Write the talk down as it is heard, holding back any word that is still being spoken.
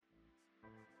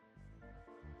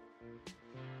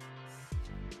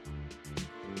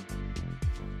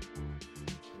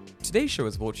Today's show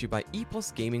is brought to you by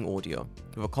EPOS Gaming Audio.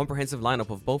 With a comprehensive lineup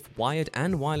of both wired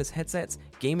and wireless headsets,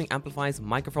 gaming amplifiers,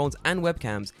 microphones, and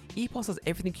webcams, EPOS has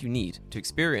everything you need to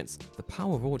experience the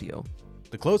power of audio.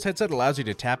 The closed headset allows you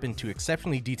to tap into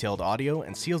exceptionally detailed audio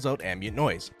and seals out ambient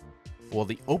noise, while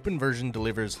the open version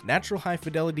delivers natural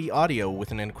high-fidelity audio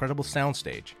with an incredible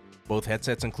soundstage. Both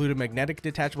headsets include a magnetic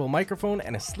detachable microphone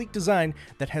and a sleek design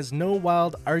that has no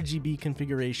wild RGB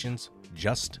configurations,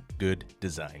 just good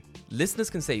design. Listeners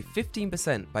can save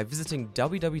 15% by visiting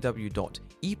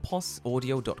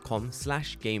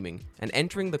www.eposaudio.com/gaming and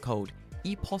entering the code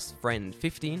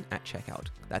EPOSFRIEND15 at checkout.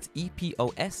 That's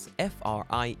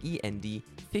EPOSFRIEND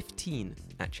 15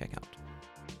 at checkout.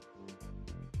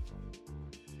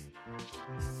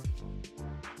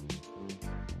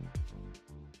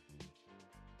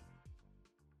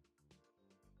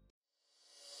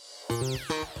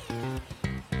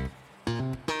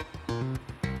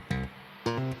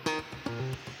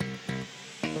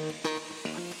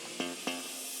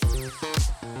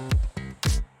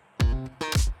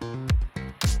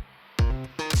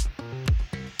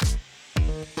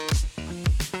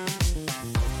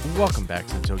 Welcome back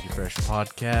to the Tokyo Fresh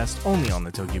podcast, only on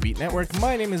the Tokyo Beat Network.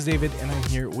 My name is David, and I'm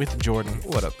here with Jordan.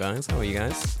 What up, guys? How are you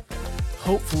guys?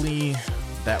 Hopefully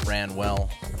that ran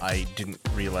well. I didn't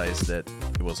realize that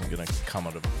it wasn't going to come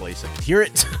out of a place I could hear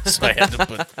it, so I had to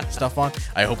put stuff on.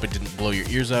 I hope it didn't blow your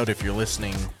ears out if you're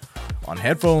listening on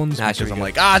headphones, because I'm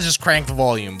like, just crank the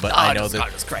volume. But I know that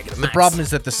the problem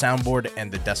is that the soundboard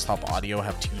and the desktop audio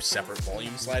have two separate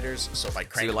volume sliders, so if I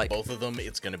crank both of them,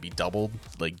 it's going to be doubled,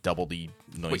 like double the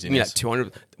noisiness. Wait, you mean like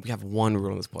 200? We have one rule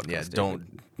on this podcast. Yeah,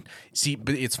 don't. See,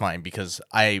 but it's fine, because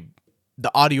the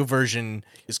audio version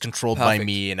is controlled by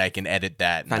me, and I can edit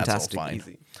that, and Fantastic, that's all fine.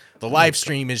 easy. The live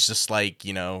stream is just like,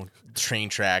 train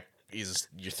track.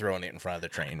 You're throwing it in front of the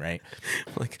train, right?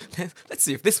 Like, let's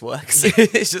see if this works.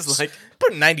 It's just like,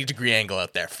 put a 90-degree angle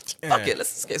out there. Fuck it,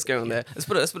 let's get going there. Let's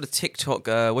put a TikTok,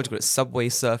 what do you call it, Subway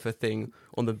Surfer thing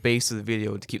on the base of the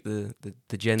video to keep the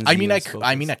Gen Z. I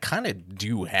kind of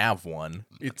do have one.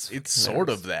 It's sort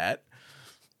of that.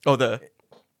 Oh, the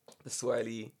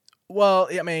swirly. Well,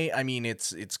 I mean,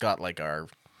 it's got like our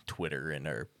Twitter and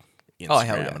our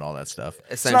Instagram and all that stuff.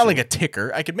 It's not like a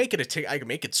ticker. I could make it a tick. I could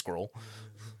make it scroll.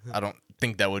 I don't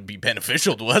think that would be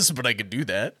beneficial to us, but I could do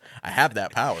that. I have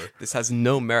that power. This has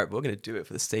no merit, but we're going to do it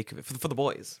for the sake of it, for the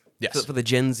boys. Yes. For the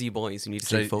Gen Z boys who need to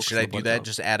stay focused. Should I do that?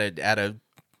 Just add a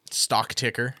stock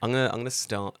ticker? I'm gonna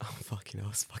start. Oh, fucking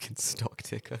stock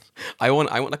ticker. I want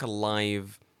like a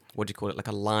live, what do you call it? Like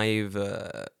a live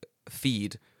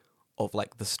feed of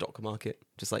like the stock market,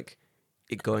 just like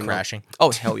it going crashing. Up.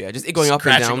 Oh hell yeah, just it going up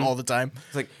crashing and down all the time.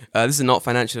 It's like this is not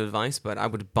financial advice, but I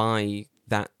would buy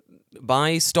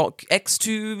stock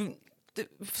X2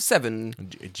 7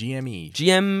 GME.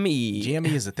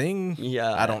 GME is a thing.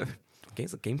 Yeah, I don't.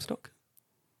 Is it GameStop?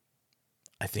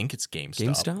 I think it's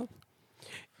GameStop.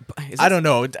 GameStop. I don't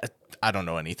know. I don't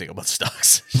know anything about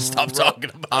stocks. Stop talking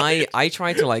about it. I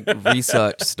tried to like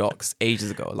research stocks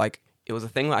ages ago. Like it was a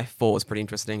thing that I thought was pretty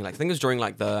interesting. Like I think it was during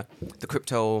like the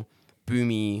crypto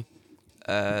boomy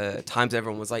times.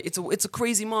 Everyone was like, it's a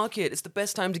crazy market. It's the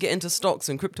best time to get into stocks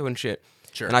and crypto and shit.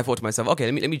 Sure. And I thought to myself, okay,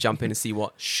 let me jump in and see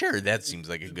what. Sure, that seems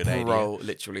like a good idea. Bro,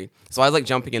 literally. So I was like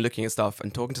jumping and looking at stuff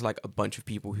and talking to like a bunch of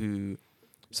people who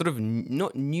sort of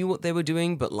not knew what they were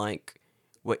doing, but like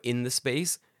were in the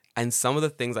space. And some of the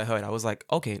things I heard, I was like,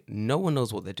 okay, no one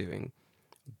knows what they're doing,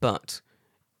 but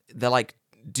they're like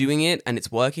doing it and it's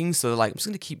working. So they're like, I'm just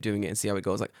gonna keep doing it and see how it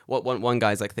goes. Like what one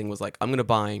guy's like thing was like, I'm gonna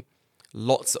buy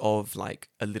lots of like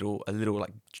a little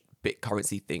like bit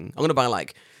currency thing. I'm gonna buy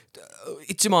like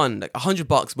Ichiman, like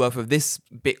 $100 worth of this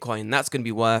Bitcoin. That's gonna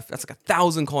be worth, that's like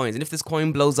 1,000 coins. And if this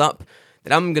coin blows up,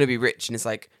 then I'm gonna be rich. And it's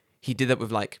like he did that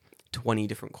with like 20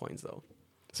 different coins though.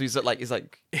 So he's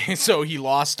like so he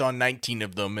lost on 19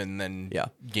 of them and then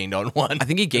gained on one. I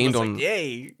think he gained on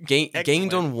like,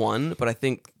 gained on one, but I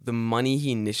think the money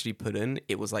he initially put in,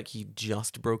 it was like he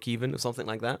just broke even or something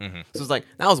like that. Mm-hmm. So it's like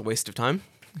that was a waste of time.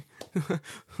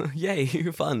 Yay,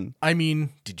 fun. I mean,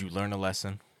 did you learn a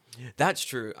lesson? That's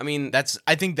true. I mean,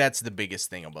 I think that's the biggest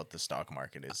thing about the stock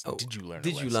market is did you learn a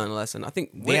lesson? Did you learn a lesson? I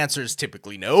think the answer is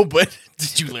typically no, but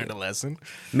did you learn a lesson?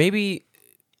 Maybe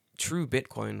true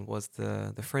Bitcoin was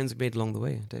the friends we made along the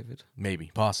way, David.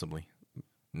 Maybe, possibly.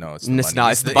 No, it's the money. No,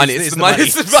 it's the money.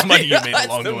 It's the money you made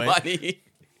along the way. Money.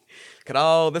 Look at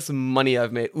all this money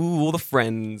I've made. Ooh, all the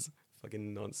friends.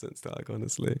 Fucking nonsense talk,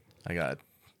 honestly. I got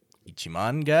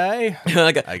Ichiman guy.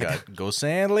 I got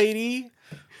Gosan lady.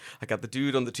 I got the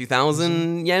dude on the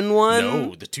 2,000 yen one.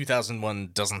 No, the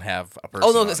 2001 doesn't have a person.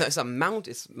 Oh no, on it's it. a mount.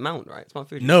 It's mount, right? It's Mount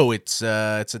Fuji. No, it's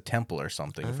a temple or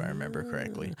something, if I remember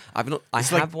correctly. I've not. I It's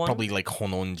have like one. probably like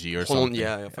Hononji or Hold on, something.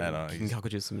 yeah, I don't know. King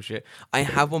Kakuji some shit. I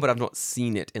have one, but I've not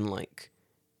seen it in like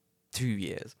 2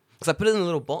 years. Because I put it in a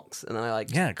little box, and then I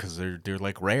like. Yeah, because they're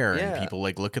like rare, and Yeah. people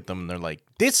like look at them and they're like,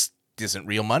 "This isn't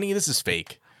real money. This is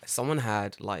fake." Someone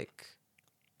had like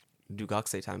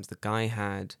Dugakse times. The guy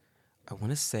had, I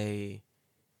want to say,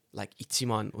 like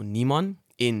Ichiman or Niman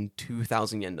in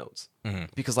 2,000 yen notes.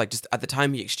 Because like just at the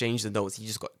time he exchanged the notes, he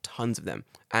just got tons of them,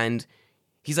 and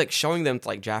he's like showing them to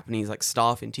like Japanese like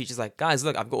staff and teachers, like, guys,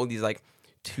 look, I've got all these like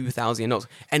 2,000 yen notes,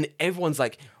 and everyone's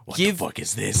like, What the fuck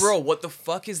is this? bro? What the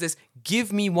fuck is this?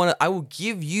 Give me one. I will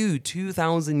give you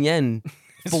 2,000 yen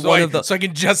for so, one of the. so I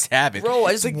can just have it. Bro,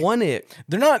 I It's just like, want it.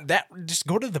 they're not that. Just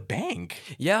go to the bank.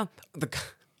 Yeah, but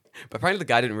apparently the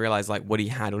guy didn't realize like what he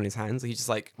had on his hands. He just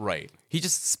like Right. he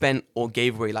just spent or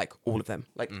gave away like all of them,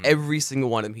 like every single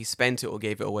one of them. He spent it or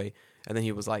gave it away, and then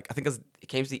he was like, I think as it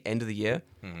came to the end of the year,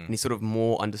 and he sort of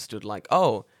more understood like,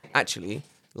 oh, actually,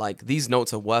 like these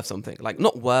notes are worth something. Like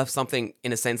not worth something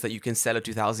in a sense that you can sell a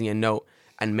 2,000 yen note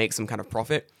and make some kind of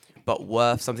profit, but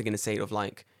worth something in the state of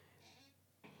like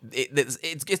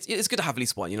it's good to have at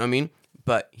least one, you know what I mean?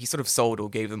 But he sort of sold or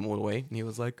gave them all away, and he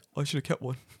was like, I should have kept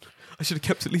one. I should have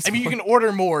kept at least. I mean, you one. can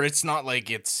order more. It's not like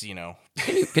it's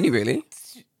Can you really?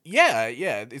 Yeah.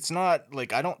 It's not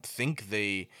like I don't think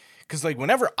they, because like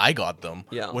whenever I got them,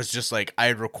 Yeah. was just like I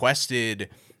had requested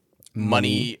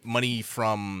money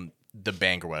from the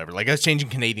bank or whatever. Like I was changing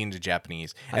Canadian to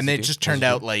Japanese, and then it just turned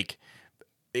out like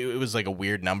it was like a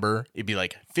weird number. It'd be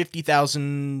like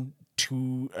 50,000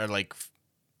 to or like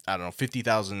I don't know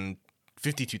 50,000,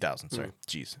 52,000. Sorry,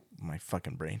 jeez, my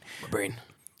fucking brain. Brain.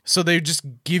 So they just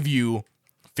give you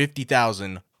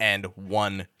 50,000 and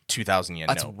one 2,000 yen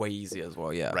That's note. way easier as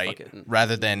well, yeah. Right, fucking-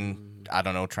 rather than I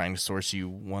don't know, trying to source you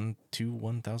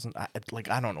 1,000.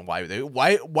 I don't know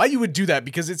why you would do that,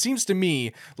 because it seems to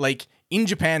me like in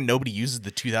Japan nobody uses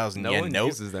the 2,000 No yen one note,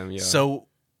 uses them, yeah. So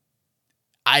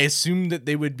I assume that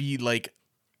they would be like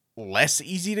less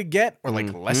easy to get or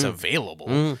like less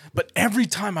available. But every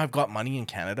time I've got money in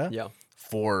Canada, Yeah.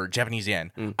 for Japanese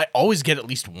yen, I always get at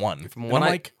least one. And what I'm I-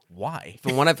 like, why?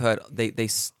 From what I've heard,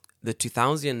 the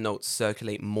 2,000 yen notes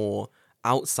circulate more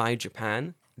outside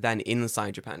Japan than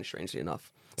inside Japan, strangely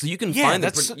enough. So you can find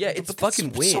that's it's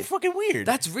fucking weird. So fucking weird.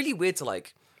 That's really weird to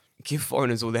like give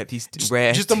foreigners all that these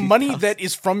rare just the money 2,000 that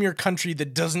is from your country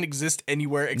that doesn't exist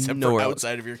anywhere except Nowhere for else.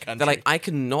 outside of your country. They're like, I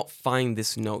cannot find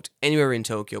this note anywhere in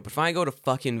Tokyo, but if I go to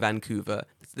fucking Vancouver,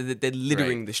 they're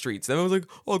littering Right. the streets. And everyone's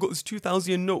like, oh, I got this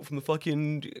 2,000 yen note from the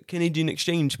fucking Canadian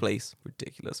exchange place.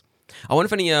 Ridiculous. I wonder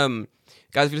if any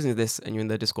guys, if you're listening to this and you're in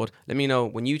the Discord, let me know,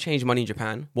 when you change money in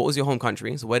Japan, what was your home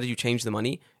country? So where did you change the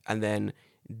money? And then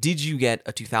did you get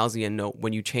a 2,000 yen note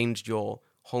when you changed your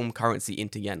home currency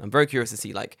into yen? I'm very curious to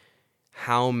see like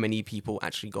how many people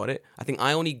actually got it. I think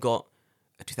I only got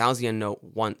a 2,000 yen note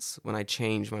once when I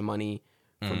changed my money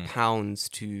from pounds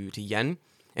to yen.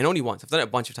 And only once. I've done it a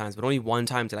bunch of times, but only one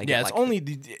time did I get yeah, it's like...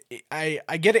 only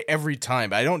I get it every time,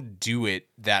 but I don't do it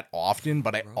that often,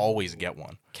 but I always get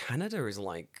one. Canada is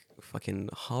like fucking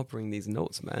harboring these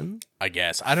notes, man. I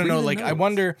guess. I don't know. Free Like, I notes.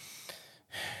 wonder.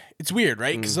 It's weird,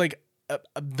 right? Because like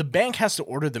the bank has to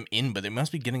order them in, but they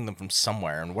must be getting them from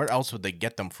somewhere. And where else would they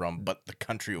get them from but the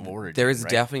country of origin? There is right?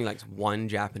 definitely like one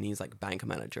Japanese like bank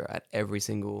manager at every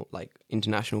single like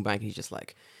international bank. He's just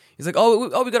like,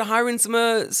 oh, we gotta hire in some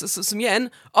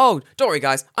yen. Oh, don't worry,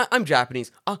 guys. I'm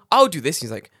Japanese. I'll do this.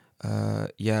 He's like,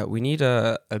 yeah, we need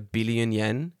a billion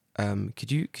yen.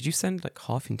 Could you send like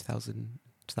half in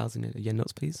 2,000 yen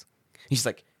notes, please? He's just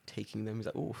like taking them. He's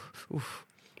like, oof.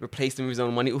 Replace them with his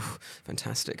own money. Oof,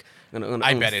 fantastic.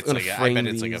 I bet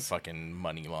it's like a fucking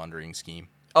money laundering scheme.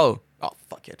 Oh,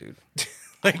 fuck yeah, dude.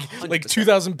 Like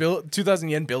 100%. 2,000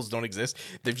 yen bills don't exist.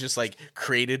 They've just like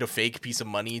created a fake piece of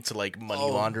money to like money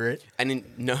launder it. And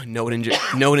no one in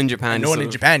Japan. No one sort in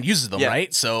of- Japan uses them, Yeah.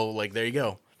 right? So like there you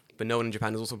go. But no one in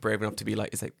Japan is also brave enough to be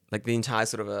like, it's like the entire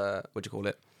sort of what do you call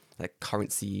it, like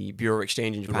currency bureau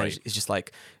exchange in Japan Right. is just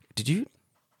like, did you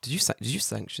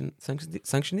sanction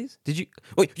these? Did you?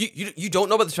 Wait, you don't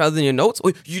know about the 2,000 yen notes?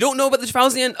 Wait, you don't know about the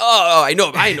 2,000 yen? Oh, I know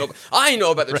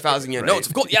about the 2,000 yen Right. notes.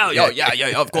 Of course, yeah.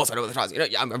 Of course, I know about the 2,000 yen.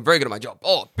 Yeah, I'm very good at my job.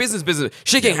 Oh, business,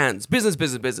 shaking hands, business.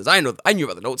 I knew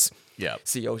about the notes. Yeah.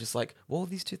 CEO was just like, well,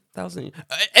 these 2,000.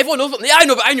 Everyone knows. Yeah, I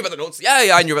knew about the notes. Yeah,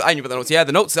 I knew about the notes. Yeah,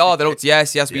 the notes. Oh, the notes.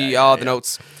 Yes, we are the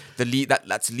notes.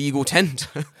 That's legal tender.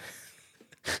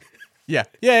 Yeah.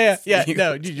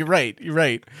 No, you're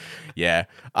right. Yeah.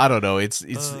 I don't know. It's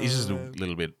just a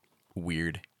little bit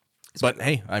weird. But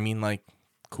hey, I mean, like,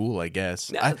 cool, I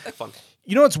guess. Yeah, they're fun.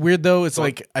 You know what's weird though? It's Go on.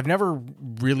 like I've never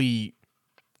really.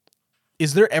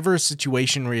 Is there ever a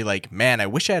situation where you're like, man, I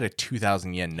wish I had a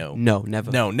 2,000 yen note? No, never.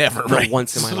 No, never. Not Right?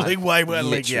 once in my So, life. Like, why? Literally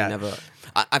Like, yeah. never.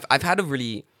 I've had a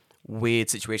really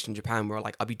weird situation in Japan where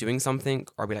like I'll be doing something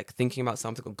or I'll be like thinking about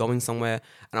something or going somewhere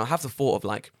and I'll have the thought of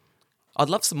like, I'd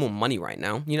love some more money right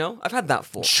now. You know, I've had that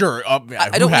thought. Sure. I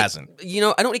Who don't hasn't? You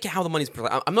know, I don't really care how the money's.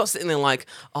 I'm not sitting there like,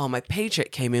 oh, my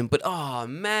paycheck came in, but oh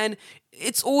man,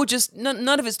 it's all just none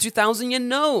of it's 2,000 yen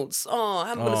notes. Oh,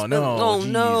 I'm gonna Oh, spend. no, Oh geez.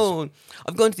 no,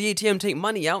 I've gone to the ATM, take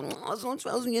money out. Oh, it's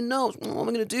 1,000 yen notes. What am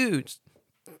I gonna do? Just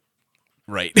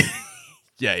Right.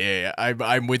 yeah.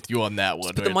 I'm with you on that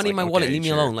one. put the money in my wallet. Leave me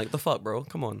alone. Like the fuck, bro.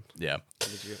 Come on. Yeah.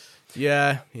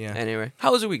 Yeah. Anyway,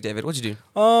 how was your week, David? What'd you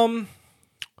do?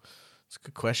 It's a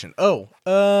good question. Oh,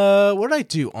 what did I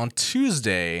do on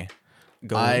Tuesday?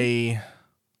 Go on. I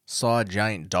saw a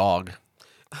giant dog.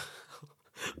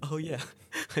 Oh yeah,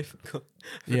 I forgot.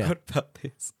 Yeah. Forgot about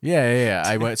this. Yeah.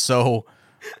 I went. So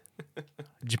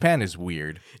Japan is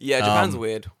weird. Yeah, Japan's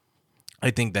weird.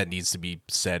 I think that needs to be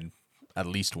said at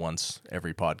least once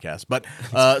every podcast. But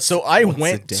so I once a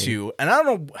went day. to, and I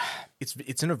don't know, it's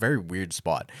in a very weird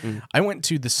spot. I went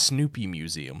to the Snoopy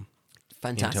Museum.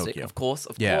 Fantastic. Tokyo. Of course.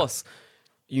 Yeah.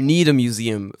 You need a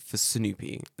museum for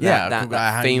Snoopy. Yeah, That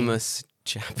I mean- famous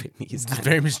Japanese. The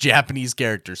famous Japanese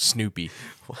character Snoopy.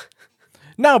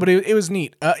 No, but it was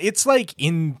neat. It's like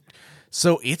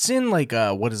it's in like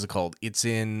what is it called? It's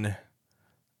in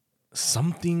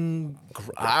something.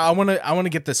 I want to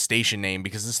get the station name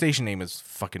because the station name is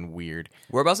fucking weird.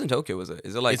 Whereabouts in Tokyo is it?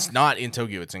 Is it like? It's not in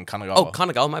Tokyo. It's in Kanagawa. Oh,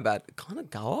 Kanagawa. My bad.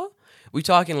 Kanagawa. We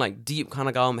talking like deep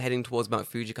Kanagawa? I'm heading towards Mount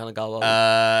Fuji,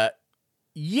 Kanagawa.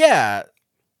 Yeah,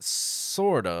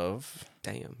 sort of.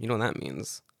 Damn. You know what that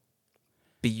means?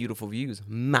 Beautiful views.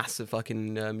 Massive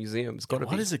fucking museum. It's gotta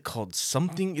What be. is it called?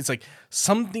 Something. It's like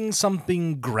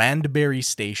something Grandberry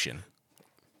Station.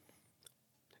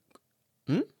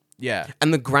 Yeah.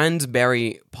 And the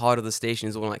Grandberry part of the station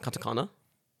is all like katakana.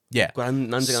 Yeah.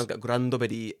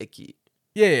 Grandberry Eki.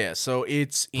 Yeah. So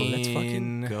it's Bro, in. let's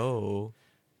fucking go.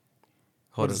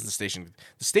 What Hold is on. the station?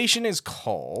 The station is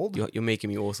called You're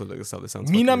making me also look this up. This sounds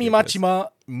fucking Minami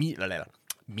ridiculous.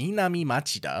 Minami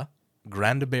Machida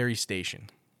Grandberry Station.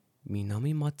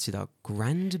 Minami Machida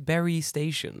Grandberry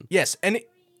Station. Yes, and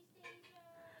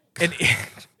it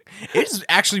is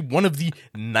actually one of the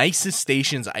nicest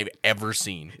stations I've ever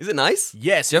seen. Is it nice?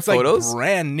 Yes, Do you it's have like photos?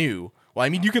 brand new. Well, I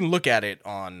mean, you can look at it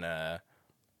on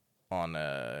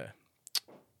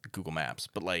Google Maps,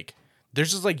 but like,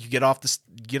 there's just like you get off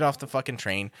the fucking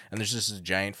train, and there's just this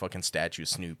giant fucking statue of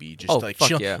Snoopy, just Oh, like fuck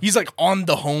chill. yeah. He's like on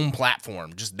the home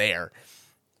platform, just there,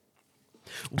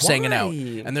 just hanging out.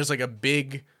 Why? And there's like a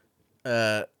big,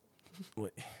 hi,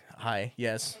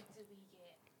 yes.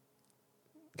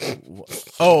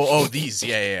 These,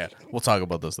 yeah. We'll talk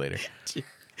about those later.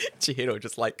 Chihiro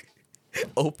just like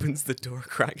opens the door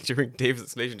crack during David's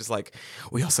explanation, just like,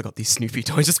 we also got these Snoopy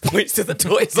toys, just points to the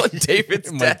toys on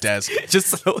David's My desk. desk. Just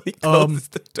slowly closes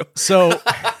the door.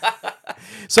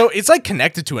 So it's like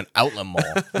connected to an outlet mall,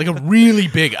 like a really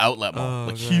big outlet mall,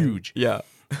 like huge. Yeah.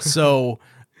 So,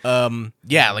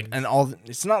 yeah, like, and all,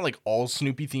 it's not like all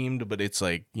Snoopy themed, but it's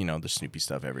like, you know, there's Snoopy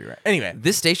stuff everywhere. Anyway,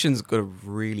 This station's got a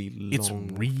really long it's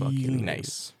really fucking name.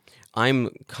 nice. I'm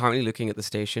currently looking at the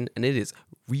station, and it is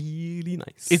really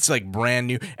nice. It's like brand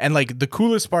new. And like the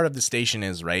coolest part of the station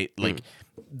is, right, like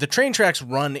the train tracks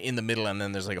run in the middle, and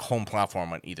then there's like a home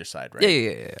platform on either side, right?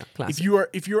 yeah. Classic.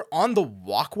 If you're on the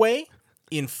walkway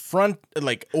in front,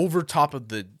 like over top of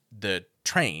the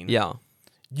train, Yeah.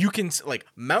 you can like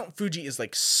Mount Fuji is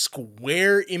like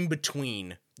square in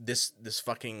between this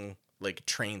fucking like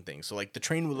train thing. So like the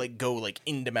train would like go like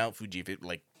into Mount Fuji if it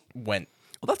like went.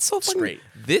 Well, that's so fucking Straight.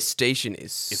 This station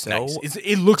is It's so nice.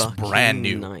 It looks fucking brand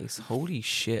new. nice. Holy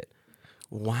shit.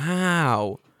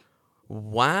 Wow.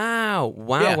 Wow.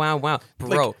 Yeah.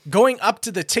 Bro, Like going up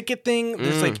to the ticket thing,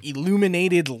 there's like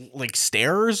illuminated like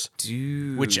stairs,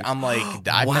 dude. which I'm like,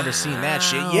 I've never seen that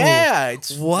shit. Wow. Yeah,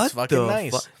 it's What fucking the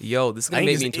nice. Yo, this is I gonna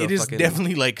think make me into it a is fucking.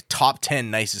 definitely like top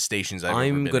 10 nicest stations I've ever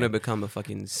I'm been gonna in. become a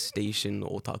fucking station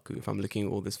otaku if I'm looking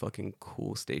at all this fucking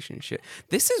cool station shit.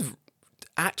 This is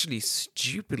actually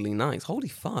stupidly nice. Holy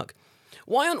fuck.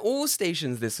 Why aren't all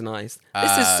stations this nice?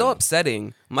 This is so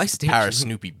upsetting. My station, Power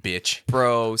Snoopy, bitch.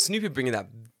 bro. Snoopy bringing that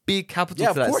big capital Yeah,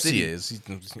 to of that course city. he is.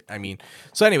 I mean,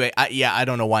 so anyway, I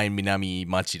don't know why in Minami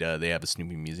Machida they have a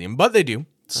Snoopy museum, but they do.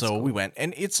 So we went,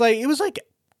 and it's like it was like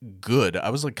good. I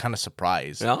was like kind of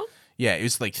surprised. Yeah? Yeah, it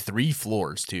was like 3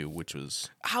 floors too, which was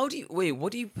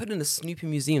What do you put in a Snoopy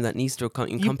museum that needs to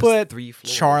encompass you put 3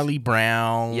 floors? Charlie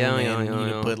Brown, Yeah, and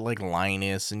you yeah. put like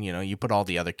Linus, and you put all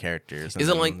the other characters. And Is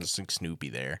it like- there's, like Snoopy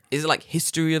there? Is it like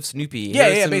history of Snoopy? Yeah,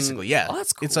 Here's yeah, some- basically, yeah. Oh,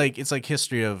 that's cool. It's like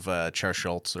history of Charles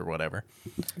Schultz or whatever,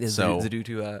 There's so- the dude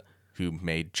who who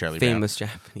made Charlie Brown. famous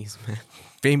Japanese man.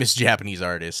 Famous Japanese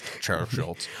artist Charles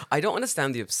Schultz. I don't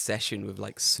understand the obsession with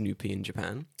like Snoopy in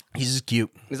Japan. He's just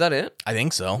cute. Is that it? I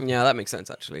think so. Yeah, that makes sense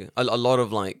actually. A lot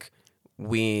of like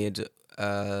weird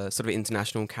sort of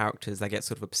international characters that get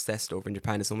sort of obsessed over in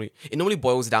Japan. It normally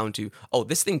boils down to, oh,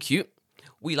 this thing cute,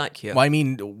 we like here. Well, I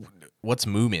mean, what's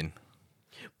Moomin?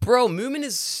 Bro, Moomin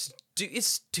is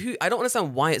too. I don't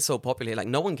understand why it's so popular. Like,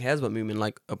 no one cares about Moomin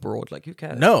like abroad. Like, who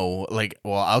cares? No, like,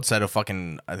 well, outside of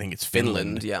fucking, I think it's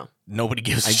Finland. Yeah. Nobody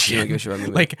gives a I do shit. give a shit about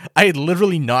Moomin. Like, I had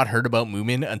literally not heard about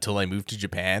Moomin until I moved to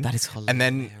Japan. That is And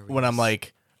then when I'm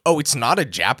like, oh, it's not a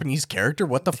Japanese character?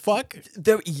 What the fuck?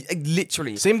 There,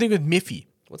 literally. Same thing with Miffy.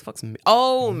 What the fuck's Miffy?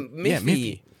 Yeah,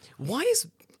 Miffy. Why is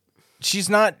She's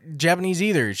not Japanese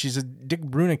either. She's a Dick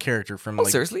Bruna character from like...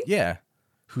 seriously? Yeah.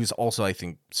 Who's also, I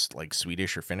think, like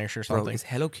Swedish or Finnish or bro? something. Is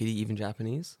Hello Kitty even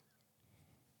Japanese?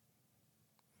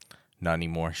 Not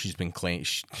anymore. She's been claimed...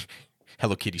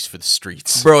 Hello Kitty's for the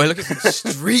streets. Bro, Hello Kitty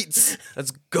streets.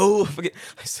 Let's go. Forget.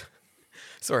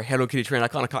 Sorry, Hello Kitty train. I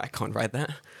can't ride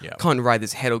that. Yeah. Can't ride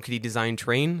this Hello Kitty design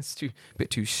train. It's a bit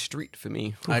too street for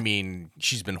me. I mean,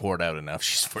 she's been whored out enough.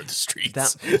 She's for the streets.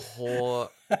 That poor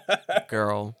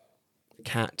girl,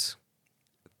 cat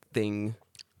thing.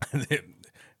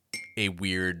 A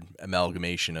weird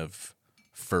amalgamation of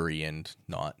furry and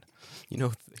not. You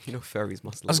know, furries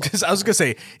must. I was gonna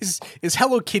say, is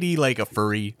Hello Kitty like a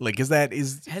furry? Like,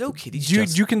 is Hello Kitty's do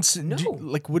just you consider no.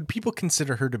 like would people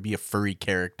consider her to be a furry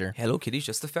character? Hello Kitty's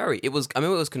just a furry. It was. I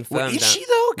remember it was confirmed. Well, is that, she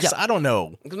though? Because I don't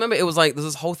know. Because remember, it was like there's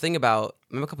this whole thing about.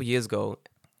 Remember a couple years ago.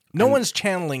 No one's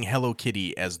channeling Hello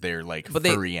Kitty as their like But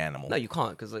they- furry animal. No, you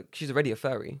can't because like she's already a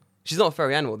furry. She's not a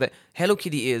furry animal. That Hello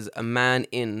Kitty is a man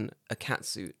in a cat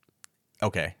suit.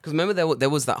 Okay. Because remember there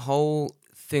was that whole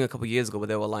thing a couple years ago where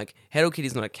they were like, Hello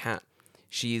Kitty's not a cat.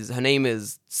 Her name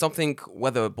is something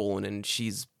Weatherborn, and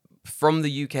she's from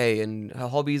the UK, and her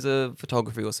hobbies are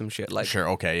photography or some shit. Like, Sure.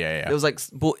 Okay. Yeah. it was like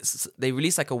they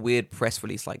released like a weird press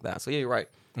release like that. So yeah, you're right.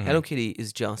 Hello Kitty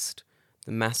is just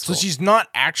the mascot. So she's not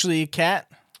actually a cat.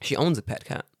 She owns a pet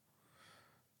cat.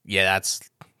 Yeah,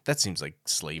 that seems like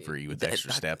slavery with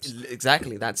extra steps.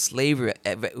 Exactly, that's slavery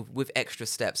with extra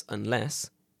steps, unless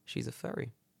she's a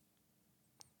furry.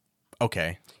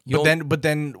 Okay, You'll- but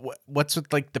then what's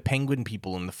with like the penguin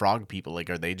people and the frog people?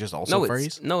 Like, are they just also No,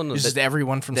 furries? no, Is just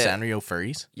everyone from they're- Sanrio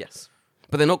furries? Yes,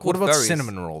 but they're not What called about furries.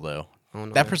 cinnamon roll though? Oh,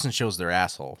 no. That person shows their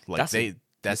asshole. Like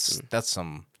That's that's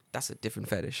some. That's a different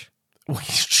fetish.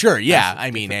 Sure, yeah.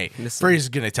 I mean, hey, Listen. furries is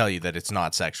gonna tell you that it's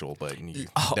not sexual, but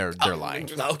they're lying.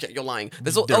 Okay, you're lying.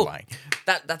 They're lying.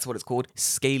 That's what it's called.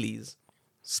 Scalies.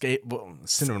 Well,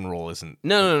 cinnamon roll isn't.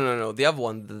 No. The other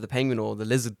one, the penguin or the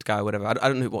lizard guy, or whatever. I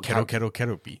don't know what.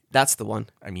 Keropi. That's the one.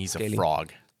 I mean, he's Scaly. a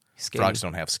frog. Scaly. Frogs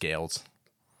don't have scales.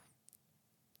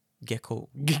 Gecko.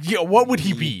 Yeah, what would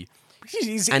he be?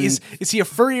 Is he a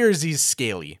furry or is he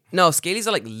scaly? No, scalies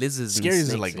are like lizards. and Scalies are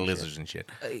snakes like and lizards and shit.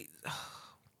 shit.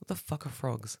 What the fuck are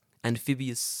frogs?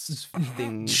 Amphibious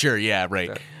things. Sure, yeah, right.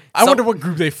 Fair. I wonder what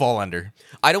group they fall under.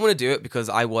 I don't want to do it because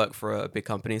I work for a big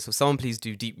company. So someone please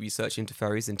do deep research into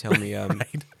furries and tell me. I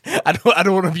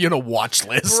don't want to be on a watch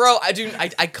list. Bro, I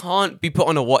can't be put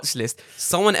on a watch list.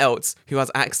 Someone else who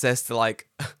has access to like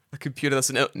a computer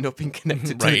that's not been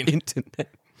connected to Right. the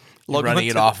internet. Log Running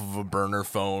onto- it off of a burner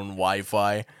phone,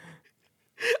 Wi-Fi.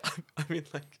 I mean,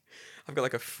 like, I've got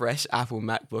like a fresh Apple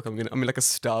MacBook. I'm in like a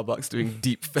Starbucks doing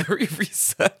deep furry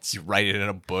research. You write it in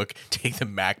a book, take the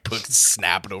MacBook,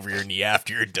 snap it over your knee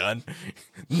after you're done.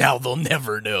 Now they'll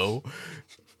never know.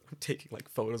 I'm taking like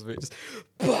photos of it. Just,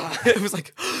 it was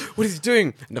like, what is he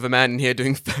doing? Another man in here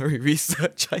doing furry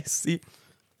research. I see.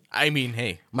 I mean,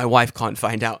 hey, My wife can't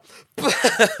find out.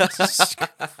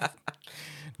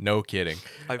 no kidding.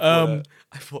 I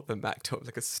bought the Mac to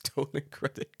like a stolen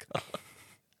credit card.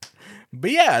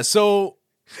 But yeah, so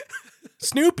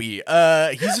Snoopy, he's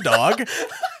a dog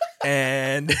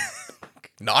and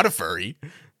not a furry.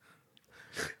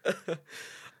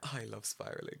 I love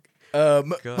spiraling.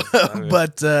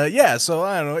 But yeah, so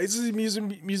I don't know. It's a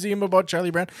museum about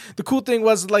Charlie Brown. The cool thing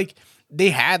was like they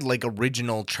had like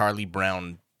original Charlie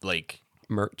Brown like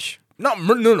Merch.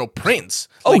 no prints.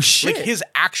 Oh, Like- shit. Like his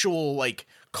actual like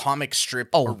comic strip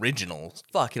originals.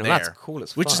 Fuck, you know, there, that's cool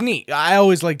as fuck. which is neat. I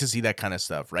always like to see that kind of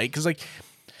stuff, right? Because like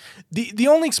The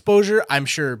only exposure I'm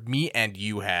sure me and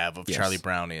you have of Yes. Charlie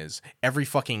Brown is every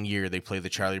fucking year they play the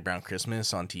Charlie Brown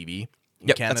Christmas on TV in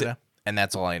Yep, that's Canada. And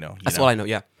that's all I know. That's all I know.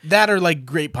 Yeah. That or like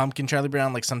Great Pumpkin Charlie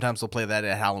Brown. Like sometimes they'll play that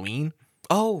at Halloween.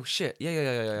 Oh shit.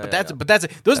 Yeah. But that's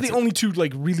it. Those are the only two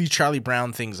like really Charlie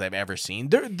Brown things I've ever seen.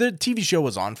 The TV show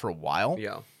was on for a while.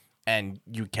 Yeah. And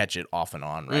you catch it off and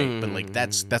on, right? But like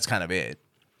that's kind of it.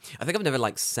 I think I've never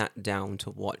like sat down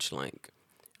to watch like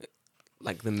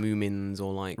the Moomins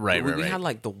or like Right. We had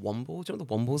like the Wombles. Do you know what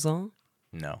the Wombles are?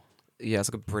 No. Yeah, it's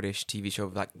like a British TV show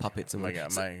with like puppets and Am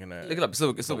like. I gonna Look it up. It's a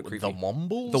little bit creepy. the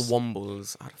Wombles? The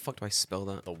Wombles. How the fuck do I spell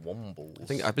that? The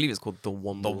Wombles. I believe it's called the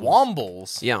Wombles. The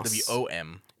Wombles. Yes.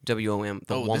 WOM. WOM.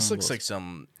 The Wombles. This looks like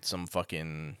some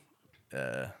fucking.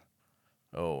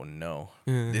 Oh no!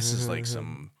 This is like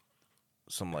some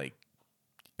like,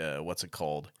 what's it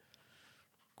called?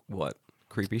 What?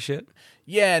 Creepy shit?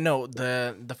 Yeah, no,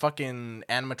 the fucking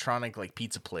animatronic like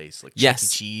pizza place, like Yes. Chuck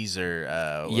E. Cheese or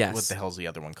Yes. what the hell's the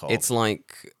other one called? It's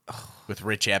like with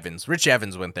Rich Evans. Rich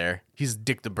Evans went there. He's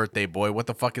Dick the Birthday Boy. What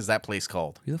the fuck is that place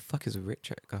called? who the fuck is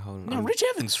Rich? Hold on. No, Rich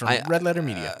Evans from I- Red Letter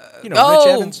Media. Rich Oh,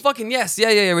 Evans. fucking yes. Yeah.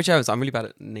 Rich Evans. I'm really bad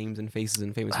at names and faces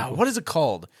and famous people. What is it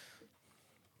called?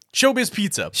 Showbiz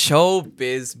Pizza.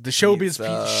 Showbiz. The Showbiz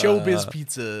Pizza.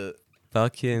 Pizza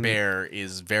Fucking. bear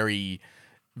is very,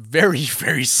 very,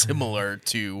 very similar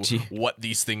to Gee. what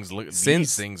these things look. These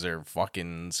Since- things are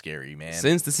fucking scary, man.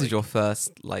 Since this is your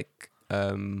first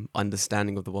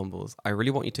understanding of the Wombles, I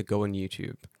really want you to go on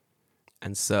YouTube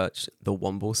and search the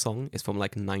Womble song. It's from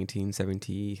like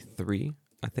 1973,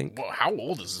 I think. Well, how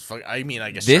old is this? I mean,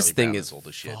 I guess This Charlie thing Brown is old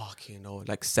as shit. fucking old.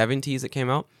 Like 70s it came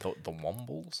out. The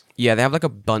Wombles. Yeah, they have like a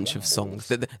bunch of songs.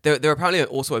 They're apparently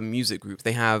also a music group.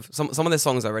 They have some of their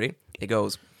songs already. It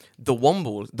goes the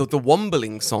Womble, the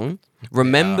Wombling song.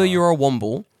 Remember you're a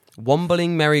Womble.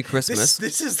 Wombling Merry Christmas.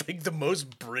 This is like the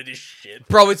most British shit.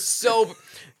 Bro, it's so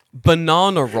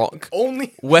Banana Rock.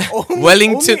 Only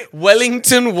Wellington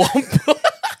Womble.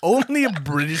 only a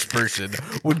British person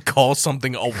would call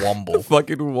something a womble.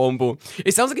 Fucking Womble.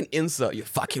 It sounds like an insert. You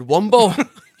fucking Womble.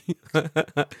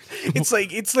 It's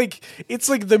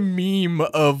like the meme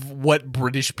of what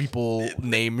British people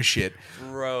name shit.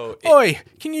 Bro. Oi,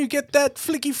 can you get that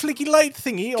flicky light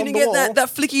thingy Can on you the get wall? that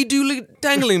flicky doodly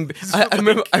dangling?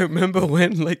 I remember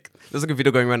when like there's like a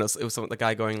video going around. It was the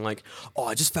guy going like, "Oh,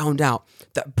 I just found out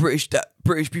that British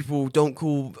people don't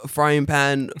call a frying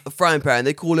pan a frying pan.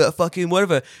 They call it a fucking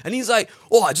whatever." And he's like,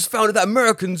 "Oh, I just found out that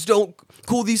Americans don't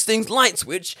call these things light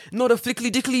switch, not a flickly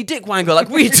dickly dick wanger like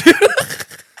we do."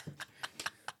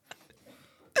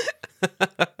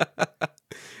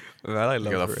 Man, I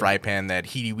love Got a it. fry pan, that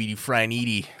heaty weedy fry and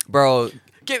eaty. Bro,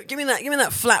 give me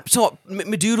that flap top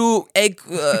medoodle egg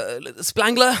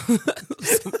splangler.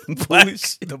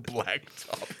 The black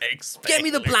top egg spangler. Get me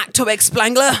the black top egg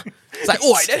splangler. It's like,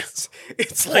 all right, then.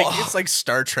 It's like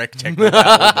Star Trek technobabble,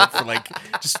 but for like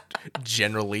just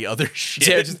generally other shit.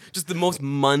 Yeah, just the most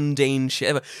mundane shit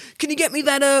ever. Can you get me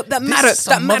that This matter is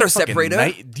some matter motherfucking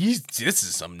separator? This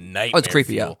is some nightmare.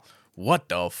 creepy, yeah. fuel. What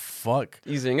the fuck?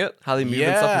 Using it, how they move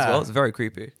and stuff as Yeah. well. It's very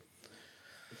creepy.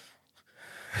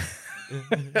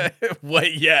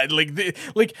 What? Yeah,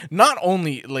 like not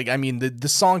only like I mean the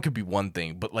song could be one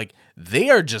thing, but like they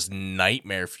are just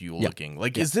nightmare fuel looking.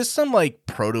 Like, is this some like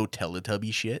proto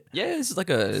Teletubby shit? Yeah, this is like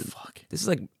Fuck. this is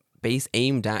like base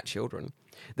aimed at children.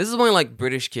 This is why like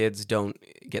British kids don't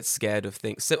get scared of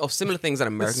similar things that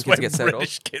American kids get scared of.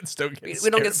 British kids don't get We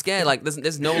don't get scared. Like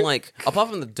there's no like apart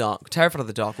from the dark, terrified of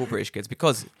the dark, all British kids,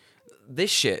 because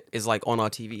this shit is like on our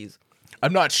TVs.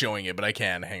 I'm not showing it, but I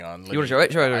can. Hang on. You wanna show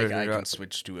it? Show it, I show it. can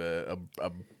switch to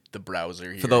the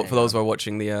browser here. For those who are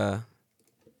watching the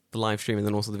live stream and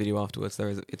then also the video afterwards,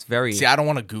 it's very. See, I don't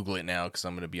want to Google it now because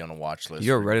I'm going to be on a watch list.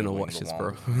 You're for already on a Googling watch the list, Womble.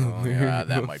 bro. Oh, yeah,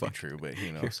 that might be true, but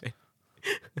who knows?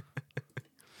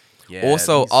 Yeah,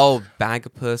 Also, these-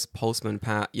 Bagpuss, Postman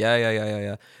Pat.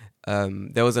 Yeah.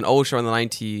 There was an old show in the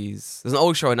 90s. There's an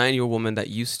old show, a 90-year-old woman that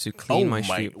used to clean Oh my my-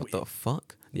 street. What the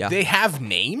fuck? Yeah. they have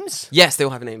names. Yes, they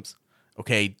all have names.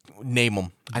 Okay, name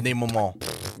them. I name them all.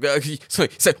 Wait,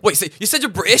 you said you're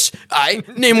British? I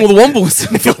name all the Wombles.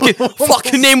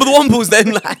 fucking name all the Wombles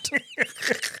then, lad.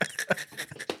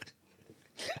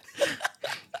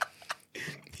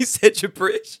 You said you're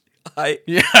British?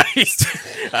 Yeah,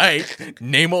 I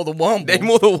name all the Wombles. Name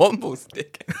all the Wombles,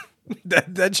 dick.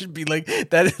 That should be like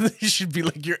that. Should be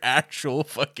like your actual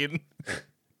fucking.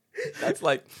 That's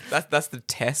like that's the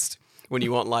test when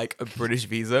you want like a British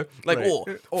visa. Like,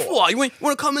 Right. what? You want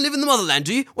to come and live in the motherland?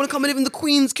 Do you want to come and live in the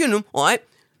Queen's Kingdom? All right.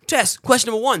 Test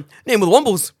question number 1. Name of the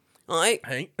Wombles. Alright?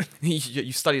 Hey.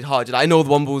 You studied hard. I know the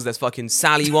Wombles. There's fucking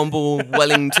Sally Womble,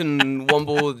 Wellington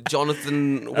Womble,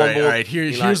 Jonathan Womble. All right.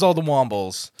 Here's all the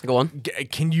Wombles. Go on.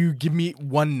 Can you give me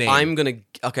one name? I'm gonna.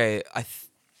 Okay, I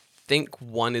think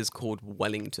one is called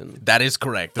Wellington. That is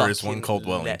correct. There is Fucking one called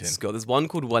Wellington. Let's go. There's one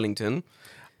called Wellington.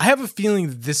 I have a feeling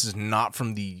that this is not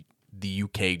from the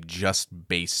UK, just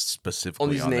based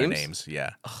specifically these on their names? names.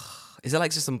 Yeah. Is that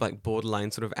like just some like borderline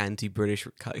sort of anti-British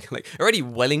like already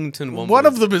Wellington Wombles? One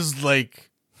of them is like,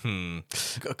 Go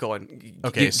on.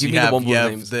 Okay, Give so me you have, the Wombles you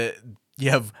have names. you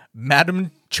have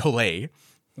Madame Cholet,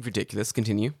 Ridiculous.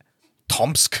 Continue.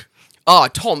 Tomsk, Ah,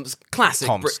 Tom's classic.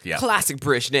 Tomsk, yeah. Classic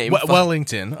British name.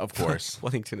 Wellington, of course,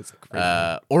 Wellington is a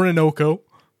great. Orinoco.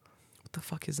 What the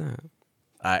fuck is that?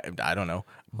 I don't know.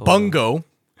 Bungo.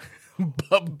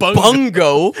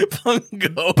 Bungo.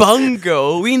 Bungo.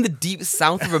 Bungo. We in the deep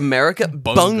south of America.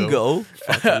 Bungo.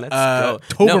 Fucking let's go.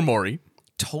 Tobermory.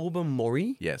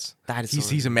 Tobermory? Yes. That is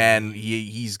he's a man.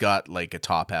 He's got like a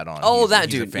top hat on. Oh, He's a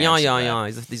dude. fancy Yeah.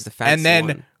 man. He's the fancy And then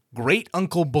one. Great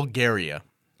Uncle Bulgaria.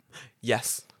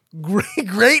 Yes.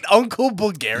 Great Uncle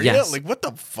Bulgaria? Yes. Like, what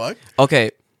the fuck?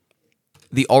 Okay.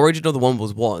 The origin of the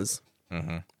Wombles was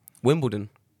Mm-hmm. Wimbledon.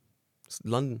 It's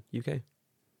London, UK.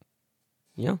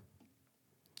 Yeah.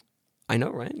 I know,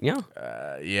 right? Yeah.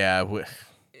 Yeah.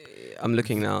 I'm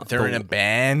looking now. They're in a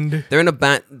band. They're in a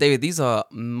band. These are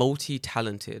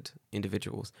multi-talented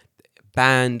individuals.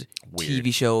 Band, Weird.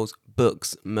 TV shows,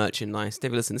 books, merchandise.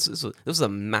 David, listen, this was a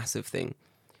massive thing.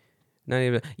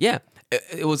 Yeah,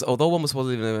 it was. Although one was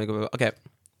supposedly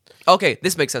okay.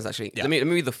 This makes sense actually. Yeah. Let me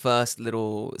read the first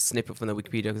little snippet from the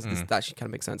Wikipedia because this actually kind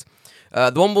of makes sense.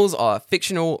 The Wombles are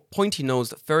fictional,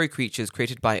 pointy-nosed furry creatures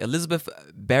created by Elizabeth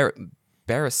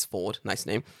Beresford, nice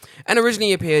name, and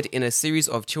originally appeared in a series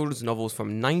of children's novels from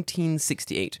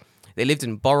 1968. They lived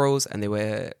in burrows and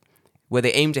where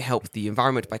they aimed to help the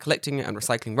environment by collecting and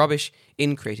recycling rubbish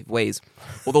in creative ways.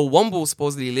 Although Wombles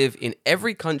supposedly live in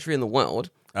every country in the world,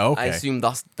 Okay. I assume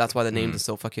that's why the names are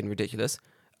so fucking ridiculous.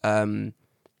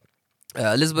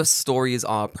 Elizabeth's stories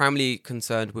are primarily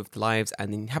concerned with the lives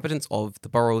and the inhabitants of the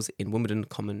boroughs in Wimbledon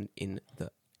Common in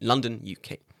the London,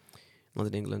 UK.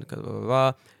 London, England, blah, blah, blah,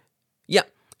 blah. Yeah,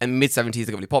 and mid-70s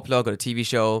they got really popular, got a TV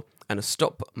show and a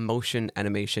stop-motion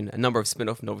animation, a number of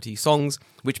spin-off novelty songs,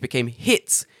 which became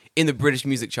hits in the British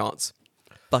music charts.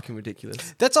 Fucking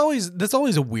ridiculous. That's always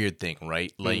a weird thing,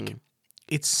 right? Like,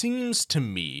 it seems to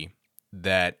me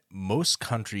that most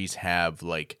countries have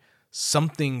like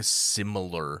something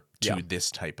similar to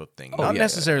this type of thing. Not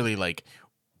necessarily like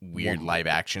weird live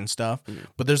action stuff,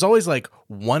 but there's always like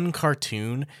one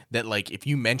cartoon that like if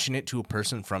you mention it to a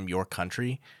person from your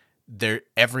country,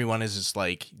 everyone is just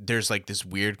like there's like this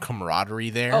weird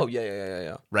camaraderie there. Oh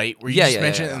yeah. Right? Where you just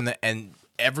mention it and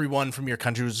everyone from your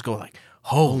country would just go like,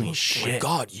 "Holy shit. Oh my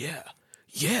God, yeah.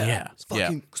 It's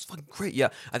fucking great. Yeah.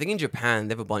 I think in Japan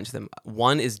they have a bunch of them.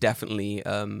 One is definitely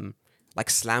like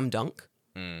Slam Dunk.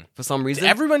 For some reason.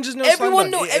 Everyone just knows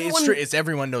Slam Dunk. It's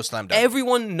everyone knows Slam Dunk.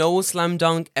 Everyone knows Slam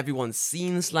Dunk. Everyone's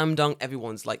seen Slam Dunk.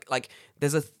 Everyone's like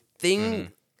there's a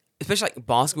thing, especially like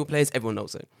basketball players, everyone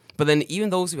knows it. But then even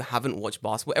those who haven't watched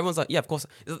basketball, everyone's like, yeah, of course.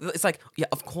 It's like, yeah,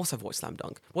 of course I've watched Slam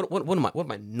Dunk. What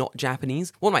am I not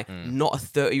Japanese? What am I not a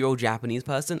 30-year-old Japanese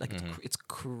person? Like it's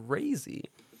crazy.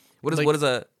 What is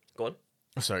a go on?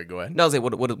 Sorry, go ahead. No, I was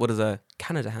like, what does a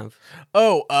Canada have?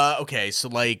 Oh, okay. So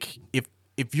like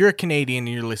if you're a Canadian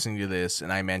and you're listening to this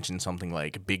and I mention something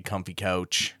like big comfy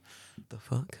couch. The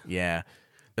fuck? Yeah.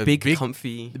 Big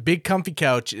comfy. The big comfy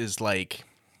couch is like,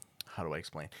 how do I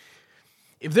explain?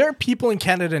 If there are people in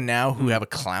Canada now who have a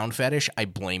clown fetish, I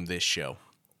blame this show.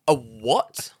 A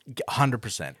what?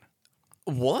 100%.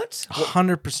 What?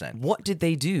 100%. What did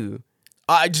they do?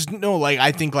 I just know, like,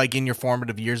 I think, like, in your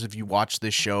formative years, if you watch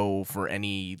this show for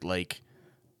any, like,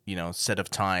 set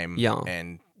of time,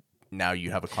 and now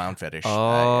you have a clown fetish.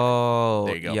 Oh.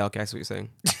 There you go. Yeah, okay, I see what you're saying.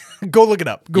 Go look it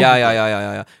up.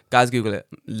 Yeah. Guys, Google it.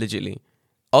 Legitly.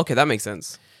 Okay, that makes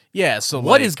sense. Yeah, so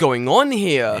what is going on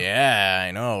here? Yeah,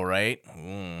 I know, right?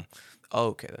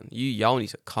 Okay, then. Y'all need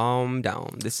to calm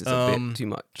down. This is a bit too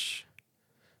much.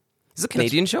 Is it a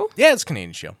Canadian show? Yeah, it's a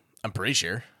Canadian show. I'm pretty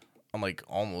sure. I'm like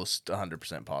almost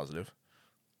 100% positive.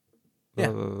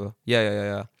 Yeah.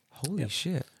 Yeah. Holy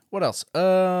shit. What else?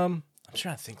 I'm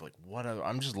trying to think like what other,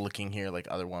 I'm just looking here like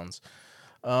other ones.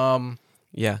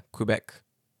 Yeah, Quebec.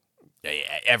 Yeah,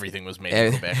 everything was made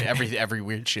in Quebec. Every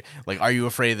weird shit. Like, Are You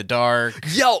Afraid of the Dark?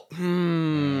 Yo!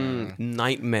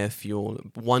 Nightmare Fuel.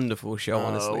 Wonderful show,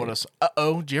 honestly. What else?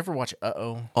 Uh-oh. Do you ever watch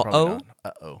Uh-oh? Uh-oh?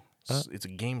 Uh-oh. It's a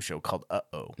game show called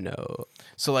Uh-oh. No.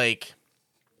 So, like,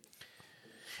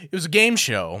 it was a game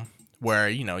show where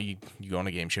you go on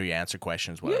a game show, you answer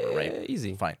questions, whatever, right? Yeah,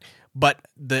 easy. Fine. But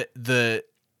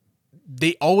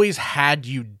they always had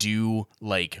you do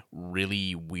like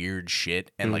really weird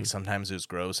shit, and like sometimes it was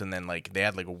gross, and then like they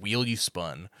had like a wheel you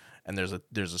spun, and there's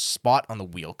a spot on the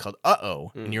wheel called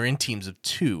and you're in teams of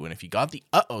 2, and if you got the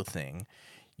thing,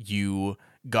 you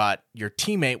got your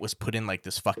teammate was put in like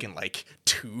this fucking like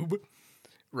tube,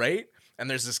 right? And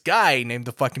there's this guy named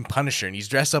the fucking Punisher, and he's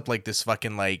dressed up like this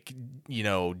fucking like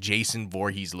Jason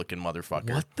Voorhees looking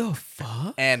motherfucker. What the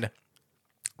fuck? And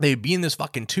they'd be in this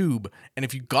fucking tube, and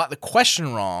if you got the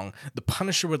question wrong, the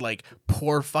Punisher would like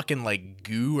pour fucking like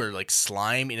goo or like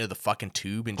slime into the fucking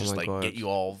tube and just my like God. get you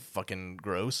all fucking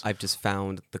gross. I've just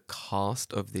found the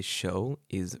cast of this show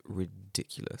is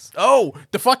ridiculous. Oh,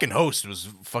 the fucking host was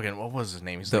fucking, what was his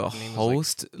name? His The name was, like-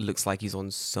 host looks like he's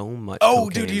on so much oh,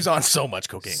 cocaine. dude, he's on so much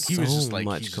cocaine. He was So just like,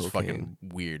 much he's just cocaine. fucking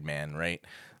weird, man, right?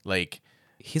 Like,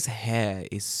 His hair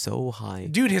is so high.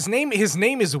 dude, his name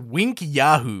is Wink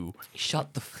Yahoo.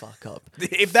 Shut the fuck up.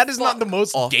 If that is not the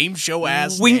most off. game show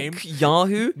ass name, Wink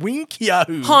Yahoo. Wink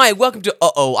Yahoo. Hi, welcome to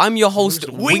I'm your host,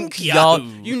 Wink Wink Yahoo.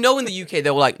 Yahoo. You know, in the UK,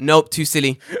 they were like, nope, too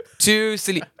silly. Too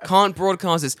silly. Can't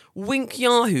broadcast this. Wink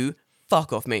Yahoo.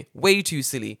 Fuck off, mate. Way too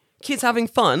silly. Kids having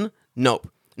fun? Nope.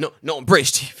 No, not on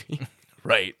British TV.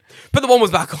 Right. Put the one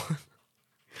was back on.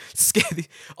 Scary.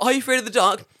 Are you afraid of the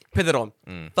dark? Put it on.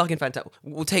 Fucking fantastic.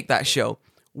 We'll take that show.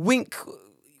 Wink.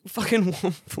 Fucking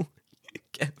Womble.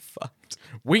 Get fucked.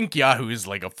 Wink Yahoo is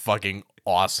like a fucking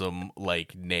awesome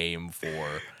like name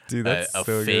for Dude, that's a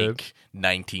so fake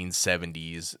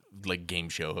 1970s like game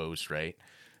show host, right?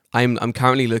 I'm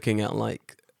currently looking at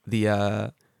like the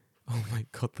oh my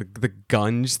god, the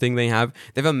Gunge thing they have.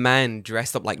 They have a man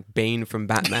dressed up like Bane from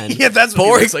Batman. Yeah, that's what he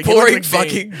pouring, looks like. He pouring looks like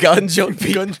fucking Gunge on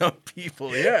people. Gun on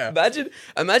people, yeah.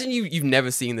 Imagine you've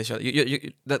never seen the show.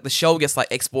 The show gets like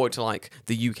exported to like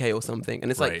the UK or something,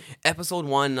 and it's Right. like episode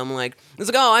 1. And I'm like, it's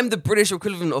like, oh, I'm the British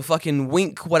equivalent of fucking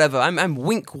Wink, whatever. I'm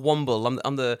Wink Womble.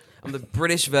 I'm the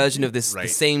British version of this Right. the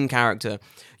same character.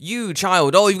 You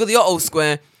child, oh, you've got the Otto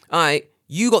square. All right,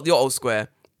 you got the Otto square,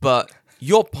 but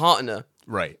your partner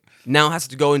Right. now has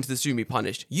to go into the tube and be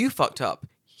punished. You fucked up.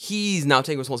 He's now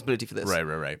taking responsibility for this. Right.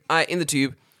 All right, in the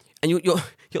tube, and you're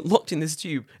locked in this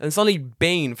tube, and suddenly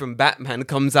Bane from Batman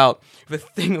comes out with a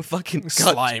thing of fucking gut.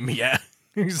 Slime, yeah.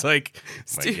 He's like,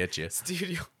 might Stu- get you.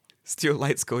 Studio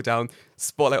lights go down.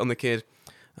 Spotlight on the kid.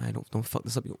 I don't fuck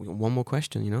this up. You got one more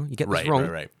question. You get this Right, wrong.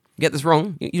 right. You get this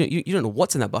wrong. You don't know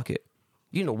what's in that bucket.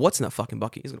 You don't know what's in that fucking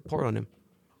bucket. He's gonna pour it on him.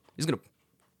 He's gonna.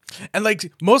 And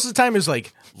like most of the time it's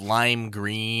like lime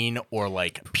green or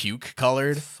like puke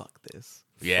colored. Fuck this.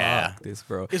 Yeah. Fuck this,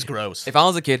 bro. It's gross. If I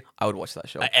was a kid, I would watch that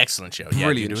show. Excellent show. Yeah,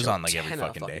 Brilliant dude, it was show. on like every 10 out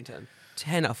of fucking day. 10.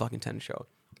 10 out of fucking 10 show.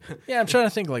 Yeah, I'm trying to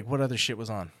think like what other shit was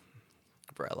on.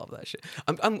 Bro, I love that shit.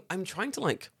 I'm trying to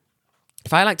like,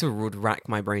 if I like to rack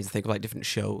my brains and think of like different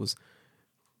shows,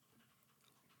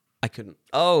 I couldn't.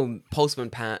 Oh, Postman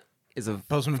Pat is a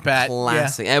Postman Pat,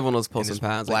 classic. yeah. Everyone knows Postman his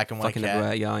Pat. It's black like and white fucking cat.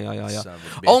 everywhere. Yeah. Son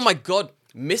of a Oh bitch. my god,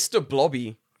 Mr.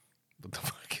 Blobby. What the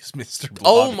fuck is Mr. Blobby?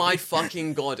 Oh my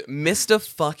fucking god, Mr.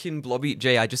 fucking Blobby.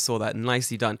 Jay, I just saw that.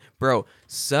 Nicely done, bro.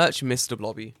 Search Mr.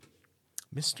 Blobby.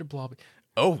 Mr. Blobby.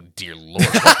 Oh dear lord,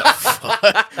 what the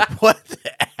fuck? What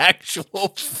the actual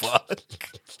fuck?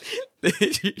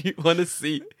 You want to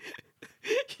see?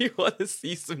 You want to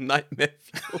see some nightmare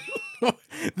fuel?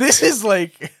 This is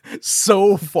like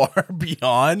so far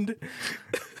beyond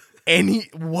any.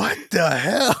 What the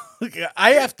hell?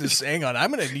 I have to hang on.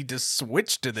 I'm gonna need to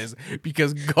switch to this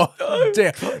because god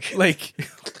damn, like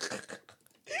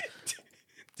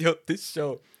Yo, this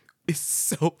show is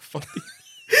so funny.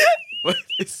 But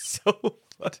it's so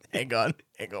funny. hang on,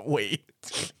 wait.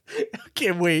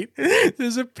 Okay, wait.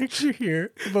 There's a picture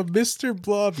here of a Mr.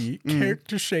 Blobby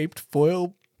character-shaped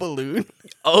foil balloon.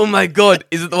 Oh my god,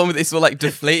 is it the one with it's all like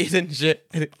deflated and shit?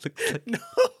 And it looks like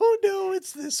No,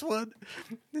 it's this one.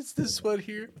 It's this one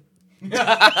here.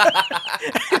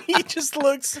 He just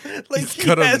looks like He's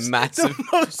got a has massive- the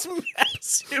most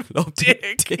massive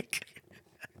floppy dick.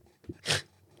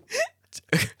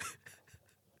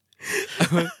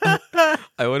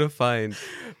 I want to find,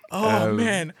 Oh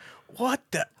man, what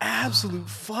the absolute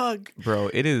fuck? bro.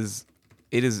 It is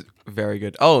very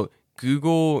good. Oh,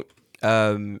 Google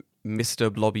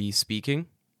Mr. Blobby speaking.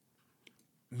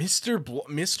 Mr.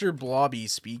 Blobby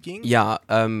speaking? Yeah,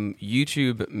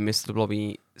 YouTube Mr.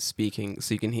 Blobby speaking,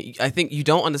 so you can hear. I think you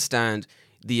don't understand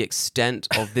the extent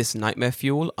of this nightmare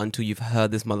fuel until you've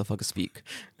heard this motherfucker speak.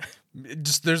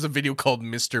 Just there's a video called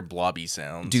Mr. Blobby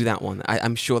Sounds. Do that one.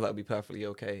 I'm sure that'll be perfectly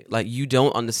okay. Like, you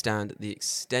don't understand the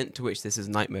extent to which this is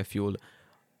nightmare fuel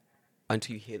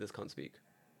until you hear this cunt speak.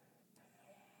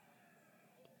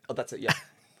 Oh, that's it. Yeah,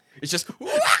 it's just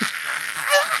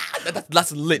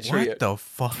that's literally What it. the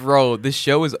fuck? Bro, this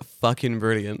show is fucking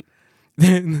brilliant.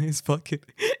 It's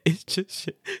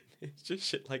just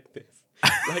shit like this.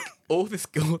 Like all this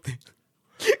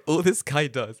guy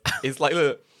does is like,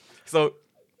 look. So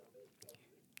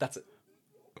that's it.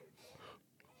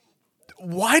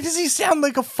 Why does he sound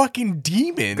like a fucking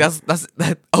demon? That's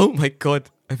that. Oh my god,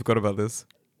 I forgot about this.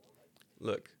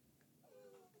 Look.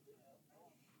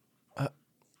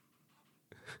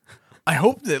 I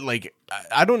hope that, like,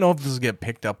 I don't know if this will get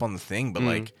picked up on the thing, but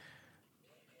like,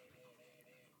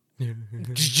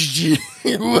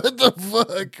 what the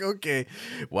fuck? Okay,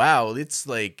 wow, it's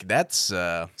like that's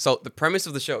So the premise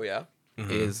of the show, yeah,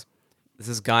 is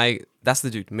this guy. That's the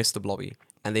dude, Mr. Blobby,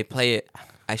 and they play it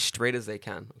as straight as they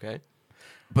can. Okay,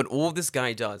 but all this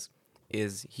guy does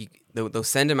is they'll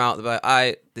send him out. They're like, all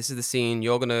right, this is the scene.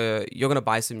 You're gonna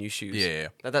buy some new shoes. Yeah.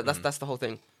 That's the whole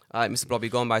thing. All right, Mr. Blobby,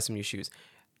 go and buy some new shoes,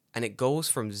 and it goes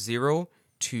from 0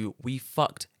 to we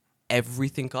fucked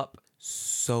everything up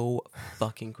so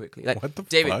fucking quickly. Like, What the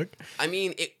David, fuck? I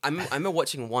mean, I remember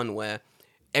watching one where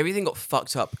everything got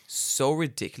fucked up so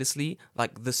ridiculously.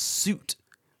 Like the suit,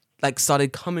 like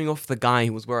started coming off the guy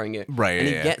who was wearing it. Right, and yeah,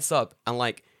 he yeah. gets up and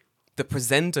like the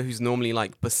presenter who's normally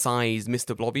like besides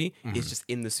Mr. Blobby is just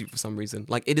in the suit for some reason.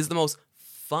 Like it is the most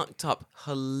fucked up,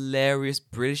 hilarious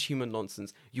British humor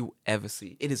nonsense you ever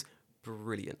see. It is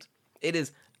brilliant. It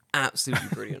is absolutely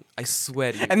brilliant. I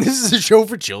swear to you. and this is a show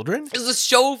for children. It's a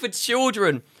show for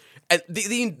children. And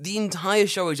the entire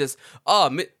show is just,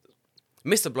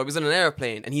 Mr. Blobby's on an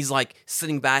airplane and he's like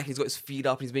sitting back, he's got his feet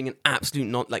up, and he's being an absolute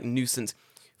nuisance.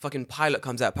 Fucking pilot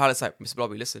comes out. Pilot's like, Mr.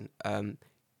 Blobby, listen,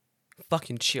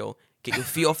 fucking chill. Get your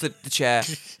feet off the chair.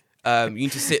 You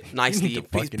need to sit nicely. to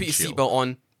Please fucking put your chill. seatbelt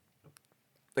on.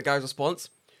 The guy's response,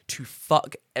 to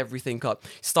fuck everything up.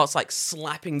 Starts like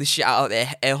slapping the shit out of the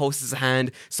air hostess'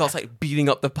 hand. Starts like beating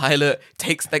up the pilot.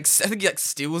 Takes like, I think he like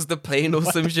steals the plane or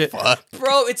some shit. fuck?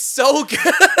 Bro, it's so good.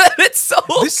 It's so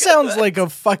This sounds like a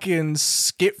fucking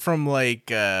skit from like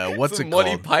what's some it Monty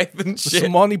called? Python shit.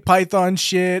 Some Monty Python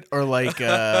shit, or like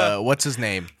what's his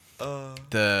name?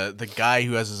 The guy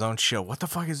who has his own show. What the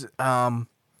fuck is it?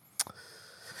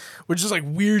 Where just like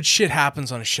weird shit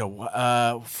happens on a show.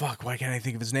 Fuck, why can't I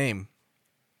think of his name?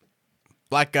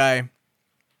 Black guy.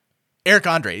 Eric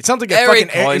Andre. It sounds like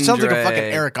it sounds like a fucking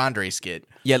Andre. Eric Andre skit.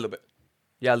 Yeah, a little bit.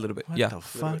 Yeah, a little bit. What yeah, the a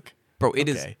little bit. fuck? Bro, it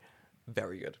is Okay.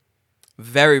 very good.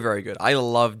 Very, very good. I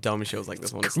love dumb shows like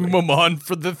this one. Kumamon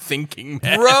for the thinking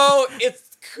man. Bro, it's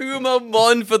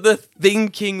Kumamon for the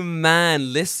thinking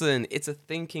man. Listen, it's a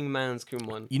thinking man's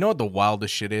Kumamon. You know what the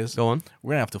wildest shit is? Go on.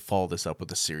 We're gonna have to follow this up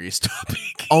with a serious topic.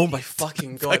 Oh my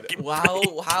fucking god. Fucking Wow,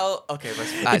 how? Okay,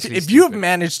 let's actually. If you have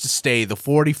managed to stay the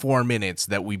 44 minutes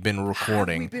that we've been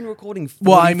recording, We've been recording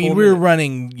 44 well, I mean, we're minutes.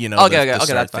 running, you know, Okay, the okay, start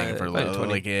that's thing fine. for Fine,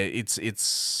 20. like it's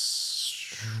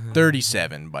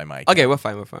 37 by my count. Okay, we're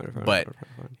fine. But- we're fine.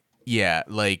 Yeah,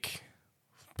 like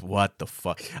what the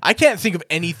fuck? I can't think of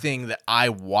anything that I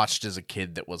watched as a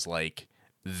kid that was like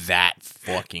that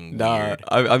fucking Nah, weird.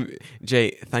 I'm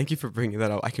Jay. Thank you for bringing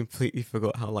that up. I completely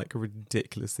forgot how like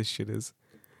ridiculous this shit is.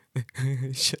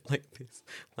 Shit like this,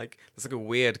 like there's like a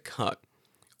weird cut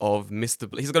of Mr.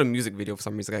 He's got a music video for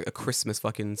some reason, like a Christmas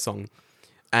fucking song,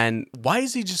 and Why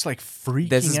is he just like freaking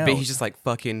there's this out? bit he's just like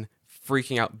fucking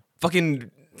freaking out,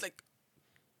 fucking like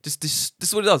just this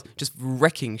is what he does, just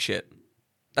wrecking shit.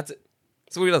 That's it.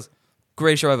 That's what he does.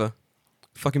 Greatest show ever.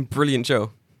 Fucking brilliant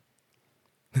show.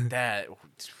 that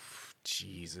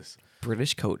Jesus.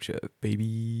 British culture,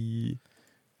 baby.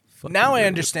 Fucking Now I brilliant.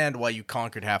 understand why you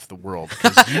conquered half the world,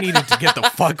 because you needed to get the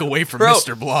fuck away from Bro.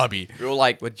 Mr. Blobby. We were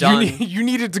like, we're done. You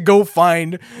needed to go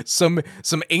find some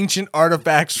ancient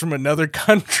artifacts from another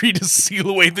country to seal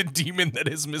away the demon that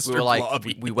is Mr. We were like,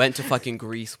 Blobby. we went to fucking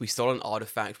Greece. We stole an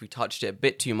artifact. We touched it a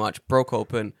bit too much. Broke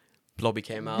open. Blobby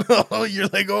came out. Oh, you're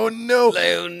like, oh no.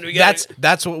 We gotta-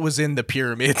 That's what was in the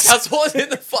pyramids. That's what was in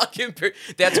the fucking.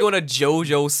 They had to go on a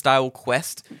JoJo style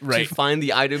quest Right. to find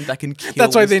the item that can kill.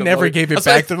 That's why they Mr. never Blobby. gave it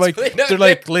That's back. why- They're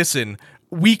like, listen,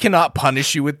 we cannot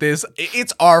punish you with this.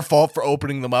 It's our fault for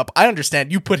opening them up. I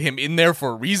understand you put him in there for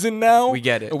a reason now. We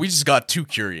get it. We just got too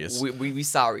curious. we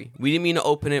sorry. We didn't mean to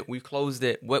open it. We closed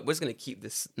it. We're just gonna keep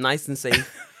this nice and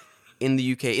safe in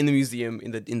the UK, in the museum, in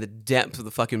the depths of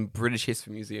the fucking British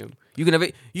History Museum. You can have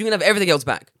it. You can have everything else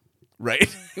back. Right?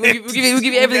 We'll give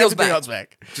you everything else back.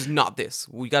 back. Just not this.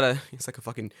 We gotta. It's like a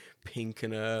fucking pink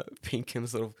and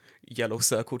sort of yellow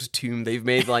circled tomb they've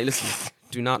made. Like, listen,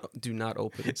 do not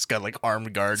open it. It's got like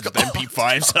armed guards with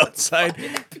MP5s outside.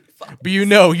 But you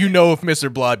know, if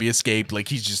Mr. Blobby escaped, like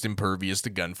he's just impervious to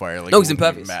gunfire. Like No, he's it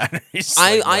wouldn't even impervious. matter. He's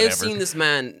I like, have whatever. seen this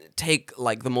man take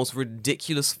like the most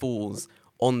ridiculous falls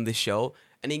on this show,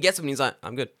 and he gets up and he's like,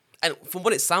 "I'm good." And from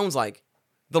what it sounds like,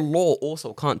 the law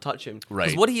also can't touch him. Right.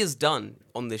 Because what he has done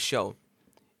on this show,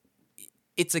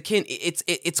 it's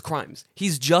crimes.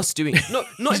 He's just doing not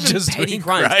He's even just petty doing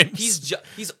crimes. crimes.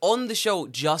 He's on the show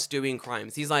just doing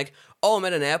crimes. He's like, "Oh, I'm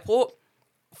at an airport.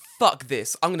 Fuck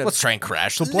this. I'm gonna Let's try and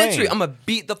crash the plane. literally. I'm gonna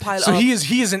beat the pilot So up." he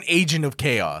is an agent of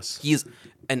chaos. He is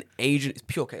an agent. It's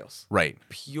pure chaos. Right.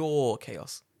 Pure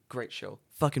chaos. Great show.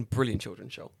 Fucking brilliant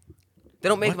children's show. They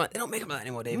don't make them. They don't make them that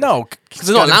anymore, David. No, because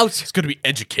they're not allowed It's to. going to be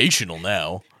educational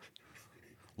now.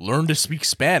 Learn to speak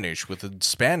Spanish with a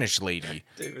Spanish lady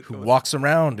David, who walks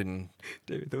around and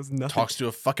David, there was nothing. talks to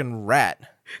a fucking rat.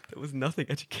 There was nothing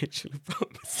educational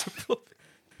about Mr. Blobby.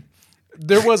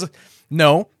 There was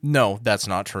no, that's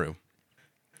not true.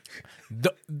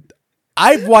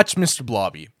 I've watched Mr.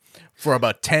 Blobby for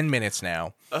about 10 minutes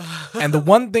now, and the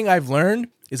one thing I've learned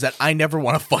is that I never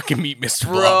want to fucking meet Mr.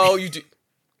 Bro, Blobby. you do.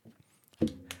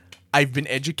 I've been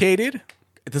educated.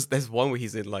 There's one where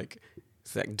he's in like,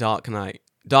 it's like Dark Knight.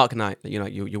 Dark Knight. You know,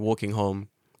 you're walking home.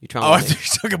 You're trying. Oh, I to thought you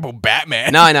were talking about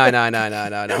Batman. No.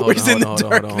 Hold He's in the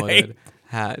Dark Knight.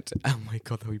 Hat. Oh my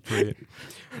god, that would be brilliant.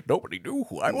 Nobody knew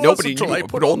who I was Nobody until knew I I put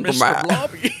put on on the Mr. mask.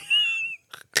 Blobby.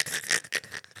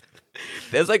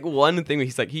 There's like one thing where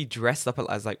he's like he dressed up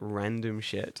as like random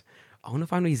shit. I want to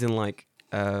find where he's in like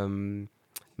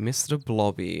Mr.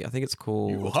 Blobby. I think it's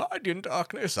called. You hide in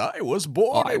darkness. I was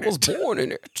born. I in was it. born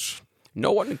in it.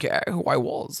 No one cared who I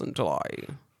was until I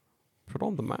put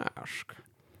on the mask.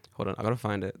 Hold on, I gotta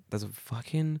find it. There's a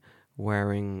fucking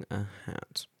wearing a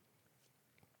hat.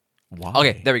 Why?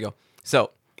 Okay, there we go.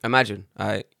 So imagine,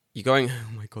 you're going.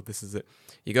 Oh my god, this is it.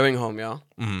 You're going home, yeah.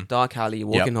 Mhm. Dark alley. You're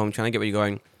walking Yep. home, trying to get where you're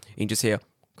going. And you just hear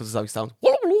because it's how it sounds.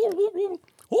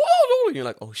 And you're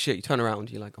like, oh shit. You turn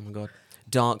around. You're like, oh my god,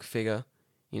 dark figure.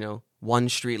 You know, one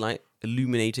street light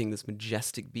illuminating this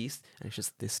majestic beast, and it's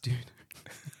just this dude.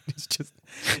 It's just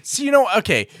So,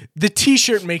 okay, the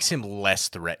T-shirt makes him less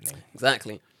threatening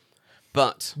exactly.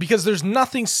 But because there's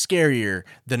nothing scarier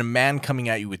than a man coming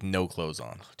at you with no clothes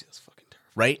on, dude, that's fucking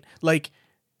terrible. right? Like,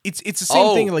 it's the same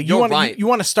Oh, thing. Like, you're right. you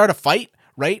want to start a fight,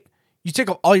 right? You take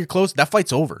off all your clothes, that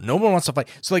fight's over. No one wants to fight.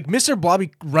 So, like, Mr.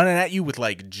 Blobby running at you with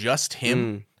like just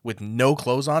him with no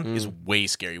clothes on is way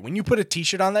scary. When you put a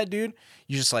T-shirt on that dude,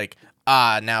 you're just like,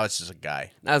 now it's just a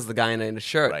guy. That's the guy in the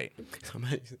shirt. Right.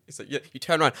 It's like, yeah, you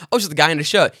turn around. Oh, it's just the guy in the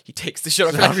shirt. He takes the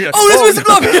shirt off. You're Like, like, oh, this is Mr.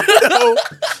 Blobby. No.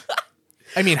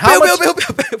 I mean, how much?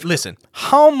 Bill. Listen,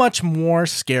 how much more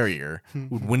scarier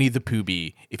would Winnie the Pooh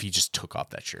be if he just took off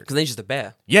that shirt? Because then he's just a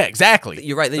bear. Yeah, exactly.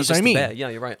 You're right. Then That's he's just what I mean. a bear. Yeah,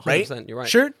 you're right. 100%. Right? You're right.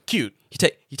 Shirt, cute. He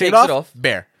Take takes it off, it off.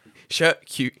 bear. Shirt,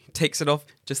 cute. He takes it off.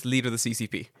 Just leader of the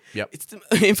CCP. Yep. It's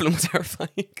infinitely terrifying.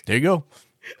 There you go.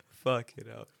 Fuck it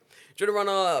out. Do you want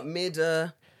to run a mid?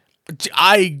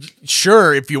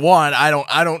 Sure, if you want. I don't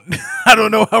I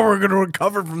don't know how we're gonna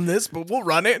recover from this, but we'll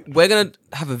run it. We're gonna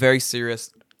have a very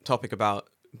serious topic about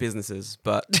businesses,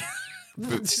 but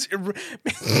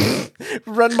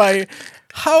Run my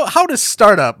how to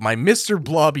start up my Mr.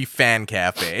 Blobby fan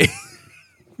cafe.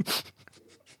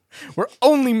 Where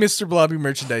only Mr. Blobby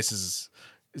merchandise is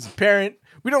apparent.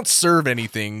 We don't serve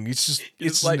anything. It's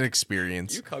just like- an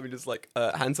experience. you come in just like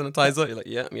hand sanitizer. You're like,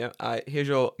 yeah. Here's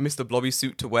your Mr. Blobby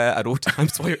suit to wear at all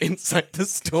times while you're inside the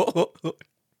store.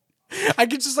 I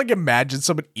could just like imagine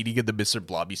someone eating in the Mr.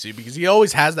 Blobby suit because he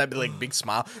always has that like big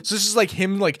smile. So it's just like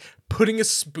him like putting a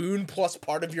spoon plus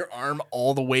part of your arm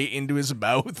all the way into his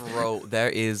mouth. Bro, there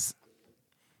is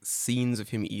scenes of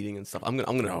him eating and stuff. I'm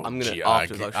gonna gee,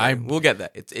 after we'll get there.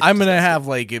 It's I'm gonna disgusting. have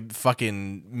like a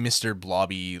fucking Mr.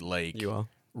 Blobby like You are.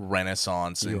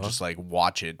 renaissance and You are. just like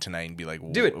watch it tonight and be like,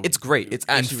 Do it. It's great. It's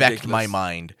actually infect my ridiculous.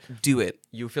 mind. Do it.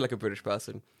 You'll feel like a British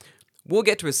person. We'll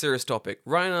get to a serious topic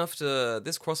right after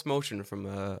this cross motion from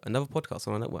another podcast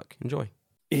on our network. Enjoy.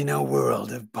 In a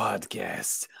world of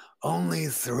podcasts, only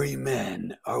 3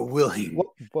 men are willing.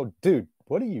 Well, dude,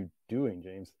 what are you doing,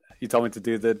 James? You told me to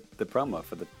do the promo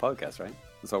for the podcast, right?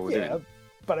 That's what we're doing.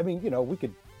 But I mean, we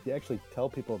could actually tell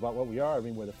people about what we are. I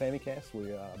mean, we're the Famicast.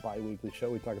 We're a bi-weekly show.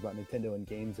 We talk about Nintendo and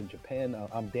games in Japan.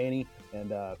 I'm Danny,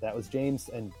 and that was James,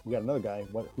 and we got another guy.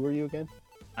 Who are you again?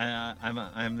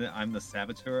 I'm the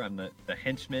saboteur. I'm the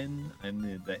henchman. I'm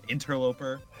the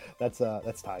interloper. That's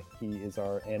Ty. He is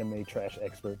our anime trash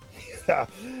expert.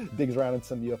 Digs around in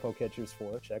some UFO catchers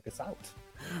for us. Check us out.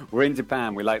 We're in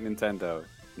Japan. We like Nintendo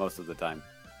most of the time.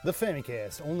 The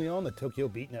Famicast, only on the Tokyo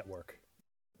Beat Network.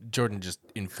 Jordan just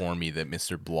informed me that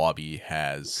Mr. Blobby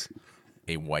has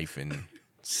a wife and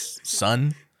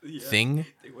son. thing.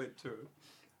 They went to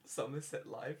Somerset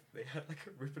Live. They had like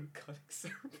a ribbon cutting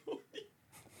ceremony.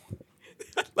 They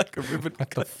had like a ribbon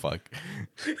What the fuck?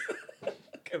 Okay,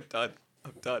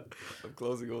 I'm done. I'm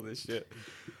closing all this shit.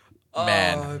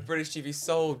 Man. Oh, British TV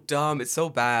so dumb. It's so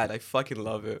bad. I fucking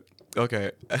love it.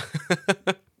 Okay.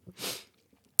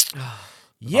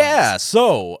 Yeah.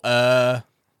 So,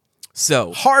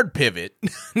 So, hard pivot.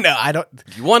 No, I don't.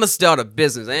 you want to start a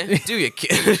business, eh? Do you,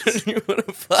 kid? You want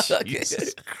to fuck?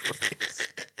 Jesus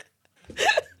Christ.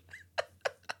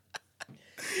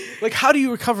 Like, how do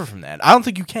you recover from that? I don't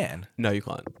think you can. No, you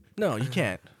can't. No, you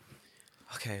can't.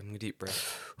 Okay, I'm gonna deep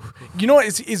breath. You know what?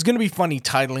 It's going to be funny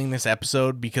titling this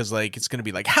episode because, like, it's going to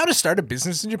be like, how to start a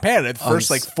business in Japan. And the first,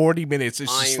 like, 40 minutes,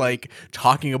 it's just, like,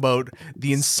 talking about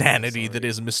the insanity that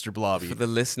is Mr. For Blobby. the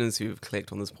listeners who've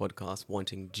clicked on this podcast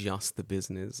wanting just the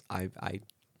business, I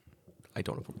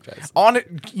don't apologize. On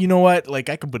it, you know what? Like,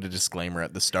 I could put a disclaimer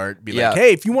at the start. Be Yeah. like,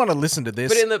 hey, if you want to listen to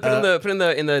this, Put in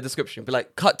the description. Be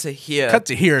like, cut to here. cut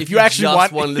to here. If you actually just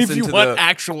want, wanna listen if you to want the-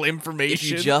 actual if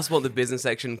information. you just want the business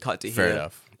section, cut to Fair here.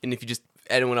 enough. And if you just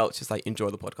anyone else, just like enjoy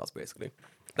the podcast, basically.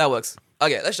 That works.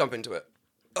 Okay, let's jump into it.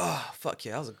 Oh fuck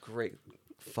yeah, that was a great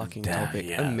fucking topic.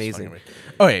 Yeah, it's Amazing. fucking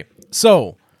okay,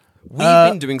 so We've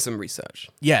been doing some research,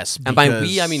 yes, and by because-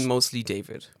 we I mean mostly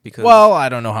David, because well, I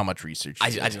don't know how much research. I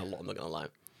you did did. a lot. I'm not gonna lie.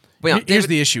 But yeah, Here's David,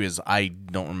 the issue: is I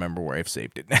don't remember where I've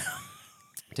saved it now.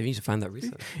 David, you need to find that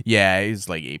research. Yeah, it's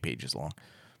like 8 pages long.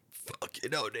 Fuck you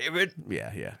know, David.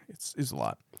 Yeah, it's a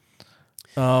lot.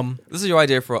 This is your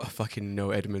idea for fucking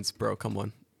no Edmonds, bro. Come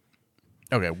on.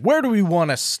 Okay, where do we want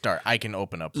to start? I can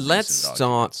open up. Let's recent start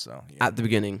documents, so, yeah. at the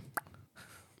beginning.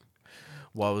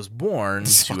 Well, I was born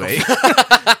to a.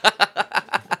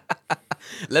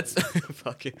 Let's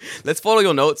fuck it. Let's follow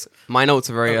your notes. My notes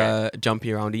are very jumpy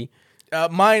aroundy.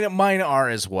 Mine are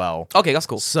as well. Okay, that's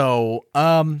cool. So,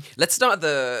 Let's start at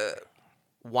the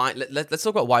why. Let's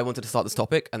talk about why I wanted to start this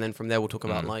topic, and then from there we'll talk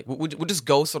about like we'll just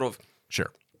go sort of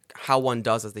sure. how one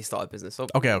does as they start a business. So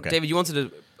Okay. David, you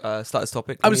wanted to start this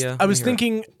topic. I Let was me, I let me was hear it.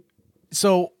 thinking.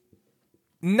 So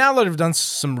now that I've done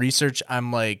some research,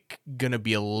 I'm like gonna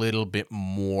be a little bit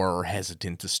more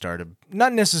hesitant to start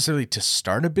not necessarily to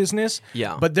start a business.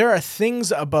 Yeah. But there are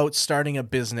things about starting a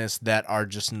business that are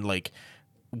just like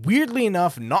weirdly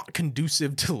enough not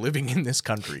conducive to living in this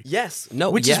country. Yes.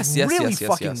 No. Which yes, is yes, really yes, yes,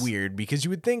 fucking yes. weird because you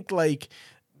would think like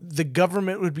the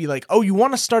government would be like, oh, you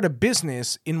want to start a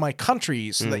business in my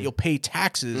country so that you'll pay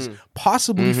taxes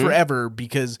possibly forever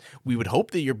because we would hope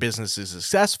that your business is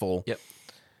successful. Yep.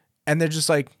 And they're just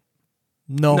like,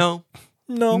 no.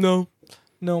 No.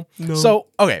 So,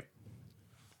 okay.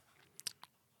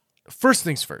 First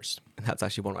things first. And that's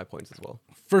actually one of my points as well.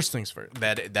 First things first.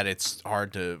 That it's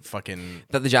hard to fucking.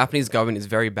 That the Japanese government is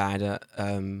very bad at.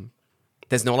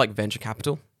 There's no like venture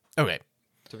capital Okay.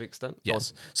 to a big extent.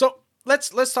 Yes. So let's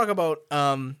talk about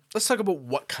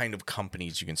what kind of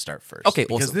companies you can start first. Okay,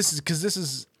 because awesome. this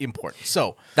is important.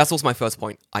 So That's also my first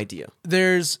point. Idea.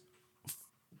 there's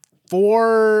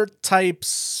 4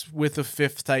 types, with the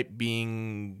 5th type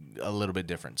being a little bit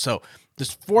different. So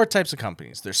there's 4 types of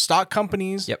companies. There's stock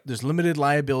companies. Yep. There's limited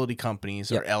liability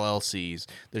companies or Yep. LLCs.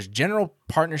 There's general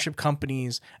partnership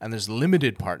companies, and there's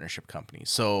limited partnership companies.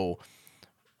 So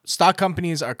stock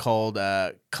companies are called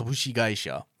kabushi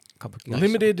gaisha.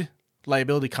 Limited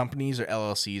liability companies or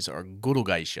LLCs are goro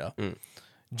gaisha.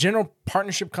 General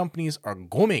partnership companies are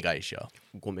gome gaisha.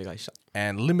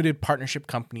 And limited partnership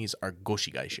companies are goshi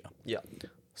gaisha. Yeah.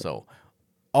 So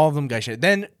all of them gaisha.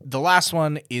 Then the last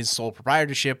one is sole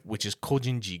proprietorship, which is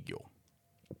kojin jigyo,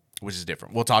 which is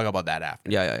different. We'll talk about that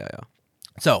after. Yeah.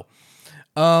 So,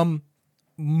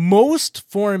 most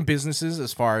foreign businesses,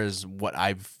 as far as what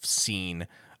I've seen,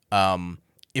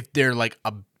 if they're like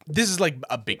this is like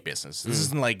a big business. This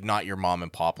isn't like not your mom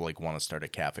and pop like want to start a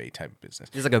cafe type of business.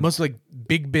 It's like a- most like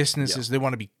big businesses, they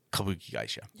want to be kabuki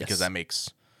gaisha because that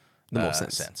makes The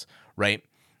most sense. right?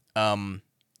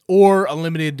 Or a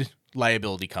limited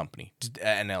liability company,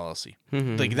 an LLC.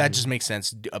 Like that just makes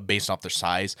sense based off their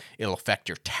size. It'll affect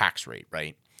your tax rate,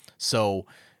 right? So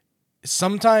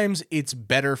sometimes it's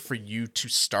better for you to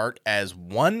start as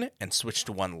one and switch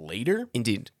to one later,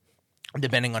 Indeed.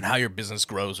 depending on how your business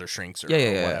grows or shrinks or, Yeah,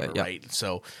 or whatever, right?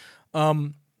 So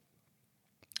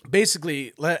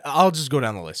basically, I'll just go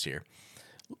down the list here.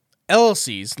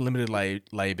 LLCs, limited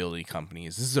liability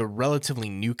companies. This is a relatively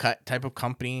new type of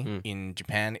company in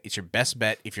Japan. It's your best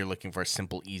bet if you're looking for a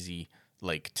simple, easy,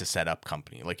 like to set up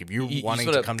company. Like if you're wanting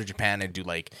sort to of- come to Japan and do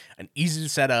like an easy to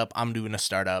set up, I'm doing a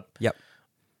startup. Yep.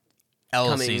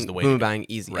 LLC is the way. Boom to go. bang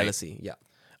easy. Right. LLC. Yeah.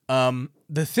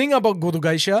 The thing about Godo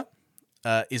Gaisha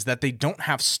is that they don't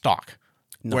have stock,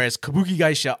 whereas Kabuki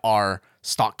Gaisha are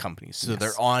stock companies. So Yes.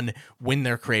 they're on, when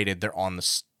they're created, they're on the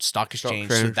stock exchange.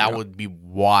 So exchange, that yeah. would be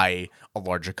why a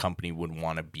larger company would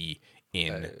want to be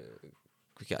in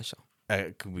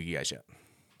Kabuki. Kabuki Gaisha.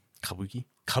 Kabuki?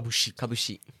 Kabushi.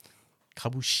 Kabushi.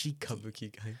 Kabushi.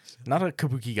 Kabuki guys. Not a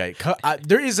Kabuki guy.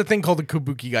 There is a thing called a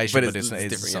Kabuki Gaisha, but it's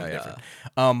different, something yeah,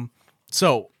 different.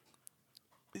 So,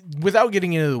 without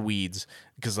getting into the weeds,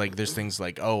 because like there's things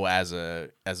like, oh, as a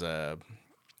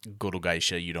Goro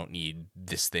Gaisha, you don't need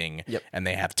this thing, Yep. and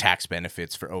they have tax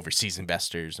benefits for overseas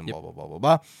investors and blah blah blah blah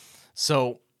blah.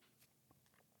 So,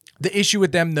 the issue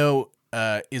with them though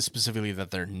is specifically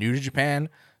that they're new to Japan,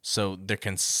 so they're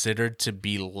considered to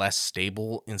be less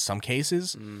stable in some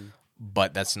cases.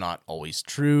 But that's not always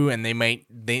true, and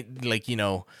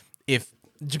if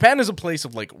Japan is a place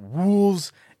of like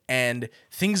rules and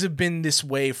things have been this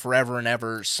way forever and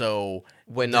ever, so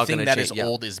We're the not thing gonna that change- is yeah.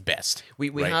 old is best. We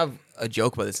right? have a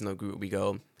joke about this in the group. We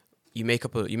go, you make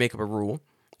up a rule,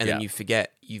 and then Yeah. you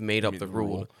forget you've made up made the the rule,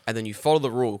 rule. and then you follow the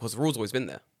rule because the rule's always been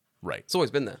there. right. It's always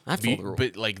been there. I have to follow the rule.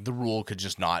 But like the rule could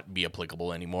just not be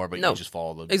applicable anymore, but No. you just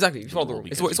follow the Exactly, you follow the rule.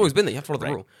 because It's always been there. You have to follow the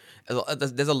Right. rule.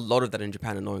 There's a lot of that in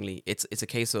Japan. Annoyingly, it's a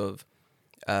case of,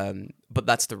 but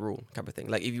that's the rule type of thing.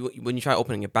 Like when you try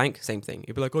opening a bank, same thing.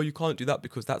 You'd be like, oh, you can't do that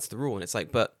because that's the rule, and it's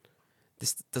like, but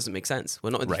this doesn't make sense. We're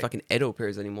not in the Right. fucking Edo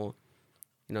periods anymore.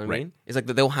 You know what I Right. mean? It's like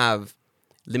they'll have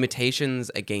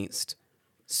limitations against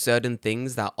certain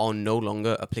things that are no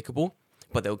longer applicable,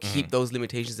 but they'll keep those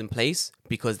limitations in place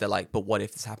because they're like, but what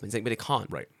if this happens? Like, but it can't.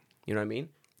 Right. You know what I mean?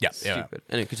 Yeah, It's yeah. Stupid.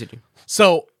 Anyway, continue.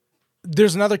 So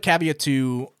there's another caveat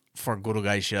too for Goro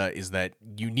Gaisha is that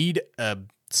you need a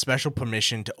special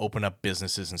permission to open up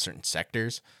businesses in certain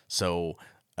sectors. So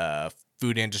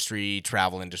food industry,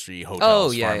 travel industry,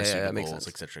 hotels, yeah, pharmaceuticals, that makes sense.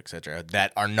 et cetera, et cetera,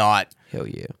 that are not Hell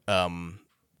yeah.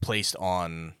 placed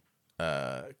on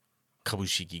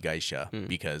Kabushiki Gaisha Hmm.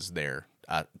 because they're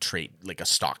like a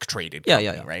stock traded Yeah, company,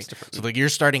 yeah, yeah. right? It's different. So like you're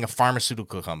starting a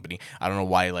pharmaceutical company. I don't know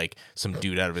why like some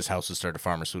dude out of his house would start a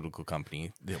pharmaceutical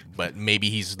company, but maybe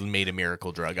he's made a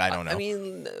miracle drug. I don't know. I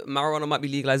mean, marijuana might be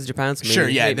legalized in Japan. So maybe, Sure,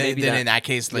 yeah. Maybe then in that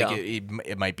case, like yeah.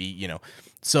 it might be,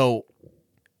 So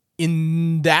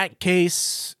in that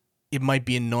case, it might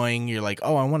be annoying. You're like,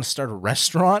 oh, I want to start a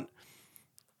restaurant.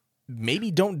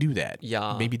 Maybe don't do that.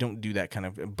 Yeah. Maybe don't do that kind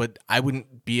of. But I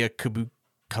wouldn't be a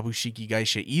Kabushiki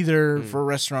Gaisha either for a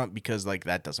restaurant because like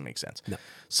that doesn't make sense. No.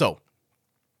 So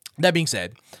that being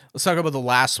said, let's talk about the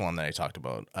last one that I talked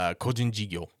about, Kojin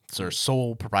Jigyo, so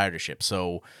sole proprietorship.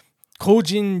 So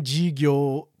Kojin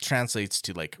Jigyo translates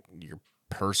to like your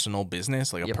personal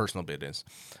business, like a Yep. personal business.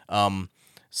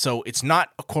 So it's not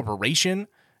a corporation,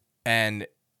 and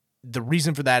the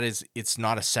reason for that is it's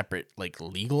not a separate like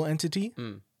legal entity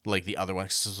like the other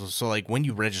ones. So like when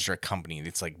you register a company,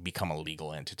 it's like become a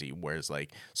legal entity, whereas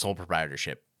like sole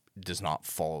proprietorship does not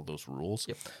follow those rules.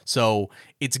 Yep. So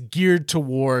it's geared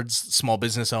towards small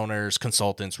business owners,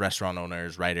 consultants, restaurant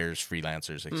owners, writers,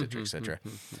 freelancers, etc., etc.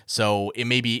 So it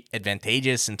may be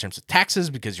advantageous in terms of taxes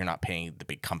because you're not paying the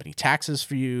big company taxes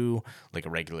for you like a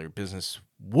regular business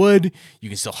would. You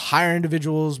can still hire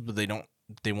individuals, but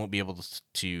they won't be able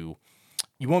to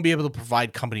you won't be able to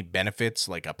provide company benefits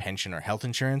like a pension or health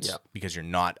insurance Yeah. because you're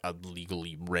not a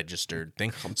legally registered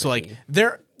thing. So like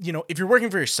if you're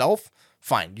working for yourself,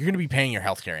 fine, you're going to be paying your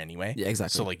healthcare anyway. Yeah,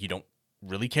 exactly. So like you don't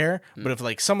really care. But if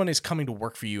like someone is coming to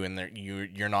work for you and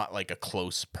you're not like a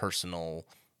close personal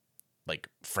like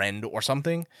friend or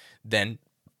something, then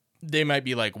they might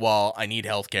be like, well, I need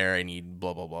healthcare, I need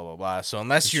blah blah blah blah blah. So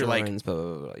unless you're like Insurance, blah, blah,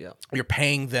 blah, blah, yeah. you're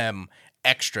paying them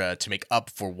extra to make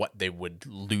up for what they would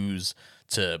lose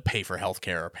to pay for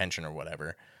healthcare or pension or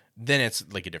whatever, then it's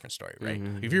like a different story, right?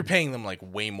 If you're paying them like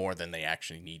way more than they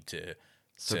actually need to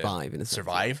Survive, in a sense,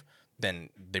 survive, then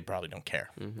they probably don't care,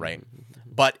 right?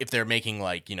 But if they're making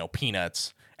like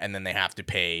peanuts and then they have to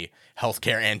pay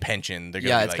healthcare and pension, they're gonna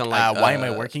Yeah, be it's like, kinda like, why am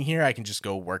I working here? I can just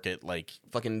go work at like.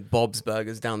 Fucking Bob's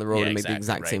Burgers down the road Yeah, and make the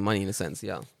exactly, exact same right. money in a sense.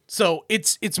 Yeah. So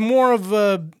it's more of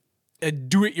a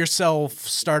do-it-yourself,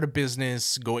 start a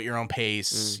business, go at your own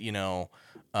pace.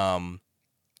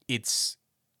 It's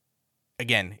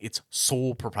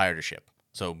sole proprietorship.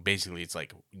 So basically, it's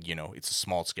like it's a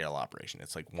small-scale operation.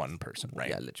 It's like one person, right?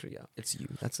 Yeah, literally. Yeah. It's you.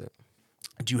 That's it.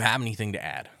 Do you have anything to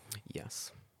add?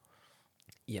 Yes.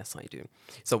 Yes, I do.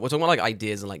 So we're talking about like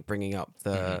ideas and like bringing up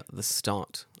the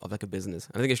start of like a business.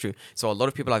 And I think it's true. So a lot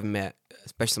of people I've met,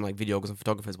 especially some like videographers and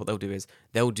photographers, what they'll do is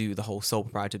they'll do the whole sole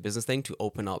proprietor business thing to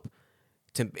open up.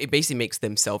 It basically makes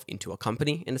themselves into a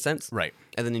company in a sense. Right.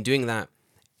 And then in doing that,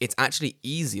 it's actually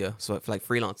easier. So for like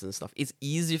freelancers and stuff, it's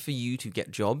easier for you to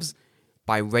get jobs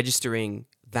by registering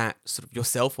that sort of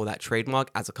yourself or that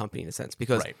trademark as a company in a sense.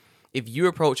 Because Right. if you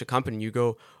approach a company and you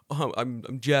go, oh,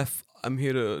 I'm Jeff, I'm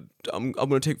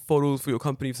gonna take photos for your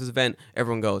company for this event,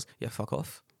 everyone goes, yeah, fuck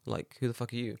off. Like, who the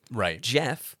fuck are you? Right.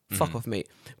 Jeff, fuck off, mate.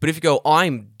 But if you go,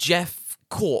 I'm Jeff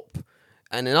Corp,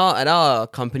 and at our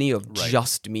company of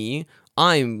just me,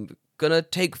 I'm gonna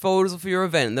take photos for your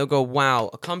event, and they'll go, wow,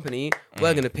 a company,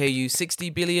 we're gonna pay you 60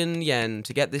 billion yen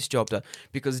to get this job done,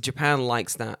 because Japan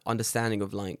likes that understanding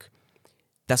of like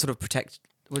that sort of protect.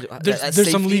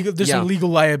 There's some legal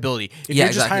liability. If you're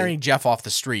just hiring Jeff off the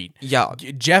street,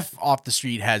 Jeff off the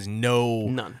street has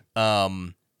none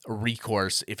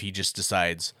recourse if he just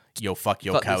decides, yo, fuck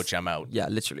your couch, I'm out. Yeah,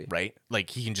 literally. Right? Like,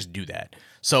 he can just do that.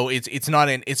 So it's not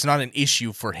an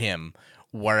issue for him.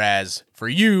 Whereas for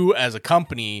you as a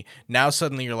company, now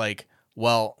suddenly you're like,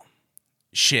 well,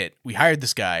 shit, we hired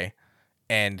this guy,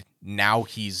 and now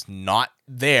he's not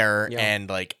there, and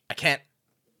like, I can't.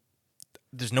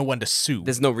 There's no one to sue.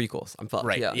 There's no recourse. I'm fucked.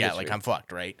 Right. Yeah, literally. like, I'm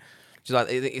fucked, right? So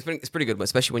it's pretty good, but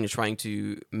especially when you're trying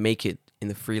to make it in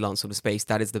the freelance sort of space,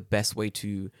 that is the best way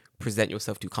to present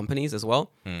yourself to companies as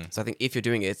well. So I think if you're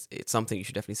doing it, it's something you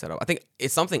should definitely set up. I think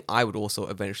it's something I would also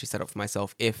eventually set up for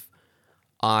myself if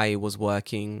I was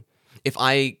working, if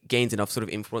I gained enough sort of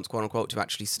influence, quote unquote, to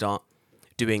actually start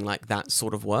doing like that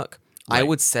sort of work. Right. I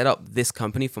would set up this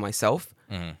company for myself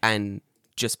and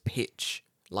just pitch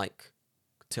like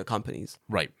to companies.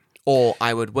 Right. Or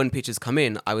I would, when pitches come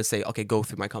in, I would say, okay, go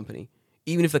through my company.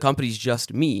 Even if the company's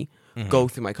just me, go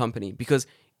through my company. Because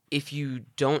if you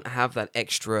don't have that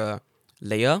extra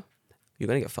layer, you're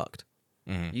going to get fucked.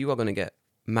 You are going to get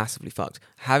massively fucked.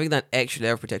 Having that extra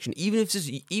layer of protection, even if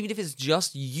it's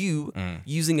just you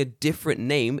using a different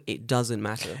name, it doesn't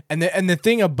matter. And the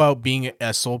thing about being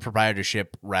a sole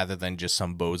proprietorship rather than just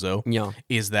some bozo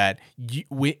is that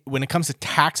when it comes to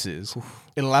taxes,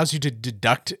 it allows you to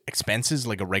deduct expenses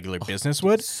like a regular business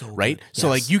would, right? Good. So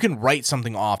like you can write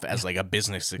something off as like a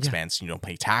business expense, and you don't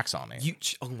pay tax on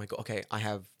it. Oh my god! Okay, I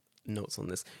have notes on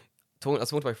this. I was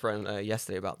talking to my friend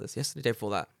yesterday about this. Yesterday, day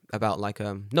before that, about like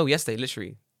yesterday,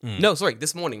 literally. No, sorry,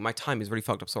 this morning. My time is really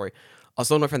fucked up. Sorry, I was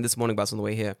talking to my friend this morning about this on the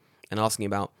way here, and asking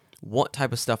about what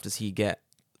type of stuff does he get,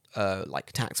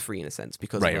 like tax free in a sense,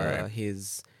 because of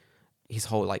his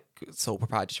whole like sole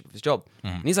proprietorship of his job.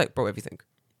 And he's like, bro, everything.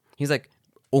 He's like,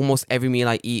 almost every meal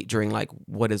I eat during like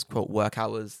what is quote work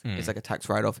hours is like a tax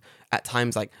write off. At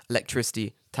times, like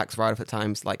electricity tax write off. At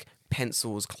times, like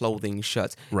pencils, clothing,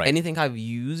 shirts, anything I've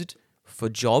used for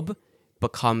job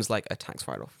becomes like a tax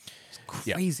write-off. It's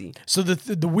crazy. Yeah. So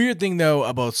the weird thing though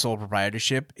about sole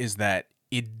proprietorship is that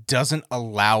it doesn't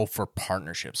allow for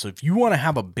partnership. So if you want to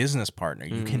have a business partner,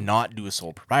 you cannot do a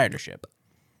sole proprietorship.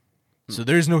 So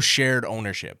there's no shared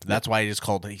ownership. That's why it is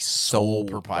called a sole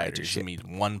proprietorship. It means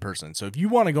one person. So if you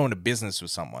want to go into business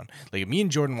with someone, like if me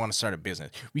and Jordan want to start a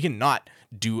business, we cannot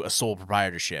do a sole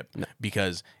proprietorship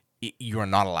because you are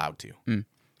not allowed to.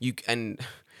 And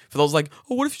for those like,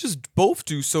 oh, what if you just both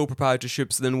do sole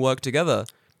proprietorships and then work together?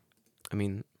 I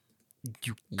mean,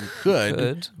 you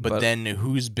could, but then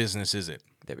whose business is it?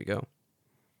 There we go.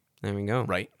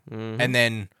 Right? And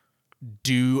then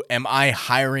am I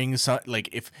hiring like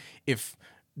if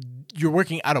you're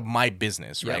working out of my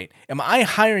business, right? Am I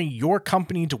hiring your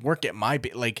company to work at my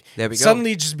like there we go.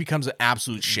 Suddenly it just becomes an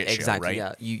absolute shit show, right?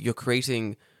 Yeah. You're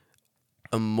creating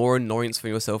a more annoyance for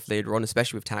yourself later on,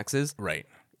 especially with taxes. Right.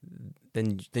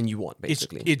 Than you want,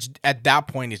 basically. It's at that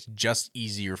point, it's just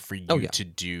easier for you to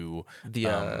do the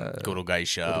Goro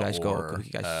Gaisha or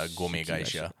Gome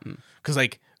Gaisha. Because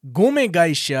like Gome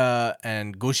Gaisha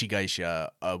and Goshi Gaisha,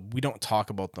 we don't talk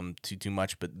about them too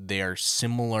much, but they are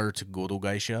similar to Goro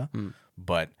Gaisha,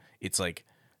 but it's like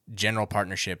general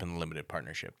partnership and limited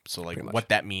partnership. So like what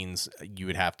that means, you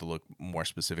would have to look more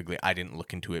specifically. I didn't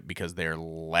look into it because they're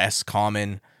less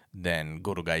common than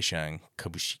Goro Gaisha and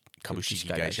Kabushiki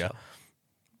Gaisha.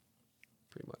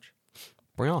 Pretty much.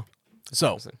 Bring on.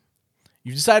 So,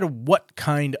 you've decided what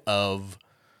kind of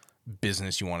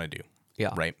business you want to do.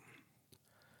 Yeah. Right?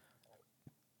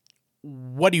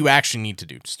 What do you actually need to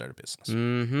do to start a business?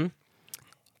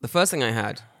 The first thing I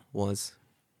had was,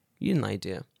 you need an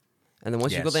idea. And then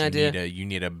once you've got the idea... you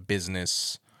need a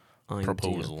business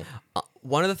proposal.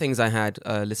 One of the things I had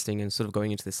listening and sort of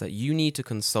going into this, that you need to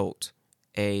consult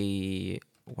I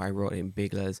wrote it in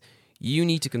big letters. You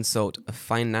need to consult a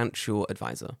financial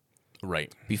advisor.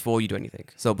 Right. Before you do anything.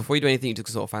 So before you do anything, you need to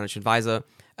consult a financial advisor.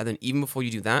 And then even before you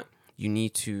do that, you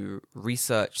need to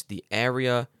research the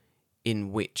area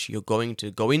in which you're going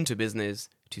to go into business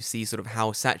to see sort of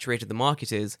how saturated the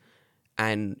market is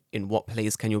and in what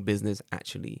place can your business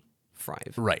actually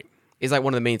thrive. Right. It's like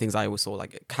one of the main things I always saw.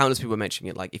 Like countless people were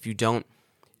mentioning it. Like if you don't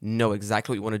know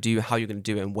exactly what you want to do, how you're going to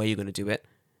do it, and where you're going to do it,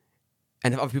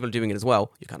 and if other people are doing it as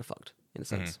well, you're kind of fucked in a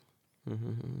Mm-hmm. sense.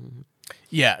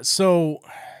 Yeah, so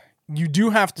you do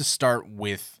have to start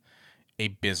with a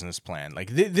business plan.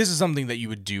 Like this is something that you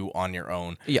would do on your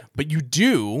own. Yeah. But you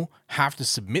do have to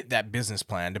submit that business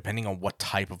plan depending on what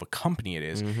type of a company it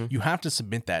is. You have to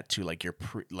submit that to like your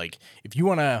like if you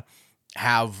want to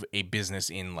have a business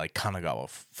in like Kanagawa,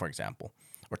 for example,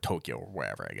 or Tokyo or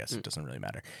wherever, I guess it doesn't really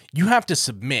matter. You have to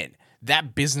submit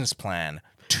that business plan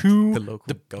to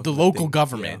the local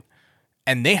government.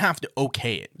 And they have to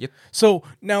okay it. Yep. So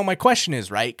now my question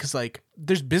is, right? Because like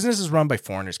there's businesses run by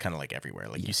foreigners kind of like everywhere.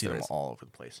 Like you see there them is. all over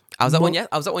the place. I was at one.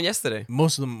 I was at one yesterday.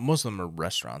 Most of them are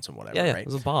restaurants and whatever. Yeah, yeah, right? it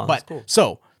was a bar. But It's cool.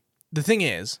 so the thing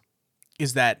is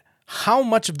that how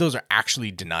much of those are actually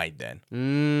denied then?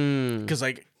 Because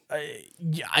like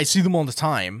I see them all the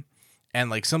time,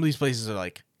 and like some of these places are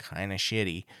like kind of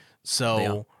shitty.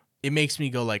 So it makes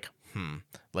me go like,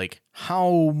 like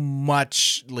how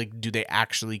much like do they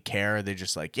actually care? They're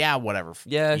just like, yeah, whatever.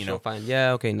 Yeah, you sure, know, fine.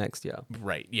 Yeah, okay, next, yeah.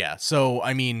 right? Yeah. So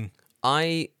I mean,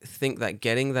 I think that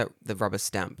getting the rubber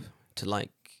stamp to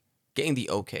like getting the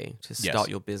okay to start Yes.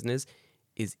 your business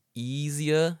is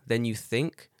easier than you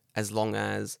think, as long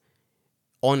as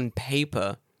on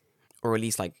paper, or at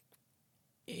least like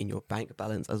in your bank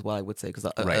balance as well, I would say, because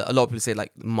Right. a lot of people say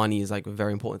like money is like a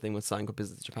very important thing when starting a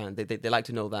business in Japan. They like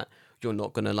to know that you're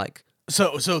not gonna like.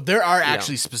 so there are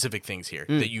actually specific things here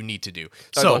that you need to do.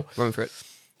 Go So on, run for it.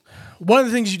 one of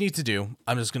the things you need to do,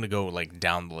 I'm just gonna go like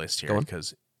down the list here Go on.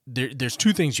 because there's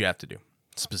two things you have to do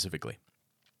specifically.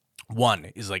 One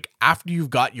is like after you've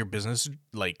got your business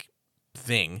like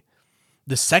thing,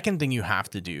 the second thing you have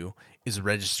to do is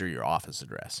register your office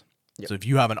address. Yep. So if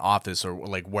you have an office or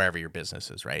like wherever your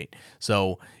business is, right?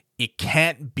 So it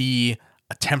can't be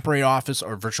a temporary office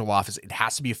or a virtual office. It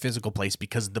has to be a physical place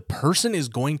because the person is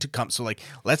going to come. So like,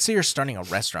 let's say you're starting a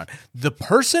restaurant. The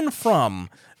person from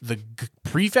the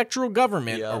prefectural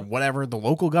government or whatever, the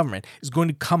local government is going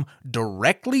to come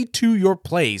directly to your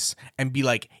place and be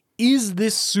like, is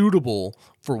this suitable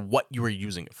for what you are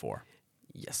using it for?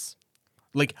 Yes.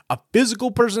 Like a physical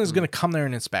person is going to come there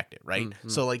and inspect it, right?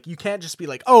 So like you can't just be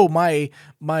like, oh, my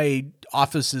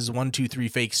office is 123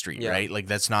 Fake Street, Yeah. right? Like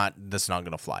that's not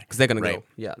going to fly Because they're gonna right? go.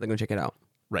 Yeah, they're gonna check it out.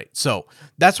 Right. So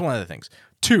that's one of the things.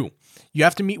 2, you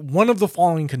have to meet one of the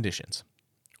following conditions.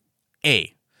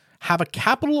 A, have a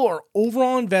capital or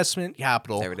overall investment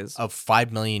capital There it is. of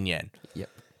 5 million yen. Yep.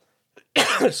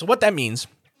 So what that means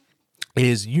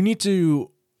is you need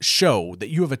to show that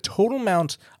you have a total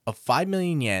amount of 5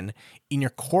 million yen in your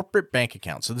corporate bank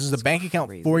account. So this is the bank account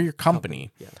crazy. for your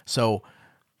company. Yeah. So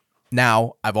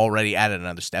now I've already added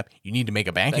another step. You need to make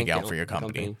a bank account account for your for the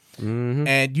company. company.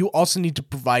 And you also need to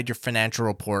provide your financial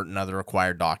report and other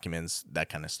required documents, that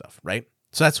kind of stuff, right?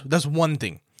 So that's one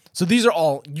thing. So these are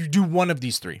all, you do one of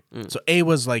these 3. So A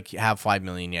was like have 5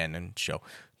 million yen and show.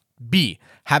 B,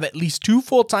 have at least 2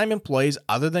 full-time employees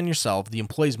other than yourself. The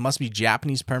employees must be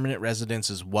Japanese permanent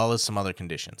residents as well as some other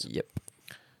conditions. Yep.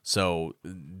 So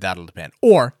that'll depend.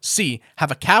 Or C, have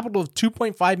a capital of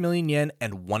 2.5 million yen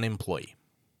and 1 employee.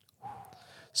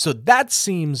 So that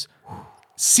seems,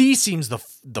 C seems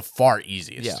the far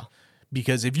easiest. Yeah.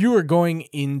 Because if you were going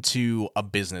into a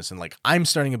business and like I'm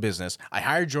starting a business, I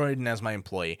hired Jordan as my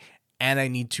employee and I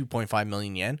need 2.5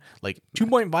 million yen, like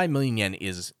 2.5 million yen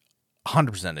is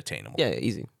 100% attainable. Yeah,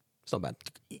 easy. It's not bad.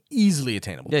 Easily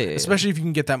attainable. Yeah. Especially if you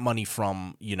can get that money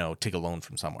from, take a loan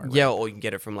from somewhere. right? Yeah, or you can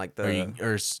get it from like the.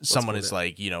 Or someone called is it?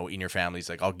 like, in your family's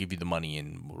like, I'll give you the money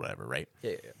and whatever, right?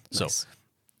 Yeah. So Nice.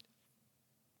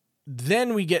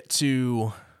 then we get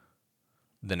to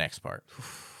the next part,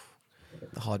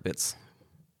 The hard bits.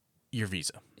 your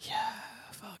visa.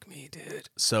 Fuck me, dude.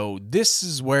 So this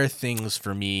is where things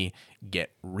for me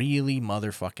get really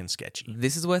motherfucking sketchy.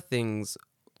 This is where things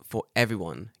for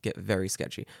everyone get very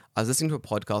sketchy. I was listening to a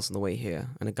podcast on the way here,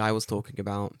 and a guy was talking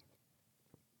about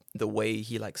the way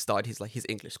he like started his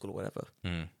English school or whatever.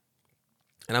 And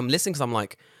I'm listening because I'm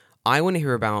like, I want to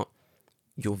hear about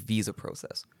your visa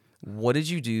process. What did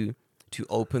you do to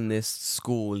open this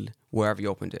school wherever you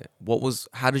opened it?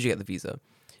 How did you get the visa?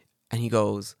 And he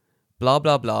goes, blah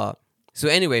blah blah. So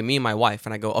anyway, me and my wife,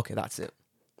 and I go, okay, that's it.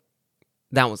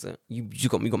 That was it. You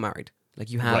got married.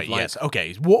 Like you have Right, like yes.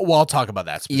 Okay. Well, I'll talk about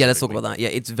that specifically. yeah, let's talk about that. Yeah,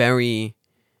 it's very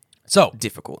So,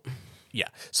 difficult. yeah.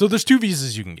 So there's 2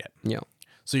 visas you can get. Yeah.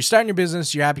 So you're starting your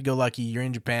business, you're happy-go-lucky, you're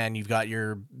in Japan, you've got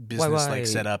your business Why? like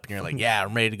set up, and you're like, yeah,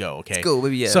 I'm ready to go. Okay. Let's go,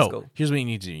 baby. Yeah, So let's go. here's what you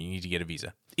need to do. You need to get a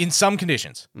visa. In some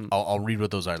conditions. I'll read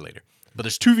what those are later. But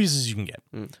there's 2 visas you can get.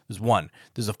 There's one.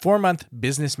 There's a 4-month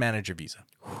business manager visa.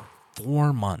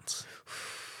 4 months.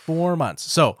 4 months.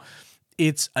 So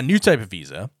it's a new type of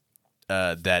visa.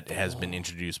 that has been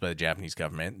introduced by the Japanese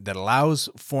government that allows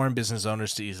foreign business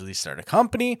owners to easily start a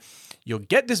company. You'll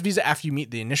get this visa after you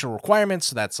meet the initial requirements.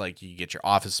 So that's like you get your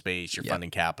office space, your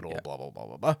funding capital, blah, blah, blah,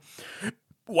 blah, blah.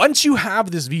 Once you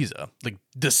have this visa, like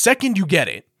the second you get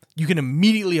it, you can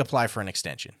immediately apply for an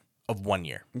extension of 1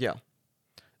 year. Yeah.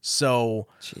 So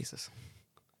Jesus.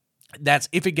 that's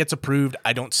if it gets approved.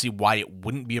 I don't see why it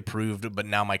wouldn't be approved. But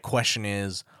now my question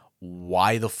is,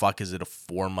 why the fuck is it a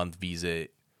 4-month visa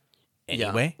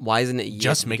anyway? Yeah. Why isn't it a year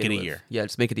Just to make it begin a with? year. Yeah,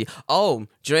 just make it a year. Oh,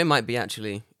 do you know it might be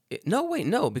actually...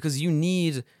 No, because you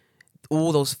need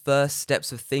all those first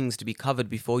steps of things to be covered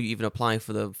before you even apply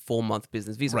for the 4-month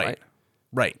business visa, right?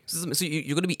 Right. So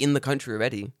you're going to be in the country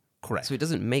already. Correct. So it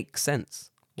doesn't make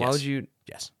sense. Why Yes. would you...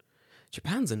 Yes.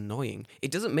 Japan's annoying. It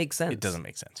doesn't make sense. It doesn't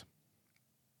make sense.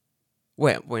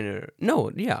 Wait,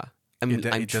 no, yeah. I mean,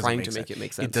 It I'm doesn't trying make to sense. make it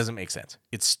make sense. It doesn't make sense.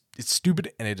 It's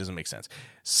stupid and it doesn't make sense.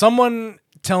 Someone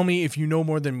tell me if you know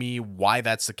more than me why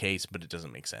that's the case, but it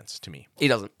doesn't make sense to me. It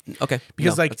doesn't. Okay.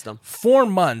 Because No, like that's dumb. 4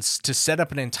 months to set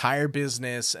up an entire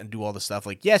business and do all the stuff,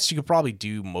 like yes, you could probably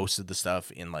do most of the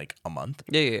stuff in like a month.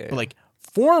 Yeah. But like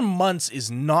 4 months is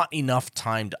not enough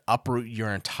time to uproot your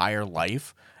entire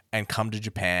life and come to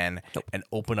Japan and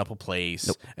open up a place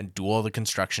and do all the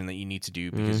construction that you need to do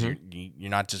because you're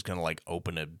not just gonna like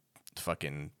open a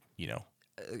fucking a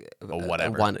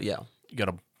whatever. Yeah. You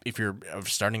gotta, if you're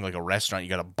starting like a restaurant, you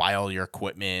gotta buy all your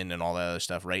equipment and all that other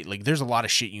stuff, right? Like there's a lot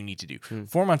of shit you need to do.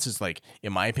 4 months is like,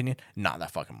 in my opinion, not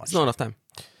that fucking much. It's not enough time.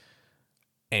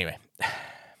 Anyway,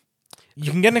 you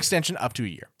can get an extension up to a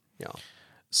year. Yeah.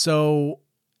 So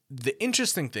the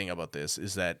interesting thing about this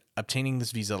is that obtaining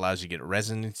this visa allows you to get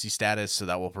residency status, so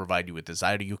that will provide you with the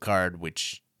Zairyu card,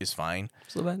 which is fine.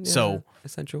 So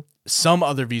essential. some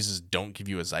other visas don't give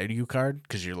you a Zairyu card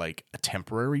because you're like a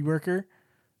temporary worker.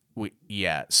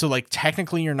 Yeah, so like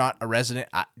technically you're not a resident.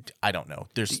 I don't know.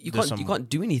 You can't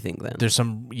do anything then. There's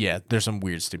some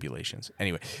weird stipulations.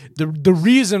 Anyway, the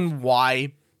reason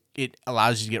why it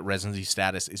allows you to get residency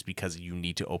status is because you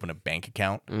need to open a bank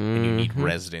account and you need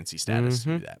residency status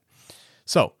to do that.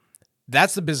 So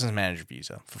that's the business manager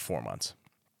visa for 4 months.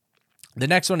 The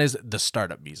next one is the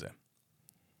startup visa.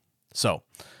 So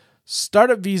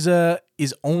startup visa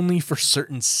is only for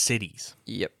certain cities.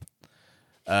 Yep.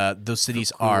 Those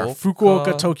cities are Fukuoka,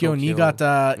 Fukuoka, Tokyo,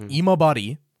 Niigata,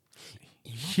 Imabari,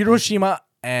 Hiroshima,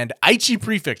 and Aichi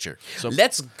Prefecture. So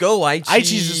Let's go, Aichi.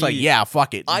 Aichi's just like, yeah,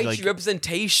 fuck it. Aichi Like,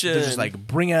 representation. they're just like,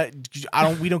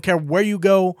 we don't care where you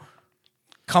go.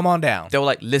 Come on down. They were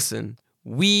like, listen,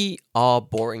 we are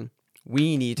boring.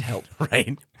 We need help.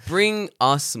 Right? Bring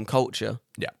us some culture.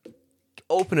 Yeah.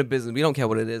 Open a business. We don't care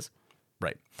what it is.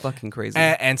 Right. Fucking crazy.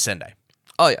 And Sendai.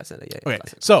 Oh yeah, Sendai. Yeah. Okay.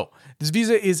 Classic. So this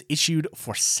visa is issued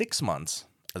for 6 months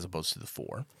as opposed to the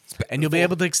 4. And you'll be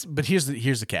able to, but here's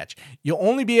the catch. You'll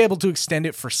only be able to extend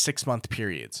it for 6-month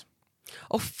periods.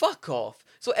 Oh, fuck off.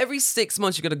 So every 6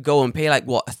 months you got to go and pay like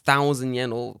what, 1,000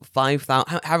 yen or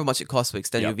 5,000, however much it costs to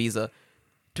extend your visa.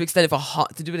 To extend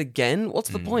it to do it again? What's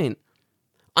the point?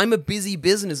 I'm a busy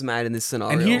businessman in this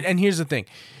scenario. And here's the thing.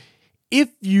 If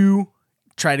you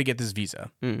try to get this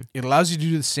visa, it allows you to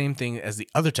do the same thing as the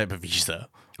other type of visa,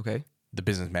 Okay. the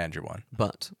business manager one.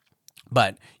 But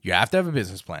you have to have a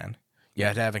business plan. You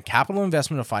have to have a capital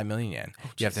investment of 5 million yen.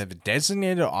 You have to have a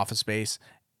designated office space,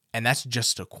 and that's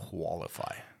just to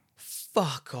qualify.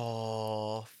 fuck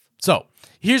off. So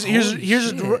here's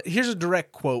Holy a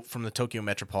direct quote from the Tokyo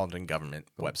Metropolitan Government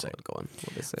website. Go on.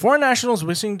 What they say? Foreign nationals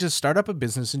wishing to start up a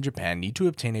business in Japan need to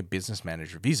obtain a business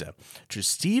manager visa. To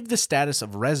receive the status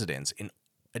of residence, in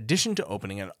addition to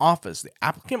opening an office, the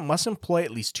applicant must employ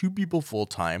at least 2 people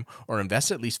full-time or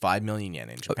invest at least 5 million yen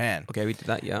in Japan. Okay, we did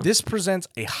that, yeah. This presents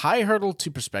a high hurdle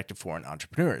to prospective foreign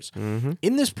entrepreneurs.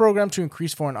 In this program to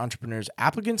increase foreign entrepreneurs,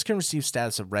 applicants can receive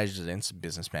status of residence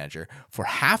business manager for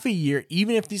half a year,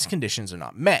 even if these conditions are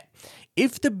not met.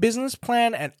 If the business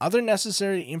plan and other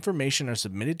necessary information are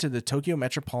submitted to the Tokyo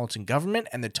Metropolitan Government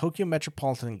and the Tokyo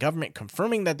Metropolitan Government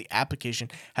confirming that the application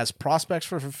has prospects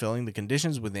for fulfilling the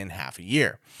conditions within half a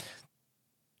year,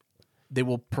 they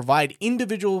will provide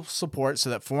individual support so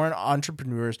that foreign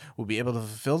entrepreneurs will be able to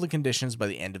fulfill the conditions by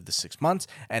the end of the 6 months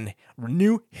and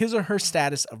renew his or her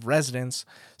status of residence.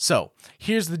 So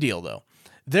here's the deal, though.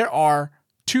 There are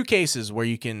 2 cases where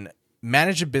you can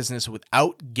manage a business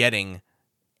without getting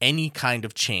any kind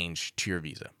of change to your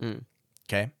visa.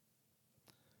 Okay?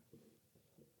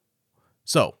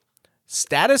 So,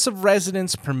 status of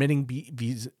residence permitting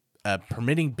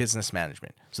permitting business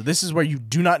management. So this is where you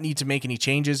do not need to make any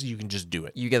changes. You can just do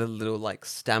it. You get a little like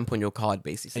stamp on your card,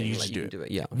 basically. And you saying, just like, do can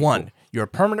it. Yeah. Okay, 1, cool. you're a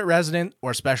permanent resident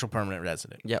or a special permanent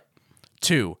resident. Yep.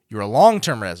 2, you're a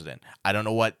long-term resident. I don't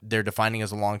know what they're defining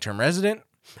as a long-term resident.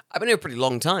 I've been here a pretty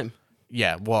long time.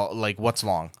 Yeah, well, like what's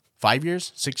long? 5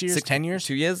 years? 6 years? 10 years?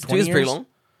 2 years. 2 20 years is pretty years? long.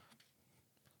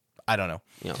 I don't know.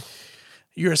 Yeah.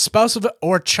 You're a spouse of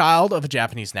or child of a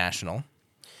Japanese national,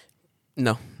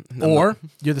 No. or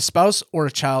you're the spouse or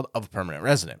a child of a permanent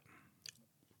resident.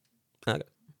 Okay.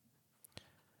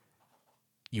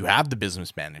 You have the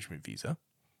business management visa.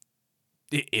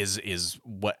 It is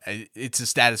what it's a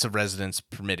status of residence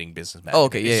permitting business management. Oh,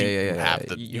 okay. Yeah, So yeah, yeah. You have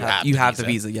the you have the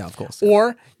visa. Yeah, of course.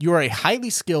 Or you're a highly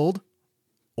skilled,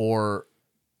 or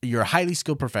you're a highly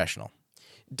skilled professional.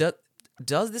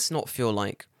 Does this not feel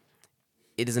like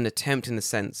it is an attempt, in the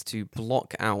sense, to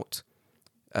block out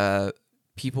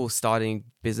people starting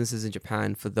businesses in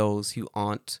Japan for those who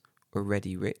aren't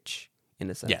already rich, in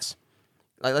a sense? Yes.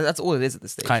 Like that's all it is at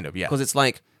this stage. Kind of, yeah. Because it's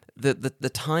like the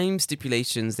time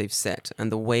stipulations they've set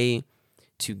and the way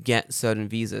to get certain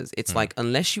visas. It's like,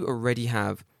 unless you already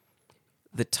have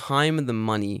the time and the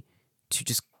money to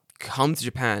just come to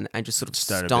Japan and just sort of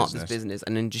Start start, a this business. business,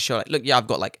 and then just show like, look, yeah, I've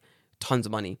got like tons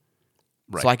of money,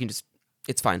 Right. so I can just,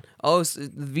 it's fine. Oh, so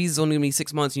the visa's only gonna be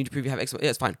 6 months. You need to prove you have X. Yeah,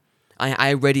 it's fine.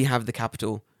 I already have the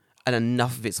capital and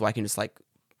enough of it, so I can just like,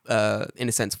 in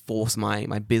a sense, force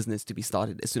my business to be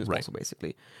started as soon as Right. possible.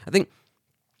 Basically, I think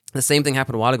the same thing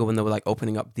happened a while ago when they were like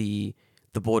opening up the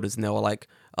borders, and they were like,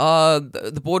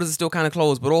 the borders are still kind of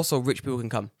closed, but also rich people can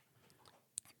come.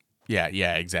 Yeah,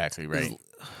 exactly, right.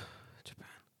 Japan,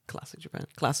 classic Japan,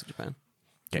 classic Japan.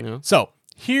 Okay. You know? So,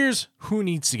 here's who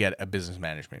needs to get a business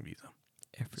management visa.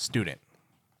 Student.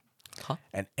 Huh?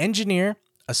 An engineer,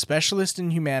 a specialist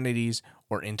in humanities,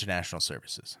 or international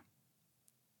services.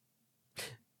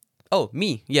 Oh,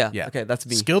 me, yeah, Yeah. okay, that's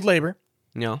me. Skilled labor,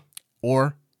 Yeah,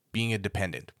 or being a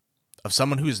dependent of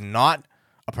someone who is not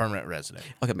a permanent resident.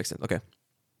 okay, makes sense. Okay,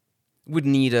 would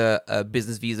need a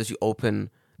business visa to open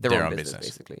their own business,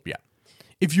 basically. Yeah.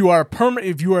 If you are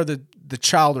if you are the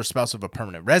child or spouse of a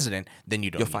permanent resident, then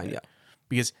you don't. You're need fine, it. yeah.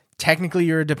 Because technically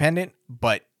you're a dependent,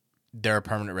 but they're a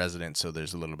permanent resident, so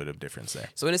there's a little bit of difference there.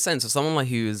 So in a sense, if someone like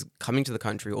who is coming to the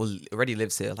country or already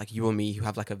lives here, like you or me, who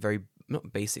have like a very,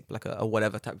 not basic, like a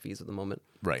whatever type of visa at the moment.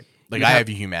 Right. Like You I have- have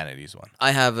a humanities one.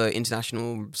 I have a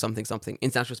international something,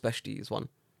 international specialties one.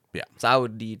 Yeah. So I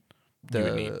would need You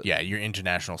would need, your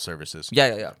international services.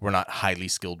 yeah. We're not highly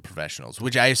skilled professionals,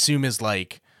 which I assume is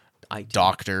like IT.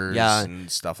 doctors Yeah. and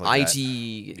stuff like that.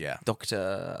 IT, Yeah.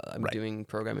 doctor, I'm Right. doing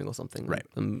programming or something. Right.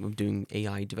 I'm doing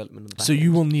AI development. On the back So end.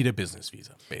 you will need a business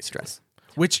visa, basically. Stress.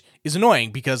 Which is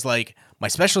annoying because like my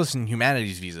specialist in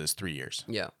humanities visa is 3 years.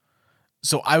 Yeah.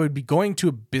 So I would be going to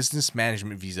a business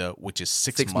management visa, which is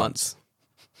 6 months.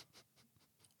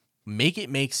 Make it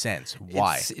make sense.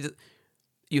 Why?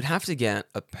 You'd have to get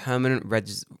a permanent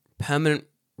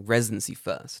residency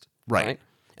first. Right.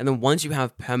 And then once you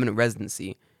have permanent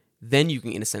residency, then you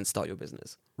can, in a sense, start your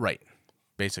business. Right.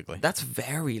 Basically. That's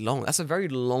very long. That's a very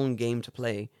long game to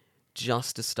play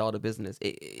just to start a business.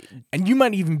 And you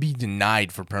might even be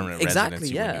denied for permanent Exactly,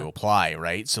 residency yeah. when you apply,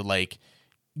 right? So like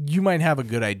you might have a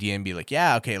good idea and be like,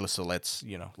 yeah, okay, so let's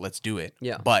do it.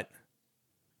 Yeah. But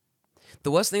The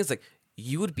worst thing is, like,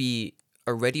 you would be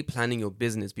already planning your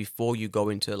business before you go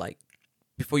into, like,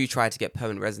 before you try to get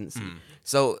permanent residency.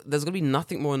 So there's going to be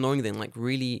nothing more annoying than, like,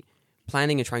 really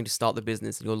planning and trying to start the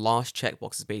business, and your last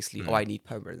checkbox is basically, oh, I need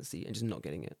permanent residency, and just not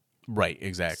getting it. right,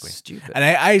 exactly. Stupid. And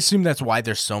I assume that's why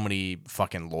there's so many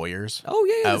fucking lawyers Oh,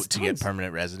 yeah, out there's to get tons.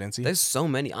 permanent residency. There's so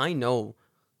many. I know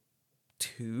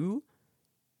 2.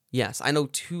 Yes, I know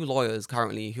 2 lawyers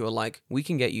currently who are like, we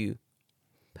can get you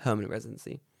permanent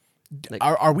residency. Like,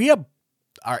 Are we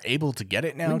able to get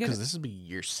it now? can get Because it. this will be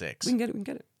year 6. we can get it. Do you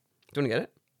want to get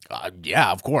it?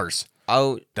 Yeah, of course.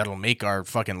 I'll. That'll make our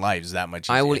fucking lives that much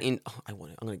easier. I will. I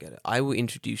want it. I'm gonna get it. I will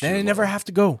introduce you. Then to I a never lawyer. have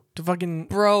to go to fucking.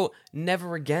 Bro,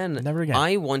 never again. Never again.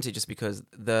 I want it just because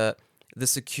the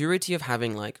security of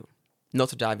having, like, not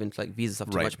to dive into like visa stuff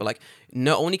too Right. much, but like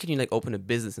not only can you like open a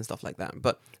business and stuff like that,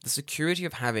 but the security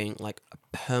of having like a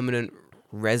permanent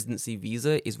residency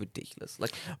visa is ridiculous.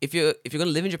 Like if you're gonna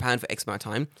live in Japan for X amount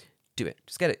of time, do it.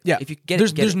 Just get it. Yeah. If you get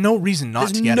there's it, get there's it. no reason not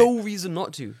There's to get no it. reason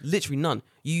not to. Literally none.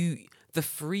 The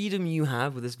freedom you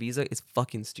have with this visa is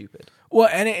fucking stupid. Well,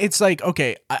 and it's like,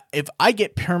 okay, if I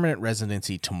get permanent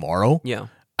residency tomorrow, Yeah.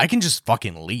 I can just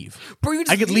fucking leave. Bro, you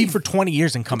just I could leave for 20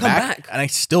 years and come back, and I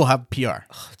still have PR.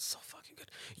 Oh, it's so fucking good.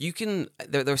 You can.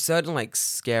 There are certain like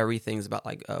scary things about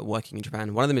like working in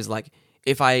Japan. One of them is like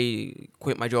if I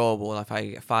quit my job or if I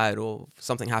get fired or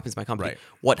something happens to my company, Right.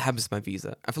 what happens to my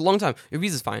visa? And for a long time, your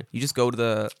visa's fine. You just go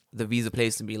to the visa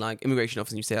place and be like immigration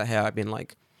office, and you say, "Hey, I've been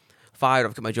like fired.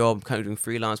 I've quit my job. I'm kind of doing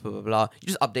freelance. Blah blah blah." You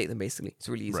just update them basically. It's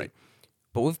really easy. Right.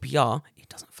 But with PR, it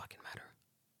doesn't fucking matter.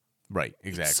 Right.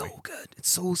 Exactly. It's so good. It's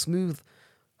so smooth.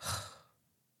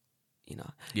 You know.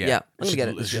 Yeah. I'm gonna get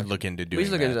it. Let's this year. just look into We doing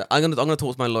should look into that. that. I'm gonna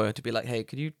talk to my lawyer to be like, hey,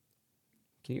 can you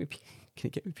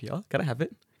get me PR? Can I have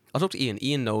it? I'll talk to Ian.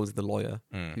 Ian knows the lawyer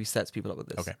who sets people up with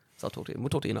this. Okay. So I'll talk to him. We'll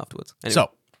talk to Ian afterwards. Anyway,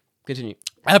 So continue.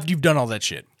 after you've done all that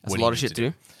shit, That's what a do lot you of shit need to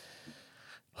do.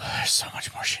 There's so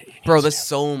much more shit. You need Bro, to there's do.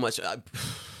 so much.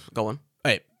 Go on.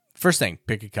 All right. First thing,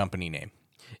 pick a company name.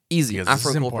 Easy. Because this Afro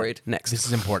is important. Incorporated. Next. This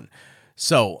is important.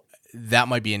 So that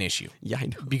might be an issue Yeah, I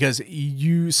know. because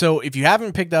if you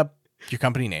haven't picked up your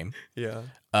company name, Yeah.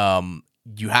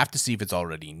 you have to see if it's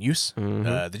already in use.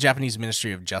 Mm-hmm. The Japanese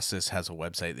Ministry of Justice has a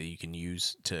website that you can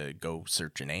use to go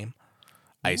search a name.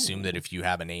 I assume that if you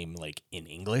have a name like in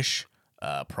English,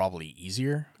 probably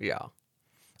easier. Yeah.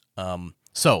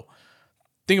 So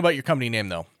think about your company name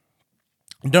though.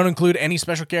 Don't include any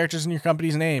special characters in your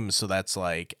company's name. So that's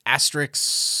like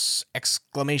asterisks,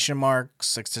 exclamation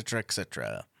marks, etc.,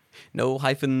 etc. No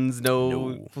hyphens, no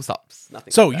No. full stops,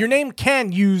 nothing. So like that. your name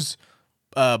can use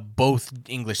both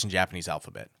English and Japanese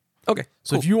alphabet. Okay.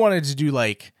 So if you wanted to do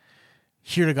like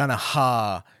hiragana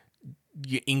ha,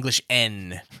 English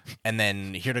N, and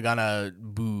then hiragana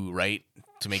bu, right,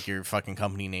 to make your fucking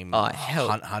company name hell.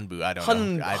 Hanbu. I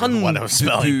don't know. I don't know what I was Hanbu.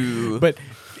 spelling. But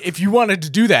if you wanted to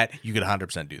do that, you could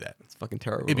 100% do that. it's fucking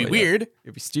terrible. It'd be right? weird,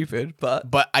 It'd be stupid, but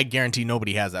but I guarantee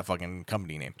nobody has that fucking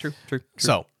company name. true.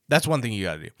 So that's one thing you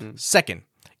got to do. Second,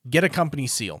 get a company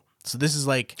seal. So this is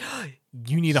like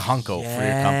you need a hunko for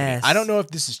your company. I don't know if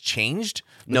this has changed.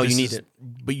 but No, you this need is- it.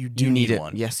 But you do You need it.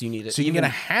 one. Yes, you need it. So you can Even- get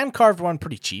a hand carved one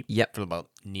pretty cheap. Yep. For about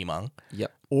Nimang.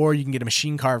 Yep. Or you can get a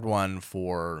machine carved one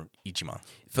for Ichiman.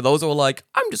 For those who are like,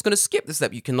 I'm just gonna skip this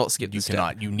step. You cannot skip You this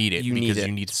cannot. step. You need it You need because it.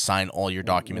 you need to sign all your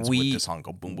documents with this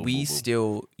hunko. Boom, boom, we boom, boom.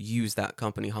 still use that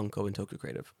company Hunko in Tokyo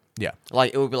Creative. Yeah.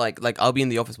 Like it would be like I'll be in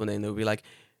the office one day and they'll be like,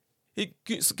 hey,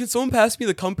 can someone pass me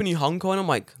the company Hunko? And I'm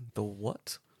like, the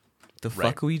what? The Right.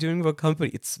 fuck are we doing with a company?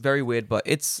 It's very weird, but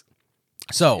it's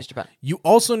So It's Japan. you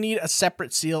also need a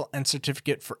separate seal and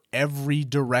certificate for every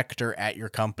director at your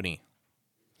company.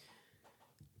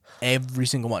 Every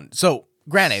single one. So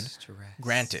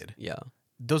granted, yeah,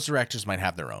 those directors might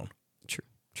have their own.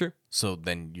 true. So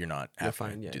then you're not having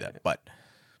fine, to yeah, do yeah, that. yeah. But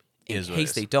it In is what it case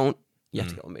is. they don't, you have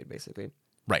to get one made basically.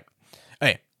 Right.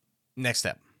 Okay. Next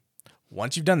step.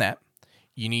 Once you've done that,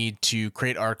 you need to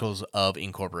create articles of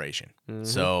incorporation.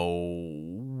 So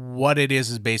what it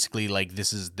is basically like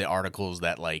this is the articles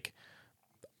that like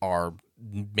are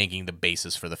making the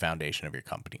basis for the foundation of your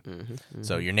company.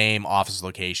 So your name, office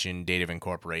location, date of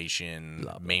incorporation,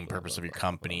 main purpose of your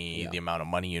company, the amount of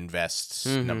money you invest,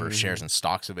 number of shares and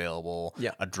stocks available,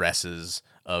 Yeah. addresses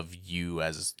of you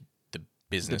as the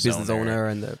business, Business owner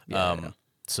and the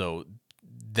So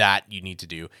that you need to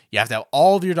do. You have to have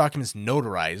all of your documents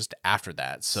notarized after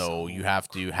that. So you have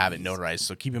to have it notarized.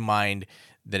 So keep in mind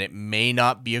that it may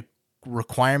not be a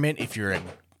requirement if you're a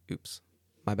Oops,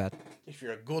 my bad.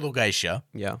 Godo Gaisha,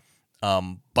 Yeah,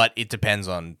 but it depends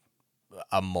on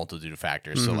a multitude of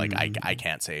factors. So like I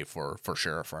can't say for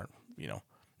sure for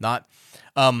not.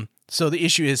 So the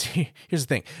issue is here's the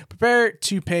thing: prepare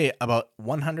to pay about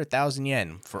 100,000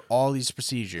 yen for all these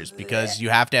procedures because you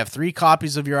have to have 3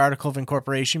 copies of your article of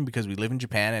incorporation because we live in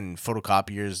Japan and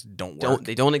photocopiers don't work.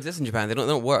 they don't exist in Japan. They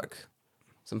don't work.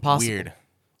 It's impossible. Weird.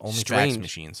 Only Strange. fax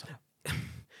machines.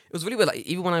 It was really weird. Like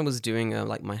even when I was doing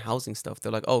like my housing stuff, they're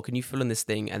like, "Oh, can you fill in this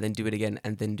thing and then do it again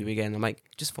and then do it again?" I'm like,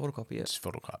 "Just photocopy it. Just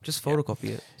photocopy. Just photocopy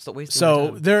it. Stop wasting."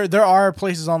 So my time." there are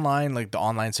places online, like the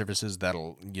online services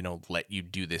that'll let you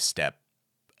do this step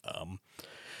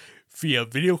via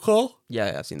video call.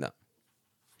 Yeah, I've seen that.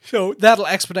 So that'll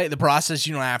expedite the process.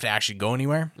 You don't have to actually go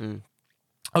anywhere.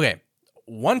 Okay,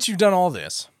 once you've done all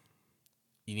this,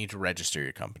 you need to register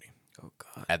your company Oh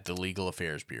God. at the Legal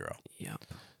Affairs Bureau. Yep.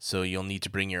 So you'll need to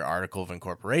bring your article of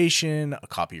incorporation, a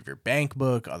copy of your bank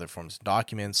book, other forms of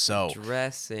documents. So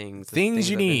Dressings. the Things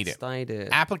you that been need. cited.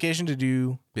 application to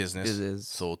do business. Business.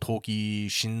 So Toki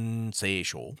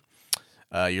Shinseisho.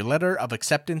 Your letter of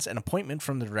acceptance and appointment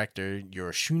from the director,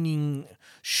 your shunin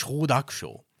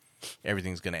shodakusho.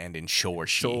 Everything's going to end in sho or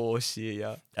shi.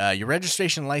 yeah. Your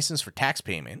registration license for tax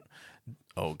payment.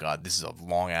 Oh, God, this is a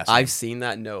long-ass I've seen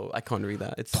that. No, I can't read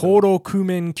that. It's Toro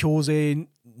Kumen Kyose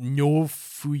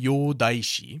Nyofuyo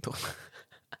Daishi.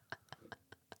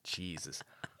 Jesus.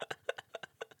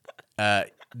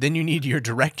 Then you need your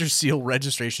director's seal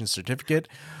registration certificate.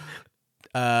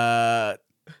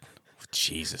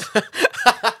 Jesus.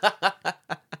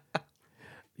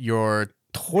 Your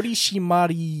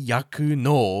Torishimari Yaku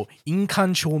no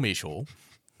Inkan Shomeisho.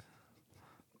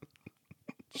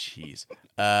 Jeez.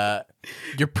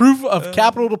 Your proof of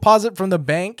capital deposit from the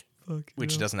bank,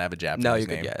 which doesn't have a Japanese No, you're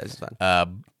name. good. Yeah, it's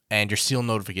fine. And your seal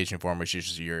notification form, which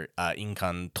is your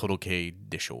inkan toroke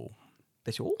desho.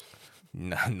 Desho?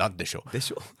 No, not desho.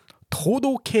 Desho?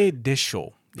 Toroke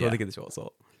desho. Yeah.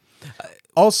 So.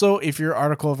 Also, if your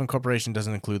article of incorporation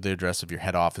doesn't include the address of your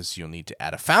head office, you'll need to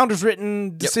add a founder's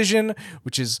written decision,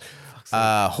 which is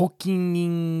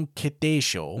Hokinin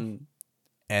Ketesho.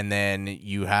 And then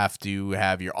you have to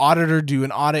have your auditor do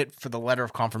an audit for the letter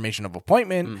of confirmation of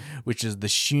appointment, which is the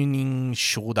Shunin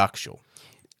Shodakusho.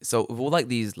 So with all like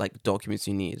these like documents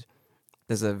you need,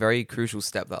 there's a very crucial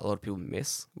step that a lot of people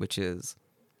miss, which is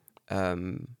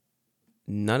none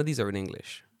of these are in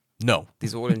English. No.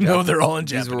 These are all in Japanese. No, they're all in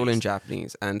These are all in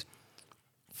Japanese. And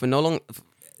for no long...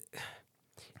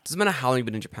 It doesn't matter how long you've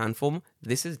been in Japan for,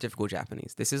 this is difficult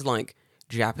Japanese. This is like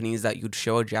Japanese that you'd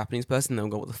show a Japanese person and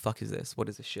they'll go, what the fuck is this? What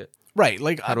is this shit? Right.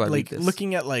 Like, How do I read like this?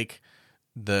 looking at like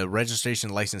the registration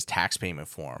license tax payment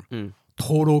form.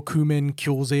 Torokumen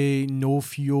Kyose no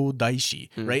Fyo Daishi.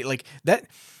 Right? Like that...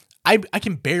 I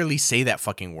can barely say that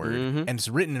fucking word, and it's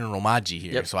written in Romaji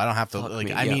here, Yep. so I don't have to, Fuck like,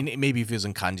 me, I yeah. mean, maybe if it was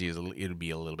in kanji, it'd be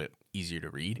a little bit easier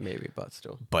to read, Maybe, but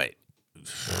still. but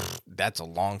that's a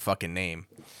long fucking name.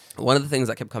 One of the things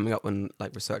that kept coming up when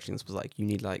like researching this was like, you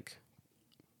need like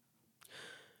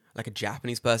a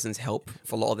Japanese person's help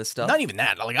for a lot of this stuff. Not even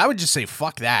that. Like, I would just say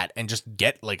fuck that and just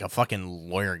get like a fucking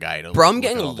lawyer guy to Bro, I'm look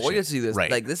getting at a all the lawyer shit. to do this.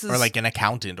 Right. Like, this or is- like an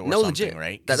accountant or No, something, legit.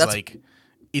 right? That- 'Cause, that's- like,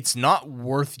 it's not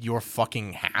worth your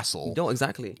fucking hassle. No,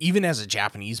 exactly. Even as a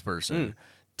Japanese person,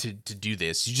 to do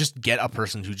this, you just get a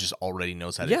person who just already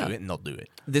knows how to Yeah. do it, and they'll do it.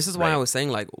 This is why Right. I was saying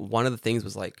like one of the things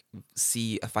was like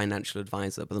see a financial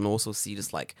advisor, but then also see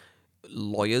just like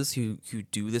lawyers who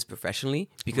do this professionally.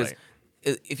 Because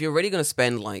if you're already going to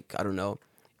spend like, I don't know,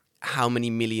 how many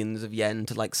millions of yen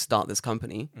to like start this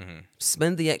company,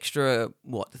 spend the extra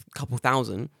a couple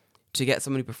thousand to get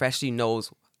somebody who professionally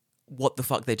knows what the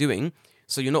fuck they're doing.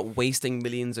 So you're not wasting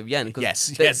millions of yen. 'Cause Yes,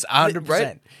 they- 100%.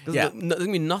 Right? 'Cause Yeah. there's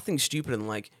gonna be nothing stupid in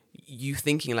like you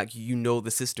thinking like you know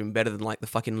the system better than like the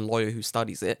fucking lawyer who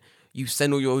studies it. You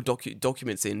send all your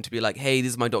documents in to be like, hey, this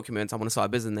is my documents. I want to start a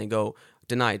business. And they go,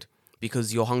 denied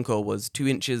because your hunko was 2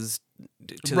 inches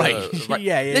to Right. the right.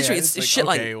 yeah. Literally, it's shit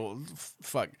okay, like well,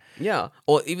 fuck. yeah,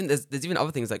 or even there's even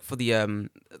other things like for the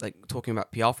like talking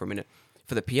about PR for a minute.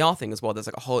 For the PR thing as well, there's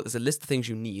a list of things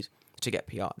you need to get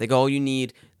PR. They go, oh, you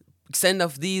need send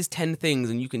off these 10 things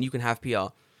and you can have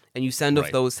PR. And you send off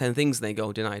Right. those 10 things and they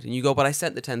go denied. And you go, but I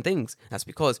sent the 10 things. That's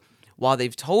because while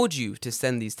they've told you to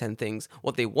send these 10 things,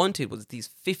 what they wanted was these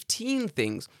 15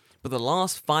 things. But the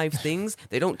last 5 things,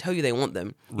 they don't tell you they want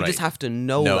them. You Right. just have to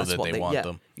know that's that what they want yeah.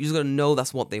 them. You just gotta know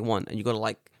that's what they want. And you gotta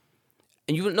like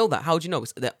and you wouldn't know that. How would you know?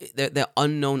 They're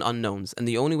unknown unknowns. And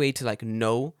the only way to like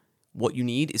know what you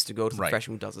need is to go to the Right.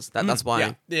 professional who does this. That's why.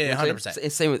 yeah. Yeah, you know what I'm 100%. saying?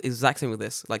 It's same with exact same with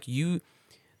this. Like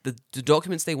the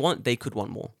documents they want, they could want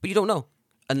more. But you don't know.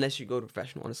 Unless you go to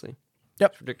professional, honestly.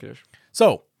 Yep. It's ridiculous.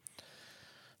 So,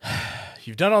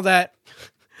 you've done all that.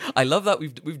 I love that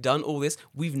we've done all this.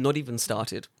 We've not even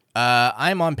started.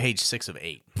 I'm on page 6 of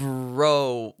 8.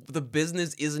 Bro, the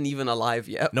business isn't even alive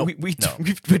yet. Nope, no.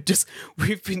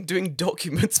 We've been doing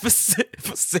documents for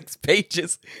 6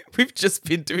 pages. We've just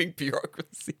been doing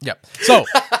bureaucracy. Yep. So,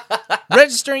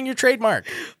 registering your trademark.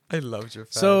 I love Japan.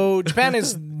 So, Japan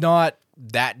is not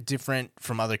that different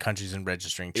from other countries in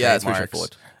registering Yeah, it's pretty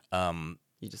trademarks. straightforward.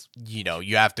 You just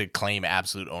You have to claim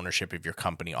absolute ownership of your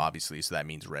company, obviously. So that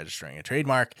means registering a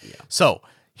trademark. So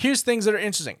here's things that are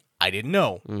interesting. I didn't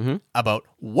know about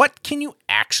what can you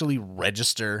actually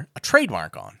register a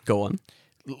trademark on. go on.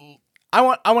 I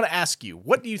want to ask you,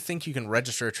 what do you think you can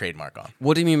register a trademark on?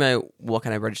 What do you mean by what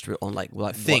can I register it on? Like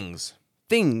Things.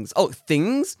 Things. Oh,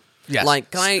 things. Yes.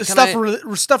 Like can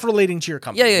stuff relating to your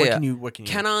company. Yeah. What can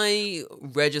you? Can I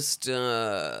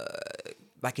register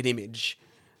like an image?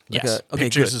 Like Yes. okay,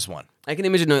 Pictures good. is one. Like an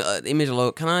image, image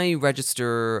alone. Can I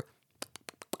register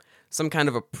some kind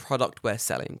of a product we're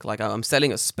selling? Like I'm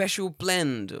selling a special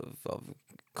blend of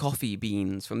coffee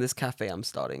beans from this cafe I'm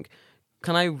starting.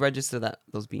 Can I register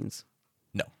those beans?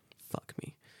 No. Fuck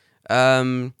me.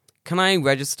 Can I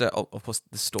register? Oh, of course,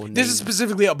 the store name. This is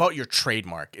specifically about your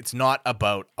trademark. It's not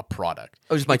about a product.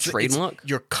 Oh, just my It's trademark?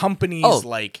 your company's Oh.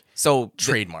 like so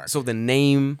trademark. So the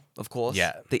name, of course.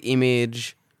 Yeah. The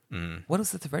image. What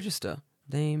else is to register?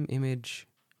 Name, image.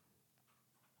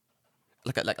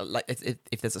 Like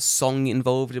if there's a song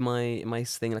involved in my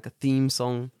thing, like a theme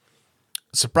song.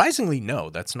 surprisingly no,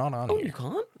 that's not on Oh, here. you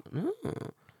can't. No.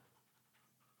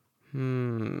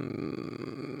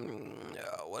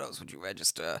 What else would you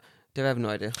register? I have no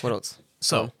idea. What else?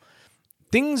 So,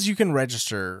 things you can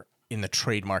register in the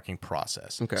trademarking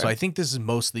process. Okay. So I think this is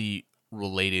mostly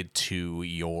related to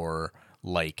your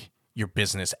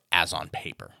business as on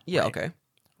paper. Yeah. right? Okay.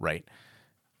 Right.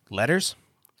 Letters.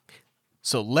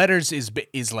 So letters is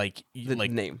like The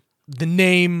name. the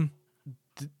name,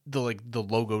 the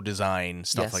logo design,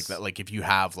 stuff like Yes. that. Like if you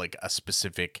have like a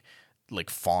specific like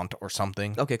font or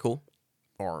something Okay. Cool.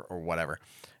 or whatever.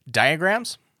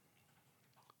 Diagrams,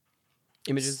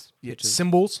 Images. Pictures.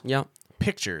 symbols, Yeah.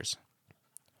 pictures,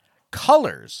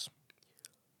 colors.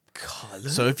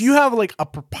 Colors. So if you have like a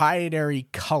proprietary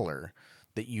color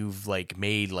that you've like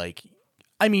made, like,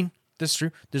 I mean, that's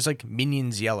true. There's like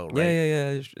Minions yellow, right?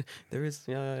 Yeah. There is.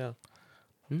 Yeah.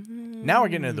 Now we're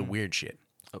getting into the weird shit.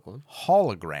 Oh, go on.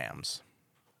 Holograms.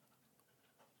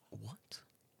 What?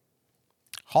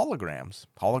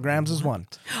 Holograms is one.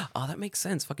 Oh, that makes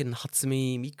sense. Fucking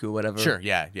Hatsumi Miku, whatever. Sure,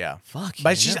 yeah. Fuck.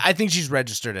 But yeah. I think she's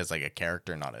registered as like a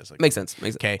character, not as like Makes sense.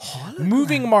 Okay.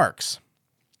 Moving marks.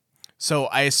 So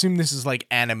I assume this is like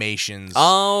animations,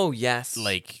 Oh yes.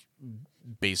 like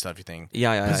based off your thing.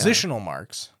 Yeah. Positional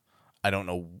marks. I don't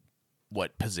know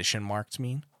what position marks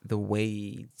mean. The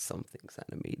way something's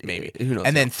animated. Maybe. Who knows?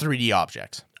 And then 3D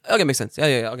objects. Okay, makes sense.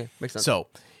 Yeah. Okay, makes sense. So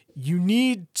you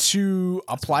need to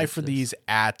apply for these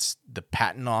at the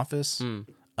patent office.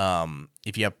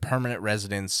 If you have permanent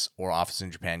residence or office in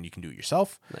Japan, you can do it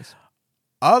yourself. Nice.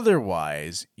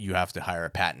 Otherwise, you have to hire a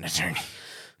patent attorney.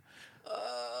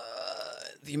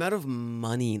 The amount of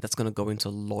money that's gonna go into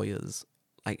lawyers,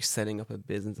 like setting up a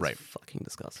business, Right. is fucking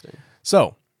disgusting.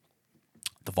 So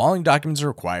the following documents are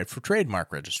required for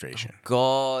trademark registration.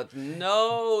 God,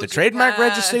 no. The trademark Japan.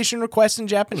 registration request in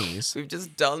Japanese. We've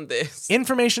just done this.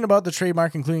 Information about the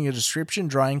trademark, including a description,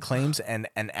 drawing, claims, and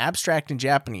an abstract in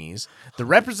Japanese, the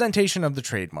representation of the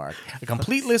trademark, a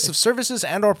complete list of services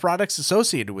and or products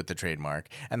associated with the trademark,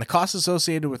 and the costs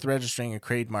associated with registering a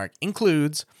trademark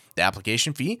includes the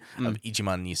application fee of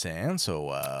Ichiman Nisen, so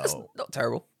Not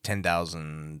terrible.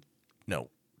 12,000 yen,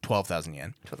 12,000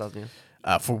 yen.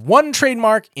 for one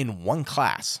trademark in one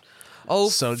class. Oh,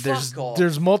 So fuck off.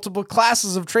 there's multiple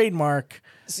classes of trademark.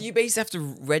 So you basically have to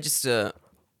register.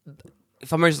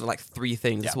 If I'm registering like 3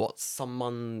 things, Yeah. what?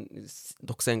 Someone is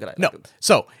 6,000 gurai. No.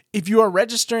 So if you are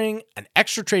registering an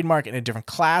extra trademark in a different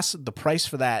class, the price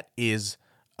for that is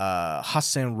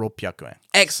 8,600 yen.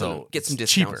 Excellent. So Get some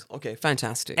it's discounts. cheaper. Okay,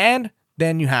 fantastic. And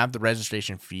then you have the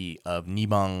registration fee of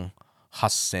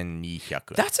 2,8,200 yen.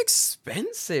 That's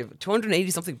expensive.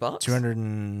 280 something bucks.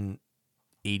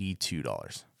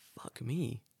 $282. Fuck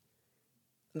me.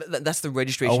 That's the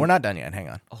registration. Oh, we're not done yet. Hang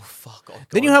on. Oh fuck. Oh,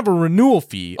 Then God. you have a renewal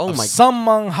fee Oh of my-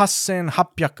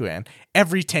 38,800 yen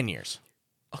every 10 years.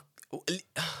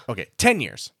 Okay, 10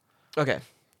 years. Okay.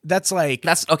 That's like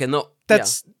That's okay. No.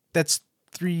 that's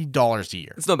 $3 a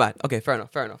year. It's not bad. Okay, fair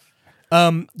enough.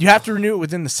 You have to renew it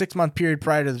within the 6-month period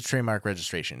prior to the trademark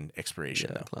registration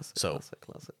expiration. though. Classic. So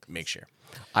classic. make sure.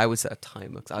 I would set a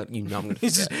timer because I'm gonna You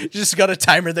forget. just got a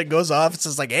timer that goes off. It's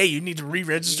just like, hey, you need to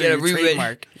re-register your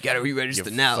trademark. You gotta re-register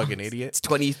You now. fucking idiot. It's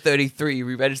 2033.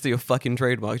 Re-register your fucking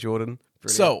trademark, Jordan.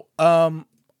 Brilliant. So,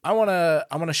 I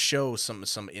wanna show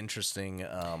some interesting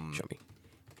show me.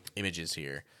 images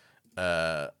here.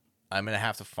 I'm gonna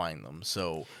have to find them.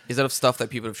 So Is that of stuff that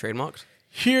people have trademarked?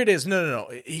 here it is. No.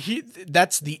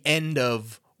 That's the end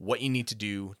of what you need to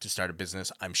do to start a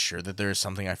business. I'm sure that there is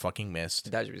something I fucking missed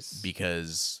That was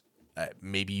because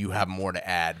maybe you have more to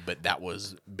add, but that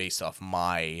was based off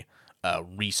my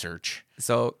research.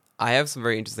 So I have some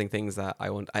very interesting things that I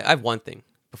want. I have one thing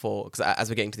before, because as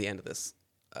we're getting to the end of this,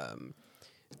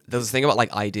 there's this thing about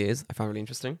like ideas I found really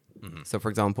interesting. So for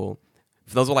example,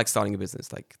 for those who are like starting a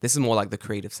business, like this is more like the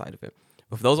creative side of it.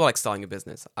 But for those who are like starting a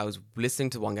business, I was listening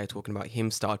to one guy talking about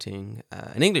him starting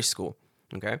an English school.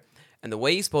 Okay, and the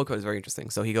way he spoke, it was very interesting.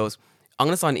 So he goes, "I'm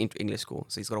gonna start an English school."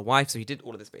 So he's got a wife. So he did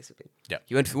all of this basically. Yeah.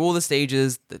 He went through all the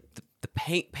stages. The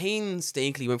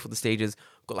painstakingly went through the stages.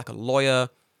 Got like a lawyer.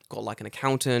 Got like an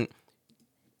accountant.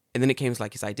 And then it came to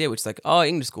like his idea, which is like, oh,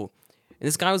 English school. And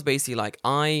this guy was basically like,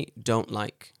 I don't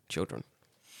like children.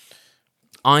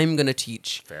 I'm going to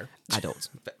teach Fair. adults.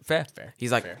 Fair.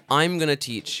 He's like, Fair. I'm going to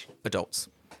teach adults.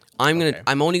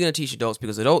 I'm only going to teach adults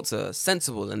because adults are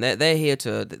sensible and they're here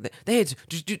to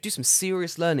do some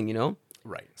serious learning, you know?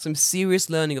 Right. Some serious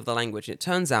learning of the language. And it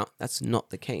turns out that's not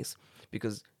the case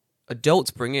because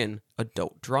adults bring in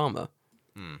adult drama.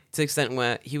 To the extent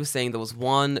where he was saying there was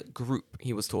one group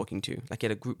he was talking to, like he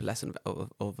had a group lesson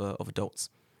of adults.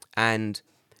 And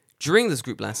during this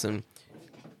group lesson,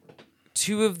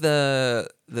 2 of the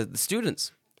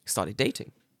students started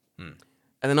dating. And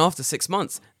then after 6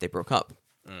 months, they broke up.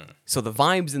 So the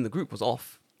vibes in the group was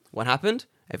off. What happened?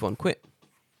 Everyone quit.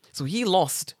 So he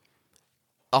lost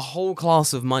a whole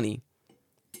class of money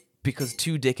because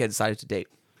two dickheads decided to date.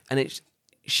 And it's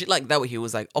shit like that where he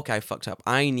was like, okay, I fucked up.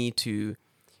 I need to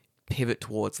pivot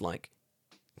towards like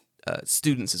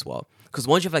students as well. Because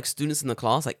once you have like students in the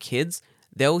class, like kids,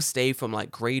 they'll stay from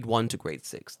like grade 1 to grade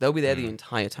 6. They'll be there the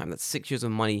entire time. That's 6 years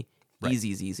of money. Right.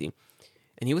 Easy.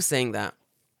 And he was saying that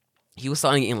he was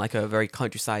starting in like a very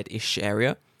countryside-ish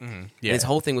area. Yeah. And his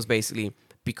whole thing was basically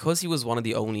because he was one of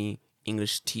the only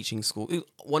English teaching school,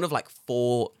 one of like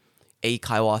 4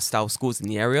 Eikaiwa style schools in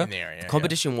the area. Yeah.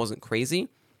 Competition wasn't crazy,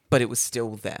 but it was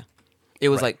still there. It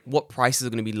was like what prices are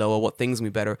going to be lower, what things are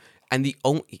going to be better, and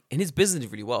his business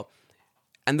did really well.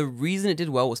 And the reason it did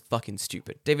well was fucking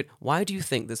stupid. David, why do you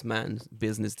think this man's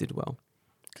business did well?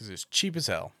 Because it's cheap as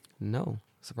hell. No,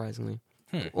 surprisingly.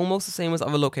 Almost the same as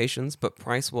other locations, but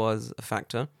price was a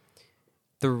factor.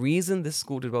 The reason this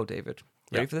school did well, David,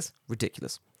 ready for this?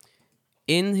 Ridiculous.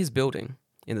 In his building,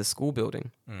 in the school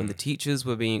building, when the students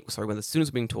were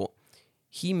being taught,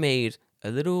 he made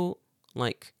a little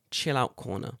like chill out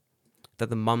corner that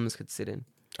the mums could sit in.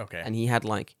 Okay. And he had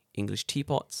like English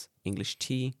teapots, English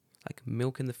tea, like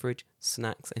milk in the fridge,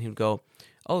 snacks, and he would go,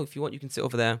 oh, if you want, you can sit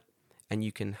over there and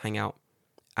you can hang out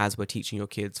as we're teaching your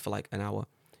kids for like an hour.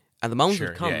 And the mums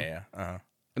would come and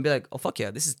be like, oh, fuck yeah,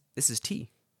 this is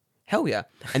tea. Hell yeah.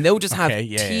 And they would just have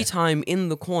tea time in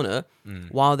the corner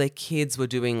while their kids were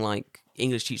doing like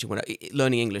English teaching,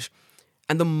 learning English.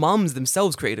 And the mums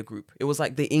themselves created a group. It was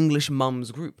like the English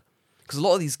mums group. Because a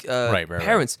lot of these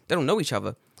parents, they don't know each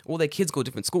other. All their kids go to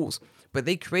different schools. But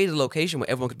they created a location where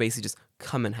everyone could basically just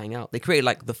come and hang out. They created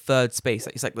like the third space.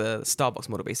 It's like the Starbucks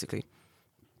model, basically.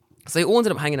 So they all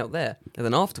ended up hanging out there. And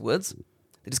then afterwards,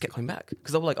 they just kept coming back.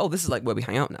 Because they were like, oh, this is like where we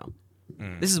hang out now.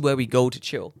 This is where we go to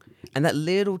chill. And that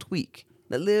little tweak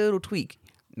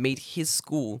made his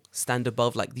school stand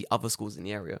above like the other schools in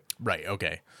the area. Right,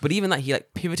 okay. But even that, he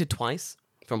like pivoted twice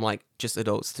from like just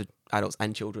adults to adults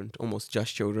and children to almost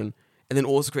just children. And then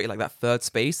also created like that third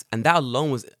space. And that alone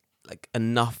was like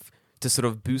enough to sort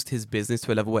of boost his business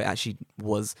to a level where it actually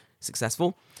was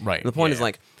successful. Right. And the point is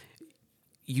like,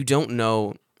 you don't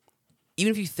know,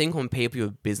 even if you think on paper your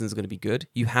business is going to be good,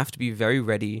 you have to be very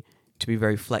ready to be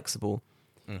very flexible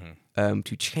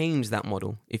to change that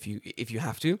model if you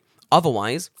have to.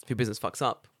 Otherwise, if your business fucks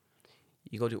up,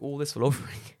 you got to do all this all over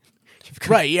again.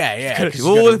 Right, yeah. gotta 'Cause do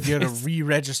all you of gotta this.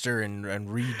 re-register and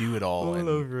redo it all. and-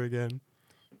 over again.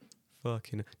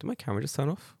 Fucking. Did my camera just turn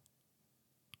off?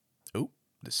 Oh,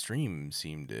 the stream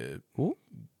seemed to Ooh.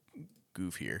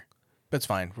 goof here. But it's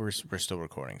fine. We're still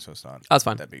recording, so it's not That's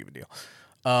fine. that big of a deal.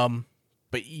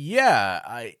 But yeah,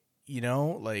 I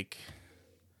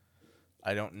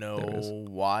don't know There it is.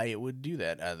 why it would do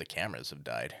that. The cameras have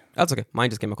died. That's okay. Mine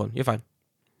just came back on. You're fine.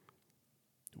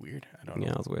 Weird. I don't know.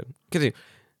 Yeah, that was weird. Continue.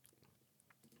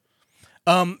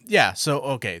 Yeah, so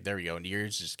okay, there we go. And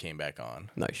yours just came back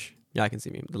on. Nice. Yeah, I can see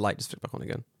me. The light just flipped back on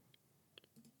again.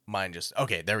 Mine just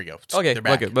okay, there we go. Okay, they're we're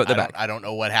back. good, but they're back. I don't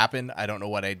know what happened. I don't know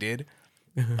what I did.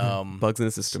 Bugs in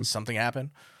the system. Something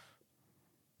happened.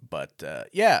 But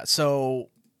yeah, so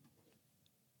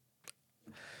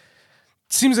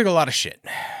seems like a lot of shit.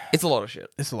 It's a lot of shit.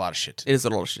 It's a lot of shit. It is a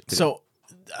lot of shit. to do. So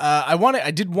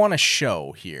I did want to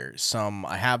show here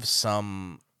I have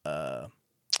some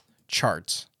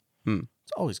charts.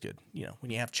 It's always good, when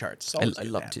you have charts. It's always I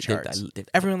good love have to- charts. David,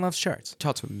 Everyone loves charts.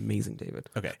 charts are amazing, David.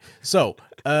 Okay, so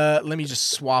let me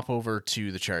just swap over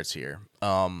to the charts here.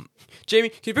 Jamie,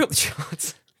 can you bring up the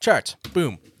charts? Charts,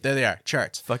 boom, there they are.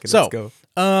 Charts. Fucking so, let's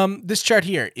go. This chart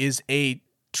here is a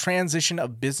transition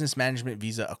of business management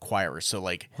visa acquirers. So,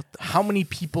 like, how many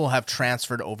people have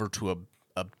transferred over to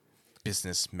a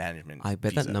business management? I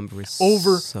bet visa that number is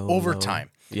over so over low. time.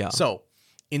 Yeah. So,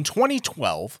 in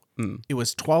 2012, it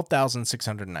was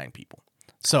 12,609 people.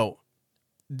 So,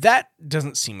 that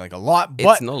doesn't seem like a lot, but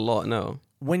It's not a lot, no.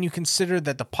 when you consider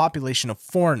that the population of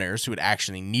foreigners who would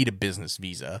actually need a business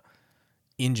visa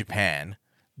in Japan,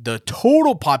 the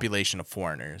total population of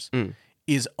foreigners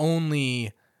is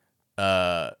only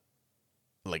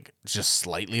just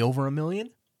slightly over 1 million.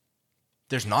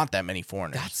 There's not that many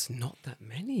foreigners. That's not that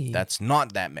many. That's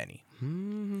not that many.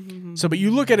 So, but you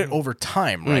look at it over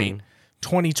time, right?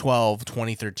 2012,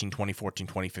 2013, 2014,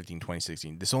 2015,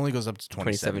 2016. This only goes up to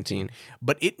 2017.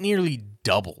 But it nearly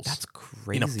doubles. That's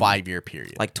crazy. In a 5-year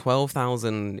period. Like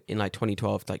 12,000 in like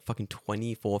 2012 to like fucking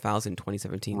 24,000 in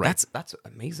 2017. Right. That's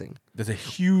amazing. There's a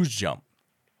huge jump.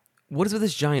 What is with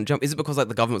this giant jump? Is it because like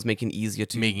the government's making it easier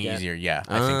to Making get? easier, yeah.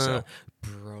 I think so.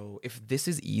 Bro, if this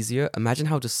is easier, imagine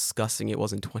how disgusting it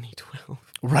was in 2012.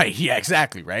 Right, yeah,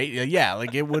 exactly, right? Yeah,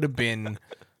 like it would have been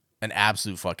an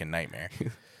absolute fucking nightmare.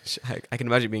 I can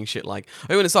imagine being shit like,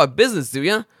 oh, you want to start a business, do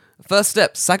ya? First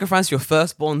step: sacrifice your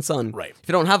firstborn son. Right. If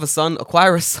you don't have a son,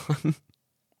 acquire a son.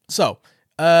 So,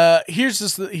 here's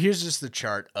just the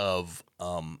chart of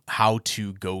how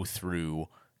to go through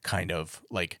kind of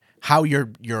like how your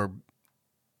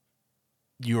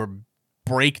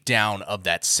breakdown of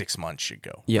that 6 months should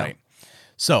go. Yeah. Right?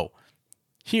 So,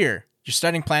 here you're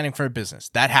starting planning for a business.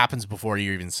 That happens before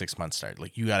you're even 6 months started.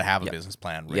 Like you got to have a business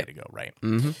plan ready to go. Right.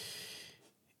 Mm-hmm.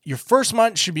 Your first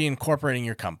month should be incorporating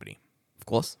your company. Of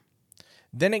course.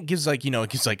 Then it gives like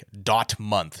dot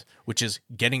month, which is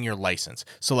getting your license.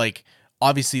 So like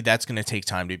obviously that's going to take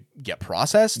time to get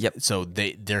processed. Yep. So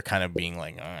they're kind of being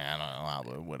like, I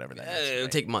don't know, whatever that is. It'll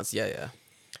right? take months. Yeah.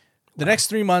 The next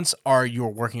 3 months are you're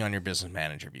working on your business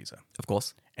manager visa, Of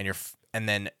course. and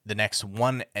then the next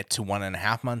 1 to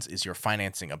 1.5 months is you're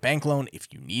financing a bank loan if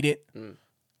you need it.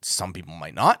 Some people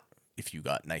might not. If you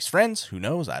got nice friends, who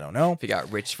knows? I don't know. If you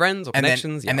got rich friends or And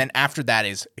connections, then after that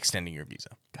is extending your visa.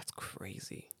 that's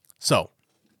crazy. So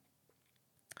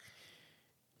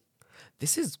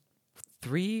This is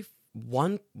 3-1.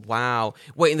 Wow.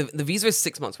 Wait, and the visa is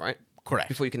 6 months, right? correct.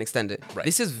 Before you can extend it. Right.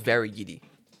 This is very giddy.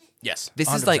 Yes.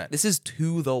 This is 100%. like this is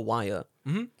to the wire.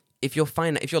 Mhm. If your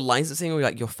licensing or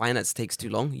like your finance takes too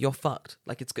long, you're fucked.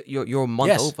 Like you're a month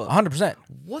yes, over. 100%.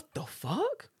 What the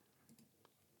fuck?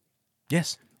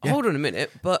 Yes. Yeah. Hold on a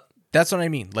minute, but That's what I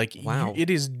mean. Like, Wow. it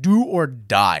is do or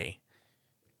die.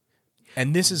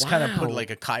 And this is kind of put Wow. like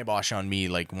a kibosh on me,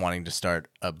 like wanting to start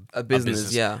a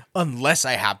business, yeah. Unless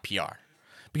I have PR.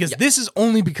 Because this is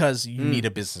only because you need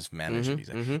a business manager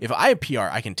visa. If I have PR,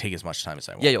 I can take as much time as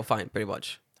I want. yeah, you're fine, pretty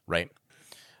much. Right?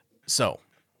 So,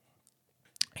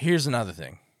 here's another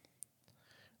thing.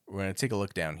 We're going to take a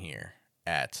look down here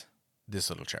at this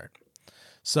little chart.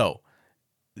 So,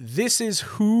 this is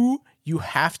who you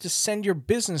have to send your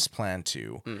business plan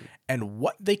to and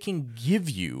what they can give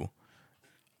you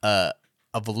a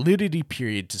validity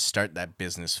period to start that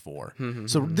business for.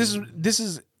 So, this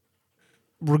is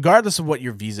regardless of what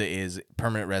your visa is,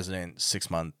 permanent resident,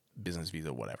 6-month business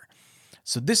visa, whatever.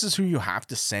 So this is who you have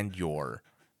to send your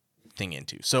thing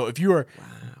into. So if you are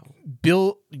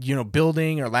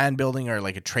building or land building or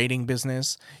like a trading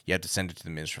business, you have to send it to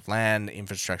the Minister of Land,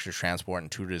 Infrastructure, Transport,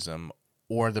 and Tourism,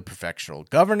 or the prefectural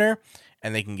governor,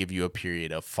 and they can give you a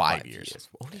period of 5 years.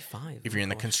 Only 5. If you're in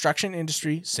the construction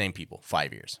industry, same people,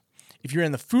 5 years. If you're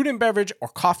in the food and beverage or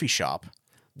coffee shop,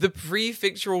 the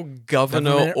prefectural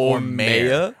governor or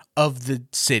mayor? of the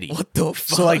city. What the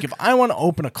fuck? So, like, if I want to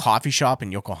open a coffee shop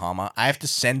in Yokohama, I have to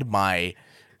send my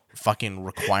fucking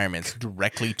requirements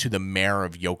directly to the mayor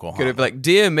of Yokohama. Could it be like,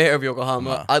 dear mayor of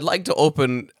Yokohama, I'd like to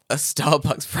open a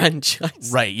Starbucks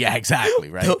franchise. Right, yeah, exactly,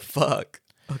 right? The fuck?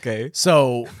 Okay.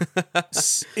 So,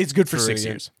 it's good for 6 Brilliant.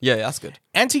 years. Yeah, that's good.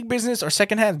 Antique business or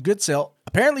secondhand goods sale,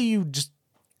 apparently you just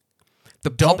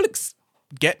The public's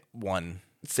get one.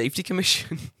 safety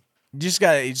commission. You just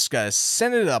gotta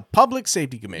send it to the Public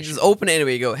Safety Commission. Just open it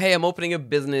anyway. You go, hey, I'm opening a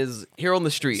business here on the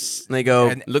street. And they go,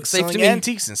 And looks safe to selling me.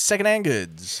 antiques and secondhand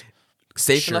goods.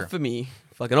 Safe Sure. enough for me.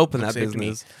 Fucking open that safe to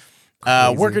me.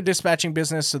 business. Worker dispatching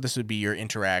business. So this would be your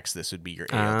Interacts. This would be your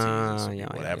ALTs. This would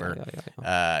be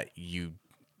whatever. You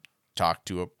talk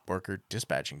to a worker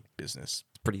dispatching business.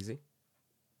 It's pretty easy.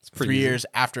 It's 3 years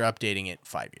after updating it.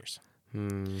 5 years.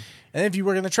 And if you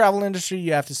work in the travel industry,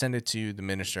 you have to send it to the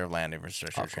Minister of Land,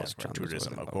 Infrastructure, Of course, Transport, Transport,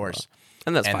 Tourism, of blah, course.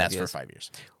 And that's and 5 that's years. for 5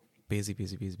 years.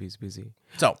 Busy.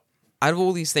 So, Out of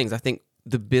all these things, I think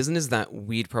the business that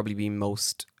we'd probably be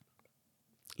most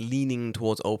leaning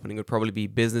towards opening would probably be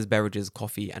business, beverages,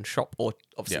 coffee, and shop, or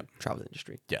obviously travel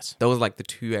industry. yes. Those are like the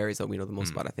 2 areas that we know the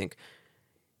most about, I think.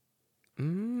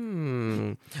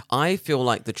 I feel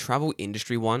like the travel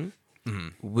industry one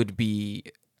would be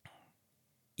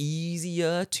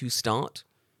easier to start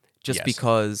just Yes.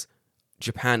 because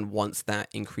Japan wants that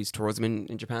increased tourism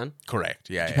in Japan. Correct.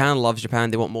 Yeah. Japan loves Japan.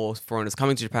 They want more foreigners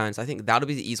coming to Japan. So I think that'll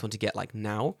be the easiest one to get like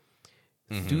now.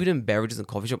 Food and beverages and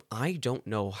coffee shop, I don't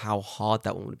know how hard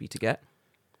that one would be to get.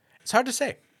 It's hard to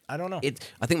say. I don't know.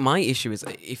 I think my issue is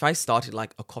if I started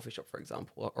like a coffee shop, for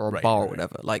example, or a Right, bar or right.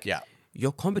 whatever, like Yeah.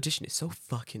 your competition is so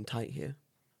fucking tight here.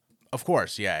 Of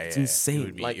course. Yeah. It's insane, It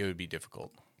would be, like- it would be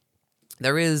difficult.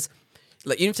 There is,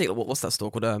 like, you need to take, what's that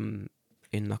store called in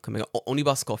Nakamega?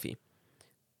 Onibus Coffee.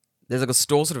 There's like a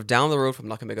store sort of down the road from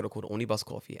Nakamega called Onibus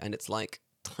Coffee, and it's like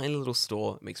tiny little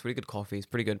store. It makes really good coffee. It's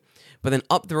pretty good. But then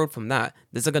up the road from that,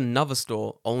 there's like another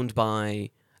store owned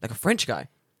by like a French guy.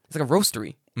 It's like a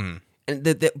roastery. And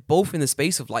they're both in the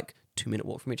space of like 2-minute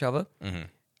walk from each other.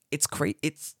 It's great.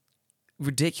 It's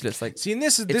ridiculous. Like, See, and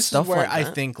this is stuff where like I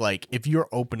that. think like if you're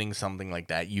opening something like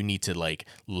that, you need to like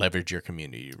leverage your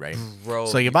community, right? Bro,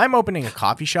 So like if I'm opening a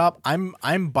coffee shop,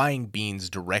 I'm buying beans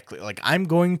directly. Like I'm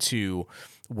going to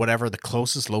whatever the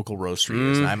closest local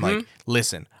roastery is, and I'm like,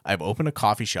 listen, I've opened a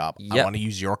coffee shop. I Yep. want to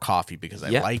use your coffee because I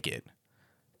Yep. like it.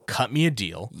 Cut me a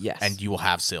deal, Yes. and you will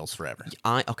have sales forever.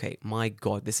 okay, my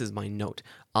God, this is my note.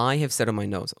 I have said on my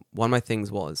notes, one of my things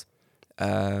was,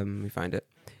 let me find it.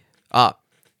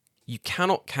 You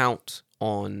cannot count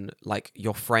on like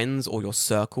your friends or your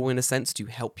circle in a sense to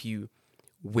help you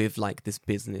with like this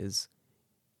business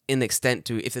in the extent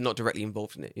to if they're not directly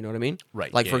involved in it. You know what I mean?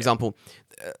 Right, Like yeah, for yeah. example,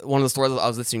 one of the stories I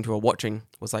was listening to or watching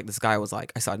was like this guy was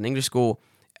like, I started an English school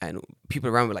and people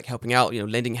around were like helping out, you know,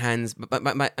 lending hands. But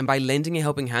and by lending a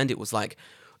helping hand, it was like,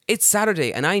 it's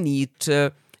Saturday and I need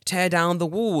to tear down the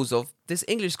walls of this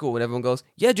English school. And everyone goes,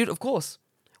 yeah, dude, of course.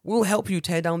 We'll help you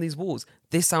tear down these walls.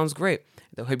 This sounds great.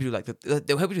 They'll help you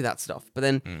they'll help you do that stuff. But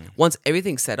then once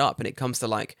everything's set up and it comes to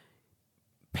like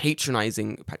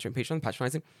patronizing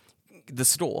the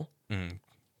store,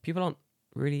 people aren't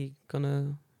really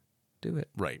gonna do it.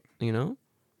 Right. You know,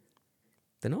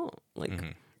 they're not like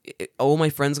all my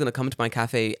friends gonna come to my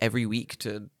cafe every week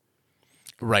to.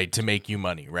 Right, to make you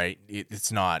money, right?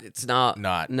 It's not. It's not.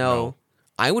 Not- No. no.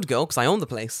 I would go because I own the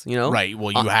place. You know. Right.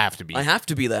 Well, you have to be. I have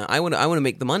to be there. I want to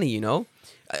make the money, you know.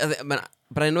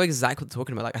 But I know exactly what they're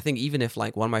talking about. Like, I think even if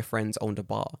like one of my friends owned a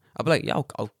bar, I'd be like, yeah,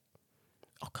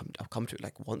 I'll come to it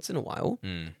like once in a while.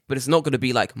 But it's not going to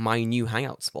be like my new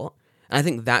hangout spot. And I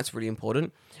think that's really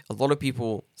important. A lot of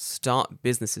people start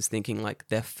businesses thinking like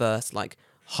their first like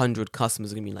 100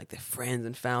 customers are going to be like their friends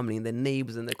and family and their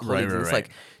neighbors and their colleagues. And it's right. like,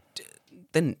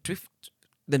 then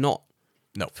they're not.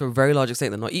 No. For a very large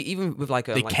extent, they're not. Even with like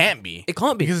They can't be. It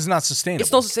can't be because it's not sustainable.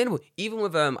 it's not sustainable. Even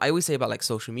with I always say about like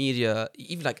social media,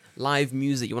 even like live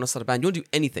music. You want to start a band, you want to do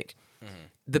anything.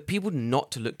 The people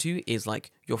not to look to is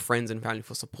like your friends and family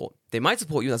for support. They might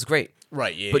support you, that's great.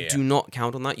 Right. Yeah. But yeah. do not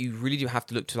count on that. You really do have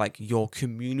to look to like your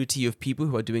community of people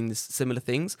who are doing this similar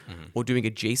things or doing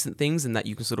adjacent things, and that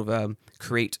you can sort of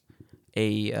create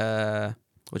a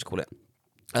what do you call it?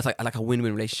 That's like a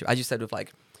win-win relationship. As you said, with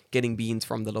like getting beans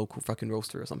from the local fucking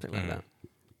roaster or something like that.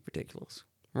 Ridiculous.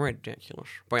 Ridiculous.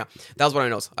 But yeah, that was what I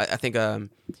noticed. I think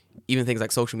even things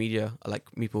like social media, like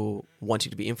people wanting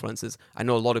to be influencers. I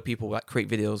know a lot of people that create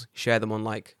videos, share them on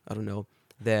like, I don't know,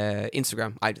 their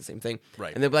Instagram. I did the same thing.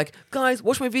 Right. And they'll be like, guys,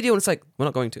 watch my video. And it's like, we're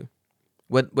not going to.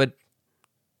 We're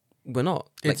not.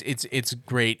 Like, It's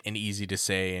great and easy to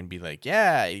say and be like,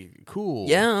 yeah, cool.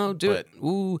 yeah, I'll do but- it.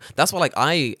 Ooh. That's why like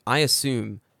I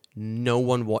assume no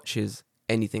one watches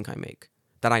anything I make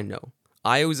that I know.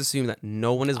 I always assume that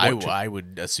no one is watching. I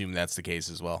would assume that's the case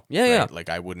as well. Yeah, yeah. Like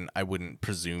I wouldn't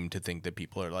presume to think that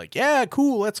people are like, yeah,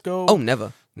 cool, let's go. Oh,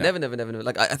 never. Never.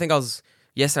 Like, I think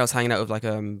yesterday I was hanging out with like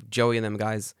Joey and them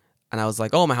guys, and I was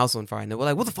like, oh, my house is on fire. And they were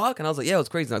like, what the fuck? And I was like, yeah, it was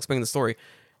crazy. And I explained the story.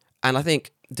 And I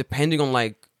think depending on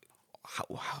like,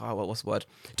 what's the word?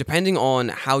 Depending on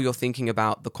how you're thinking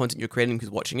about the content you're creating,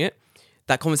 who's watching it,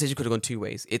 that conversation could have gone two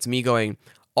ways. It's me going,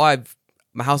 oh,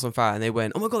 my house on fire, and they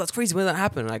went, oh my God, that's crazy. When did that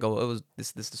happen? And I go, it was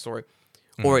this is the story.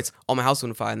 Or it's, oh, my house is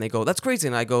on fire, and they go, that's crazy.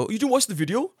 And I go, you didn't watch the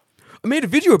video? I made a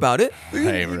video about it. You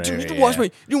didn't watch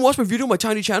my video on my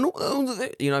tiny channel.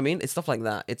 You know what I mean? It's stuff like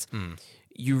that. It's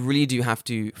you really do have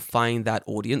to find that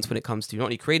audience when it comes to not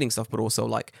only creating stuff, but also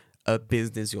like a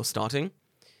business you're starting.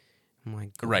 Oh my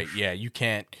God. Right, yeah, you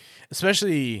can't,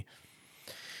 especially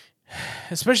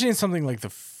in something like the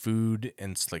food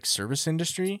and like service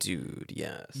industry, Dude,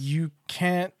 yes. you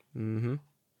can't Mm-hmm.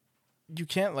 you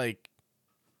can't like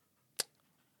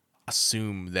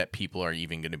assume that people are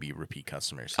even going to be repeat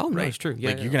customers. Oh, no, right? it's true. Yeah,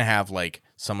 like yeah. you're going to have like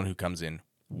someone who comes in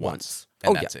once Once.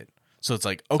 and Oh, yeah. that's it. So it's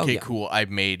like, okay, yeah. cool, I've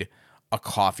made a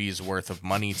coffee's worth of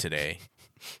money today.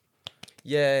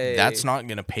 Yay. That's not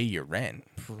going to pay your rent,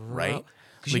 right?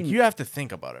 'Cause Like you- you have to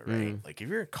think about it, right? Like if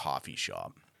you're a coffee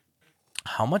shop,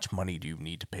 how much money do you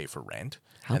need to pay for rent?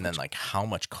 And then like how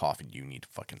much coffee do you need to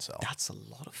fucking sell? That's a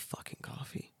lot of fucking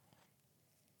coffee.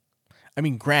 I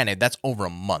mean, granted, that's over a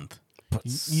month. But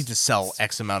You need to sell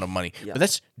X amount of money. Yeah. But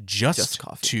that's Just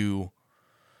coffee. to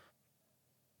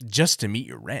meet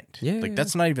your rent. Yeah, Like yeah,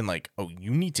 that's not even like, oh,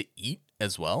 you need to eat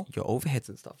as well. Your overheads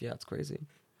and stuff. Yeah, it's crazy.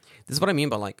 This is what I mean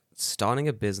by like starting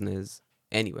a business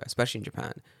anywhere, especially in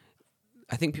Japan.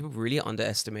 I think people really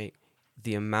underestimate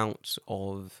the amount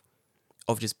of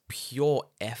just pure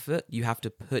effort you have to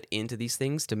put into these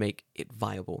things to make it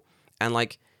viable. And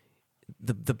like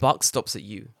the buck stops at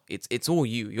you. It's all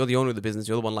you. You're the owner of the business.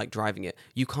 You're the one like driving it.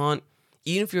 You can't,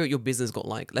 even if your business got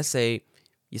like, let's say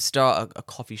you start a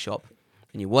coffee shop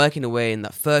and you're working away, and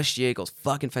that first year goes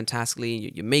fucking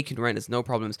fantastically. You're making rent, there's no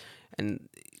problems. And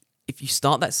if you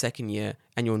start that second year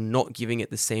and you're not giving it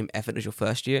the same effort as your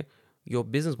first year, your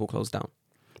business will close down.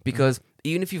 Because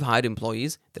even if you've hired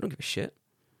employees, they don't give a shit.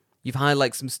 You've hired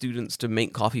like some students to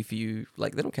make coffee for you,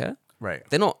 like they don't care. Right.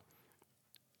 They don't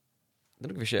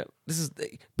give a shit. This is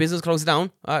business closes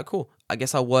down. All right, cool. I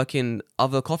guess I'll work in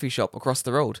other coffee shop across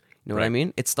the road. You know what I Right.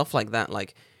 mean? It's stuff like that.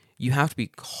 Like you have to be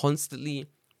constantly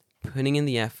putting in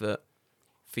the effort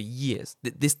for years.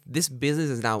 This business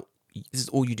is now. This is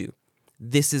all you do.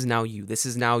 This is now you. This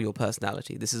is now your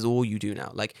personality. This is all you do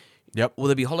now. Like, Yep. will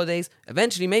there be holidays?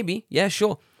 Eventually, maybe. Yeah,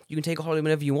 sure. You can take a holiday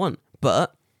whenever you want.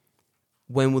 But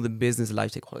when will the business allow you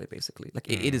to take a holiday? Basically, like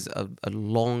it is a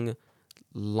long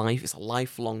life. It's a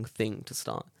lifelong thing to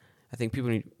start. I think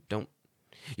people don't.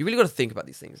 You really got to think about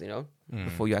these things, you know,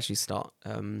 before you actually start.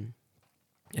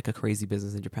 Like a crazy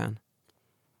business in Japan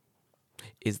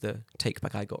is the take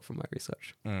back I got from my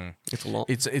research. It's a lot.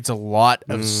 It's a lot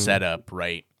of setup,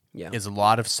 right? Yeah. It's a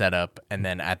lot of setup, and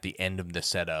then at the end of the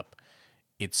setup,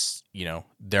 it's, you know,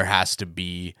 there has to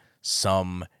be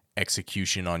some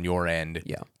execution on your end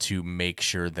Yeah. to make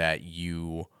sure that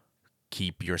you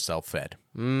keep yourself fed,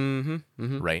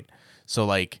 right? So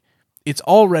like, it's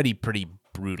already pretty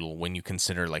brutal when you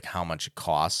consider like how much it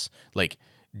costs. Like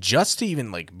just to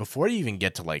even like before you even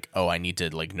get to like, oh, I need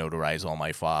to like notarize all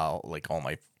my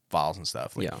files and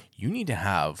stuff. Like Yeah. you need to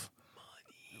have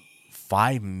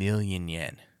 5 million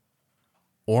yen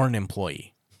or an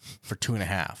employee for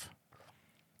 2.5.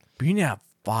 But you need to have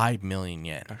 5 million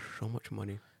yen. That's so much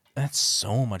money. That's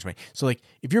so much money. So like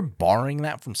if you're borrowing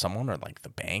that from someone or like the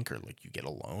bank or like you get a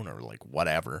loan or like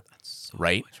whatever,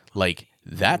 right? Like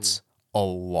that's a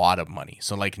lot of money.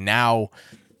 So like now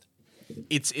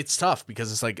it's tough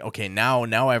because it's like, okay,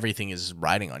 now everything is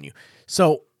riding on you.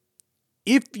 So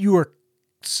if you are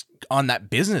on that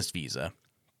business visa,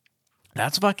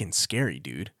 that's fucking scary,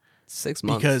 dude. 6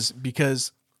 months.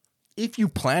 Because if you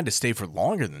plan to stay for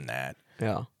longer than that,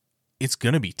 Yeah. it's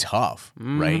going to be tough,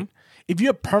 right? If you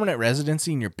have permanent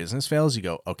residency and your business fails, you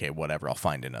go, okay, whatever, I'll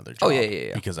find another job. Oh,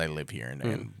 yeah. Because I live here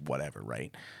and whatever,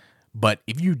 right? But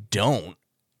if you don't,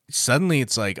 suddenly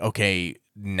it's like, okay,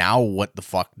 now what the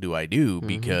fuck do I do?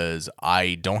 Because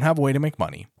I don't have a way to make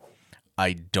money.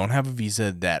 I don't have a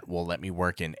visa that will let me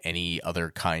work in any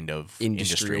other kind of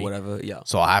Industry or whatever. Yeah.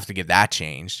 so I'll have to get that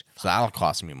changed. So that'll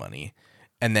cost me money.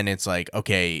 And then it's like,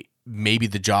 okay, maybe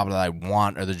the job that I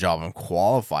want or the job I'm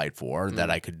qualified for that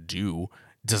I could do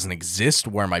doesn't exist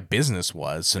where my business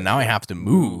was. So now I have to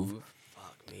move.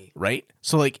 Right?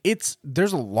 So like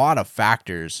there's a lot of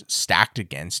factors stacked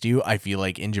against you. I feel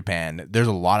like in Japan, there's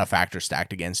a lot of factors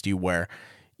stacked against you where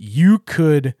you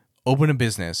could open a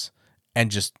business and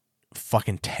just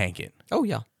fucking tank it. Oh,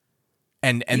 yeah.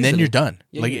 And then Easily. you're done.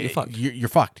 Yeah, like you're fucked. You're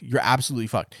fucked. You're absolutely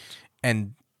fucked.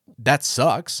 And that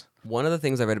sucks. One of the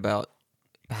things I read about,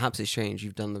 perhaps it's changed,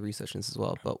 you've done the research on this as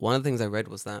well, but one of the things I read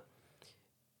was that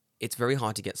it's very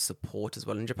hard to get support as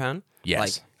well in Japan. Yes.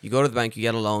 Like, you go to the bank, you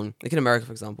get a loan. Like in America,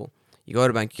 for example, you go to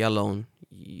the bank, you get a loan,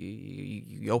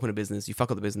 you open a business, you fuck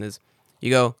up the business.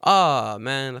 You go,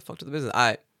 man, I fucked up the business. All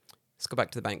right, let's go back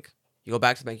to the bank. You go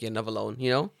back to the bank, you get another loan, you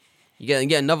know? You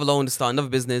get another loan to start another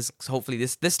business. So hopefully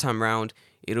this time around,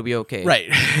 it'll be okay. Right.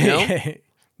 You know?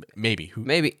 Maybe.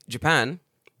 Maybe Japan,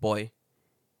 boy,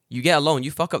 you get a loan, you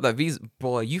fuck up that visa,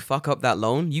 boy, you fuck up that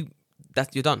loan, you're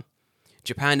done.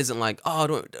 Japan isn't like, oh,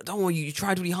 don't worry, you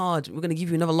tried really hard. We're gonna give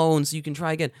you another loan so you can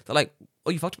try again. They're like,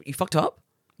 oh, you fucked up,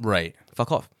 Right.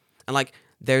 fuck off. And like,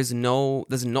 there's not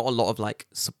a lot of like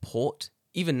support.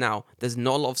 Even now, there's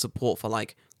not a lot of support for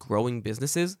like growing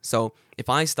businesses. So if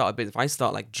I start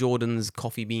like Jordan's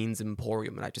Coffee Beans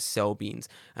Emporium and I just sell beans,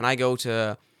 and I go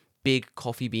to big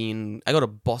coffee bean, I go to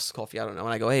Boss Coffee, I don't know,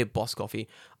 and I go, hey, Boss Coffee,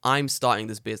 I'm starting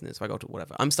this business. So I go to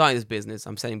whatever, I'm starting this business,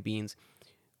 I'm selling beans.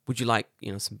 Would you like,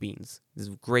 some beans? There's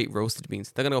great roasted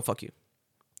beans. They're gonna go, fuck you.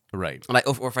 Right. Like,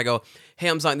 or if I go, hey,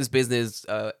 I'm starting this business,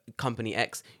 company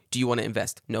X, do you want to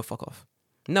invest? No, fuck off.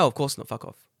 No, of course not, fuck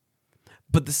off.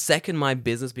 But the second my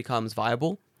business becomes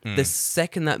viable, the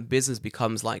second that business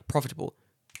becomes like profitable,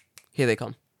 here they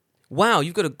come. Wow,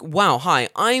 hi,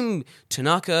 I'm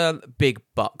Tanaka Big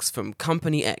Bucks from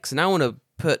company X, and I want to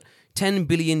put 10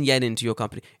 billion yen into your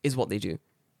company, is what they do.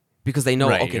 Because they know,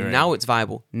 Right, okay, right. now it's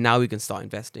viable. Now we can start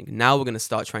investing. Now we're going to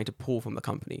start trying to pull from the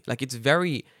company. Like, it's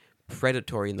very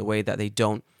predatory in the way that they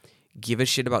don't give a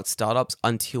shit about startups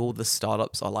until the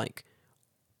startups are like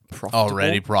profitable.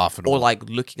 Already profitable. Or like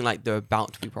looking like they're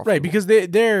about to be profitable. Right, because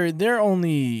they're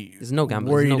only There's no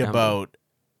gambling. There's no worried gambling. about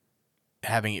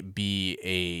having it be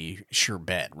a sure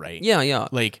bet, right? Yeah.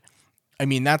 Like, I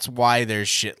mean, that's why there's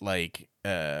shit like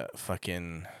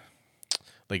fucking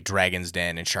like Dragon's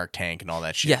Den and Shark Tank and all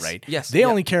that shit, Yes, right? yes, They yeah.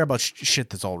 only care about shit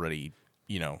that's already,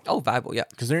 Oh, viable, yeah.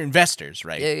 because they're investors,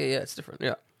 right? Yeah, it's different.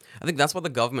 Yeah, I think that's why the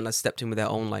government has stepped in with their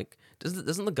own like.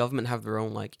 Doesn't the government have their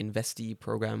own like investee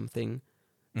program thing?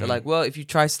 They're like, well, if you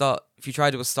try to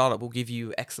do a startup, we'll give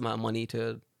you X amount of money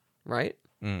to, right?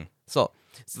 So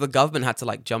the government had to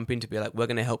like jump in to be like, we're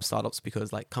gonna help startups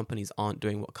because like companies aren't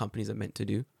doing what companies are meant to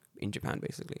do in Japan,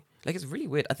 basically. Like it's really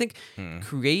weird. I think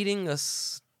creating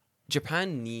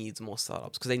Japan needs more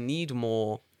startups because they need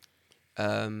more.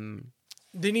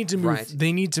 They need to move. Right.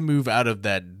 They need to move out of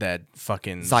that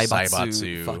fucking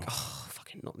Zaibatsu.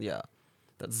 Fucking not, yeah.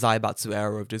 That Zaibatsu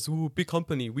era of just big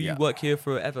company, we work here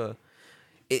forever.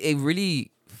 It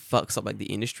really fucks up like the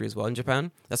industry as well in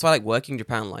Japan. That's why like working in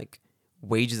Japan, like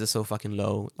wages are so fucking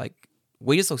low. Like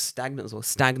wages are so stagnant as well.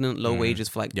 Stagnant low wages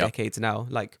for like decades now.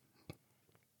 Like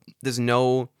there's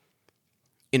no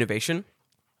innovation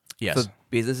Yes. for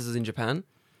businesses in Japan,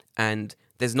 and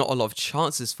there's not a lot of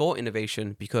chances for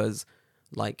innovation because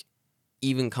like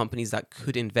even companies that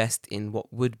could invest in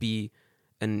what would be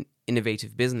an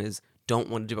innovative business don't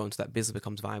want to do it until that business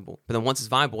becomes viable. But then once it's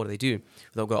viable, what do?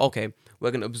 They'll go, okay,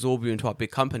 we're going to absorb you into our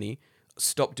big company.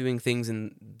 Stop doing things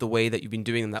in the way that you've been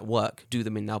doing them that work. Do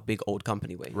them in our big old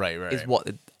company way. Right. Is what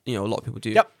a lot of people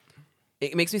do. Yep.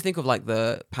 It makes me think of like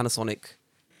the Panasonic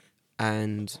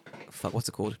and what's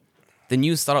it called? The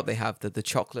new startup they have, the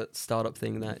chocolate startup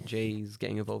thing that Jay's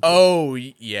getting involved with. Oh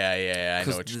yeah. I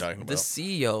know what you're talking The about.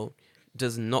 CEO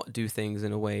does not do things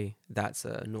in a way that's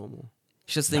normal.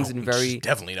 She does things in very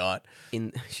definitely not.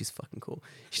 she's fucking cool.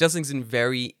 She does things in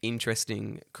very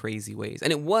interesting, crazy ways,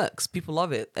 and it works. People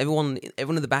love it. Everyone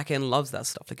in the back end loves that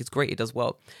stuff. Like it's great. It does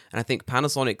well, and I think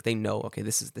Panasonic, they know, okay,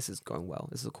 this is going well.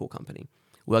 This is a cool company.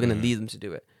 We're going to lead them to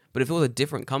do it. But if it was a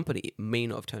different company, it may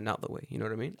not have turned out that way. You know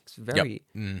what I mean? It's very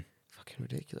fucking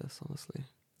ridiculous, honestly.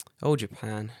 Oh,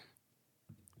 Japan.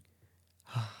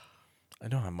 I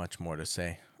don't have much more to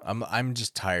say. I'm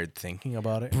just tired thinking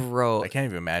about it. Bro, I can't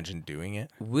even imagine doing it.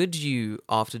 would you,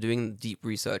 after doing deep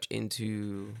research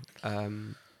into,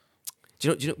 do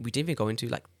you know, we didn't even go into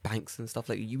like banks and stuff.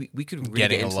 Like we could really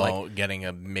Getting get a into,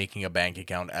 loan, making a bank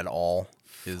account at all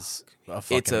is a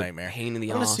fucking it's a nightmare. pain in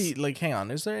the I want to ass. see, like, hang on.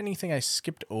 Is there anything I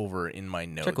skipped over in my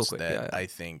notes real quick, that yeah. I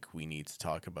think we need to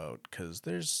talk about?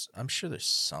 Because I'm sure there's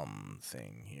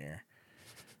something here.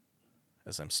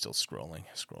 As I'm still scrolling.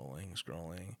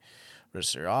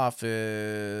 Register your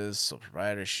office, sole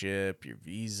proprietorship, your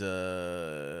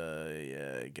visa,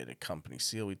 get a company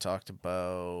seal we talked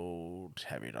about,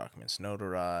 have your documents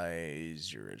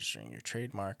notarized, you're registering your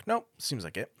trademark. Nope, seems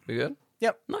like it. We good?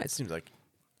 Yep, Nice. seems like.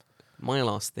 My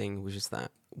last thing was just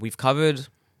that we've covered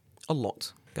a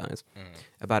lot, guys,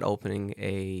 about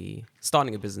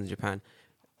starting a business in Japan.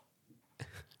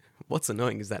 What's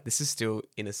annoying is that this is still,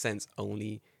 in a sense,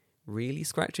 only really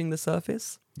scratching the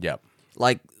surface. Yep.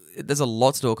 Like, there's a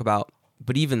lot to talk about,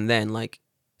 but even then, like,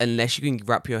 unless you can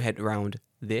wrap your head around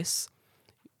this,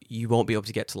 you won't be able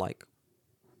to get to like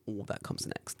all that comes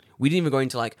next. We didn't even go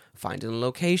into like finding a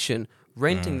location,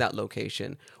 renting that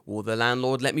location. Will the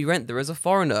landlord let me rent there as a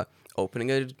foreigner?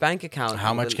 Opening a bank account.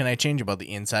 How much can I change about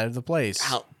the inside of the place?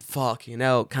 Can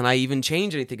I even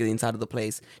change anything at the inside of the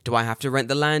place? Do I have to rent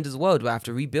the land as well? Do I have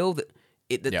to rebuild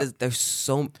it? There's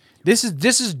so... This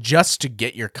is just to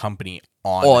get your company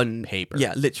on paper.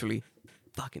 Yeah, literally.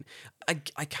 Fucking...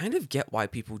 I kind of get why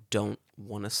people don't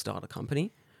want to start a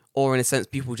company. Or in a sense,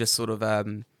 people just sort of...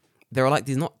 there are like...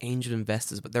 These not angel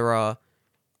investors, but there are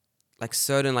like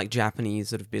certain like Japanese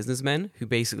sort of businessmen who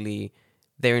basically...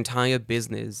 Their entire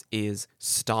business is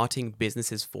starting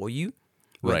businesses for you.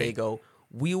 Where they go,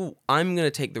 I'm going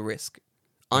to take the risk.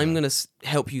 I'm going to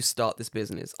help you start this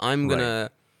business. I'm going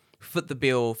to foot the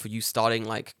bill for you starting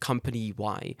like company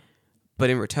Y.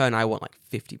 But in return, I want like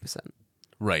 50%.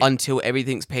 Right. Until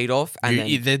everything's paid off. And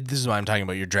this is what I'm talking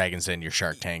about. Your Dragon's Den, your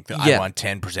Shark Tank. I Yeah. want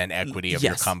 10% equity of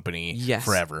your company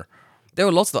forever. There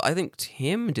are lots of... I think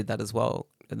Tim did that as well.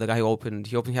 The guy who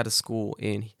he had a school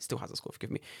he still has a school,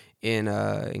 forgive me, in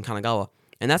Kanagawa.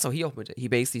 And that's how he opened it. He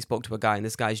basically spoke to a guy, and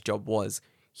this guy's job was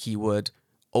he would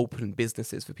open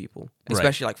businesses for people,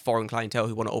 especially like foreign clientele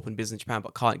who want to open business in Japan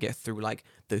but can't get through like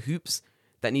the hoops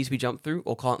that need to be jumped through,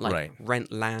 or can't like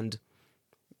rent land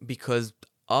because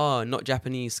not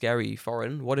Japanese, scary,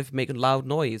 foreign. What if making loud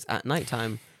noise at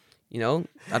nighttime? You know,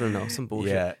 I don't know, some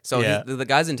bullshit. Yeah, So yeah. the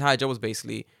guy's entire job was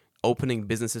basically opening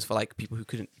businesses for like people who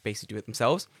couldn't basically do it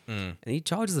themselves, and he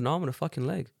charges an arm and a fucking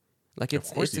leg. Like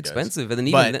it's course he does. expensive, and then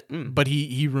even But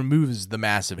he removes the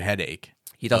massive headache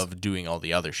He does. of doing all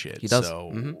the other shit. He does.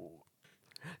 So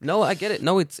No, I get it.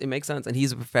 No, it makes sense, and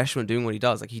he's a professional doing what he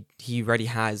does. Like he already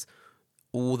has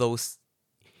all those.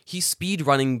 He's speed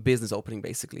running business opening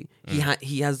basically.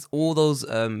 He has all those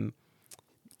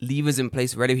levers in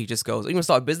place ready. He just goes, "You want to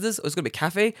start a business? Or it's gonna be a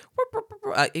cafe."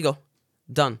 Here you go,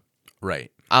 done.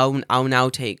 Right. I'll now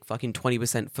take fucking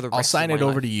 20% for the rest. I'll sign of it my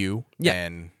over life. to you. Yeah.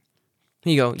 And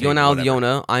Here you go. You're now the whatever.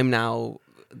 owner. I'm now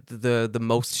the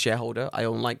most shareholder. I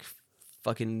own like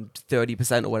fucking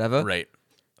 30% or whatever. right.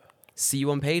 See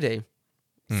you on payday.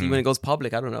 See you when it goes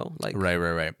public. I don't know. Like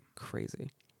Right.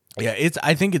 crazy. Yeah,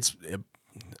 I think it's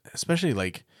especially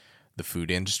like the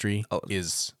food industry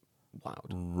is Wild.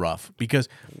 rough because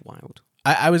Wild.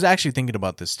 I was actually thinking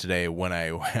about this today when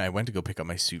I went to go pick up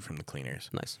my suit from the cleaners.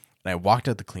 Nice. And I walked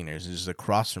out the cleaners. There's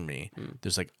across from me.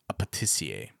 There's like a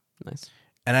pâtissier, Nice.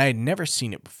 and I had never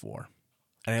seen it before.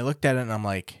 And I looked at it and I'm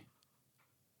like,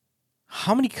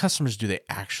 how many customers do they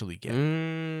actually get?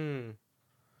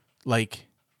 Like,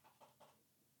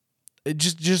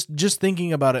 just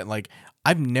thinking about it, like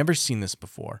I've never seen this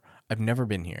before. I've never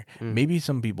been here. Maybe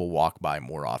some people walk by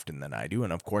more often than I do,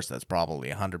 and of course that's probably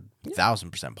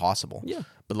 100,000% possible. Yeah.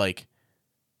 But like,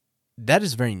 that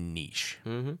is very niche.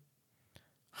 Mm-hmm.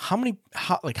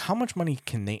 How much money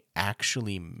can they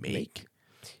actually make?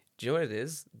 Do you know what it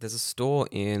is? There's a store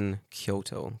in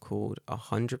Kyoto called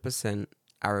 100%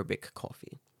 Arabic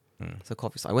Coffee. It's a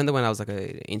coffee store. I went there when I was like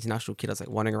an international kid. I was like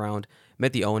wandering around,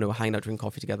 met the owner, we're hanging out, drinking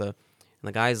coffee together. And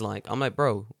the guy's like, I'm like,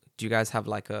 bro, do you guys have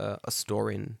like a store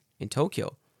in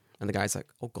Tokyo? And the guy's like,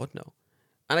 oh God, no.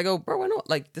 And I go, bro, why not?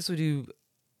 Like, this would do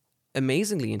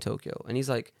amazingly in Tokyo. And he's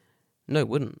like, no, it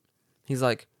wouldn't. He's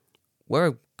like, we're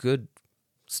a good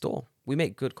store. We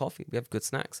make good coffee. We have good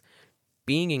snacks.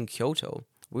 Being in Kyoto,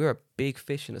 we're a big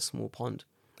fish in a small pond.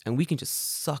 And we can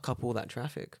just suck up all that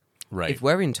traffic. Right. If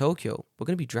we're in Tokyo, we're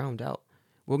going to be drowned out.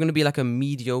 We're going to be like a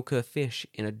mediocre fish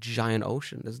in a giant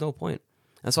ocean. There's no point.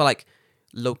 That's why, like,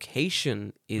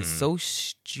 location is so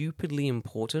stupidly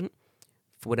important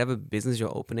for whatever business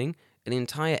you're opening. An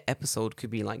entire episode could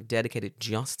be, like, dedicated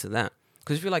just to that.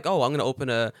 Because if you're like, oh, I'm going to open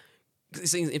a...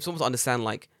 If someone to understand,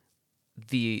 like,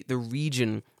 the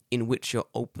region in which you're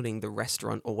opening the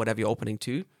restaurant or whatever you're opening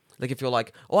to. Like, if you're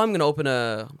like, oh, I'm going to open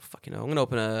a... I'm going to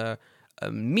open a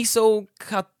miso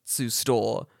katsu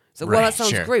store. So, well, that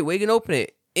sounds great. Where are you going to open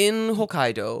it? In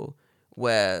Hokkaido,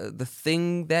 where the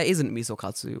thing there isn't miso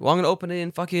katsu. Well, I'm going to open it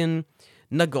in fucking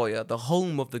Nagoya, the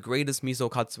home of the greatest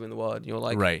miso katsu in the world. And you're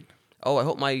like, Right. oh, I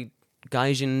hope my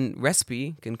gaijin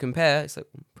recipe can compare. It's like,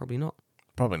 probably not.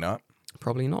 Probably not.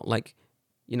 Probably not. Like,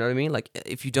 you know what I mean? Like,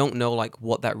 if you don't know, like,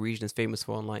 what that region is famous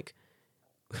for and, like,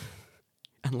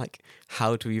 and, like,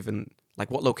 how to even... Like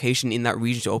what location in that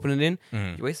region to open it in,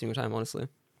 you're wasting your time, honestly.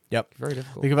 Yep. Very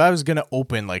difficult. Like if I was gonna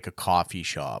open like a coffee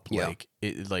shop, Yeah.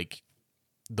 like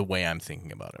the way I'm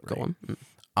thinking about it, right? Go on.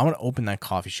 I want to open that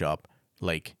coffee shop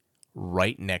like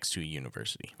right next to a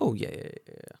university. Oh, yeah.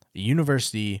 A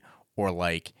university or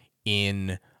like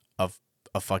in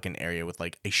a fucking area with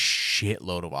like a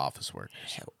shitload of office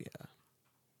workers. Hell yeah.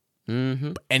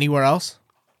 Mm-hmm. Anywhere else?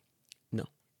 No.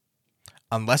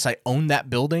 Unless I own that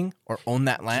building or own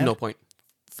that land? No point.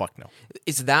 Fuck no.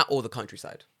 It's that or the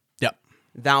countryside. Yep.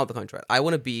 That or the countryside. I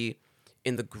want to be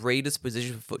in the greatest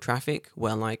position for foot traffic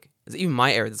where, like, even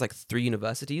my area, there's like 3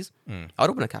 universities. I'd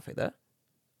open a cafe there.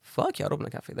 Fuck yeah, I'd open a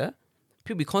cafe there.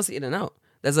 People be constantly in and out.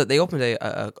 They opened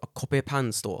a kope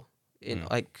pan store in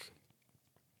like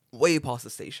way past the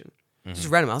station. Just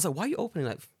random. I was like, why are you opening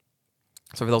like...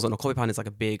 So for those who don't know, kope pan is like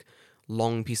a big,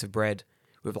 long piece of bread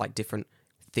with like different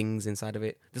things inside of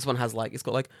it. This one has like,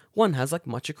 one has like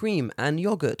matcha cream and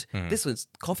yogurt. This one's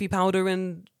coffee powder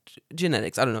and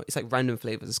genetics. I don't know. It's like random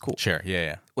flavors. It's cool. Sure.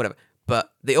 Yeah. Whatever.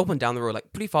 But they opened down the road,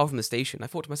 like pretty far from the station. I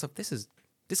thought to myself, this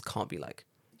can't be like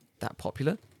that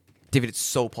popular. David, it's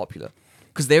so popular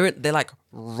because they're like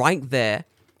right there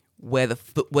where the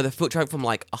foot traffic from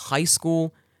like a high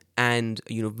school and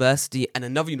a university and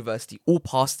another university all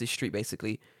past this street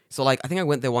basically. So like I think I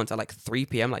went there once at like 3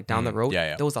 p.m. like down the road.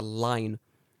 Yeah. There was a line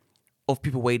of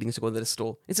people waiting to go to the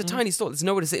store. It's a tiny store. There's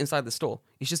nowhere to sit inside the store.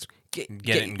 It's just get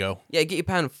it and go. Yeah, get your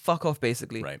pan and fuck off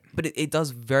basically. Right. But it does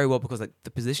very well because like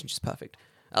the position's just perfect.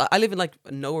 I live in like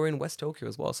nowhere in West Tokyo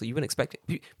as well, so you wouldn't expect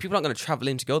it. People aren't going to travel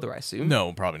in to go there, I assume.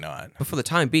 No, probably not. But for the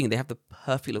time being, they have the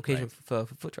perfect location for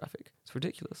foot traffic. It's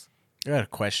ridiculous. I got a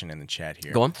question in the chat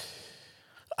here. Go on.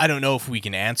 I don't know if we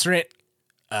can answer it,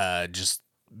 just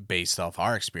based off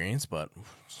our experience, but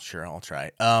sure, I'll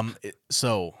try.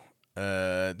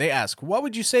 They ask, what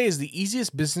would you say is the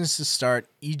easiest business to start,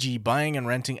 e.g. buying and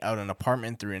renting out an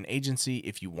apartment through an agency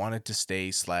if you wanted to stay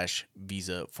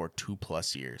 /visa for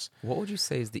 2+ years? What would you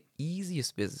say is the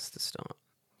easiest business to start?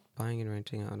 Buying and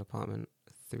renting out an apartment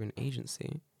through an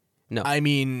agency. No. I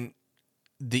mean,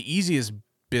 the easiest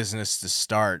business to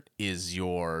start is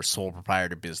your sole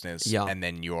proprietor business, Yeah. and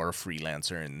then you're a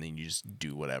freelancer, and then you just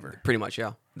do whatever. Pretty much,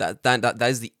 yeah. That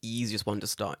is the easiest one to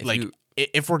start.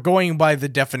 If we're going by the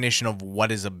definition of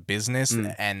what is a business,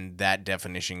 Mm. and that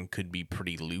definition could be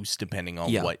pretty loose depending on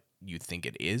Yeah. what you think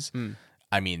it is. Mm.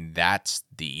 I mean, that's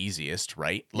the easiest,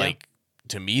 right? Yeah. Like,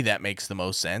 to me, that makes the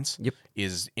most sense. Yep.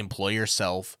 Is employ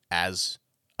yourself as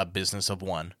a business of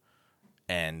one,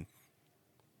 and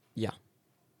Yeah.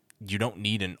 you don't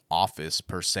need an office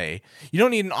per se. You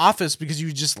don't need an office because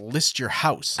you just list your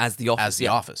house As the office. as the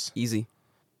yeah. office, Easy.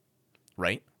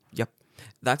 right? Yep.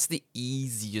 That's the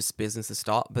easiest business to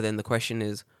start. But then the question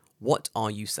is, what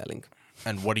are you selling?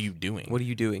 And what are you doing? What are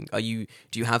you doing?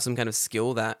 Do you have some kind of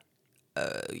skill that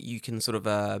you can sort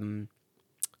of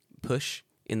push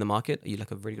in the market? Are you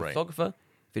like a really good Right. photographer,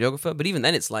 videographer? But even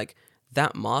then, it's like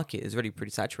that market is already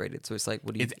pretty saturated. So it's like,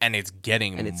 what do you? It's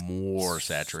getting and it's more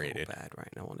so saturated. bad right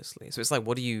now, honestly. So it's like,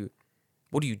 what do you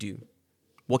do?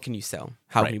 What can you sell?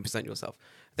 How Right. can you present yourself?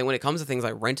 Then when it comes to things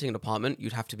like renting an apartment,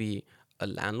 you'd have to be a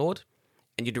landlord,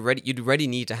 and you'd already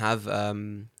need to have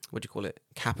what do you call it,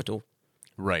 capital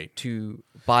Right. to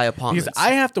buy apartments. Because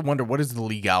I have to wonder, what is the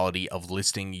legality of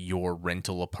listing your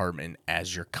rental apartment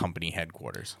as your company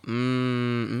headquarters?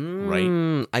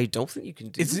 Right. I don't think you can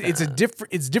do It's that.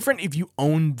 it's different if you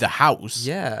own the house.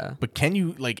 Yeah. But can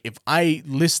you, like, if I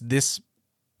list this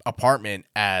apartment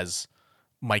as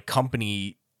my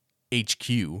company HQ,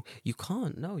 You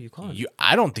can't. No, you can't.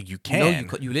 I don't think you can.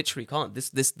 No, you literally can't.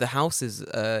 The house is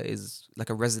like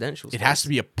a residential. It has to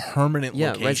be a permanent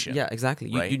location. yeah, exactly.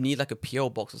 right? You need like a PO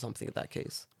box or something in that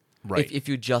case. Right. If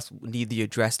you just need the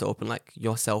address to open like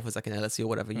yourself as like an LLC or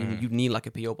whatever, you need like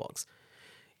a PO box.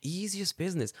 Easiest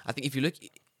business. I think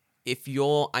if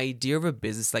your idea of a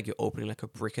business like you're opening like a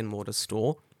brick and mortar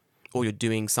store, or you're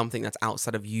doing something that's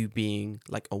outside of you being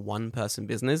like a one person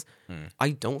business, I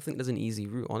don't think there's an easy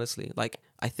route, honestly. Like,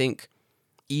 I think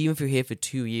even if you're here for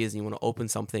 2 years and you want to open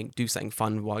something, do something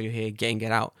fun while you're here,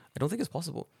 get out, I don't think it's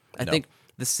possible. I think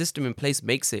the system in place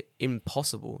makes it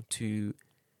impossible to.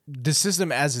 The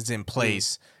system as it's in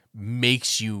place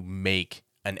makes you make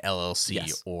an LLC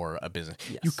Yes. or a business.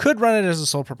 Yes. You could run it as a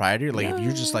sole proprietor, like if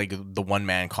you're just like the one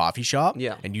man coffee shop,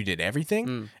 Yeah. and you did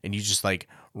everything, and you just like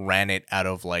ran it out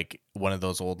of like one of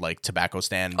those old like tobacco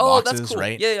stand Oh, boxes, that's cool.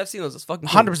 right? Yeah, I've seen those. That's fucking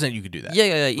cool. 100% you could do that.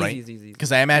 Yeah, easy, right? easy.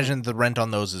 Because I imagine the rent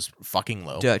on those is fucking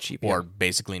low, Dirt cheap, or yeah.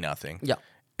 basically nothing. Yeah.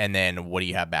 And then what do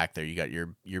you have back there? You got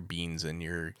your beans and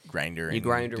your grinder and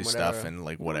grinder do and stuff whatever. and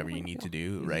like whatever you need to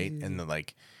do, right? And then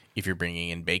like if you're bringing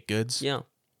in baked goods, Yeah.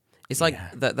 It's like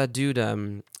that dude,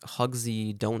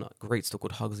 Hugsy Donut. Great store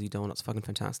called Hugsy Donuts. Fucking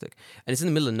fantastic. And it's in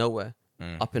the middle of nowhere.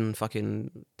 Up in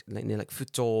fucking near like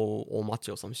Futo or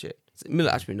Machi or some shit. It's in the middle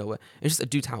of actually nowhere. And it's just a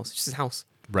dude's house. It's just his house.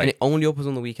 Right. And it only opens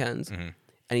on the weekends. And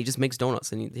he just makes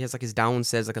donuts. And he has like his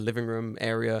downstairs, like a living room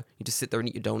area. You just sit there and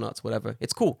eat your donuts, whatever.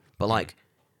 It's cool. But like,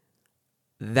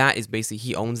 that is basically,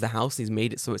 he owns the house. He's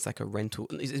made it so it's like a rental.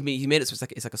 He made it so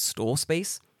it's like a store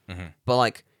space. But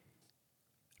like,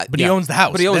 but he owns the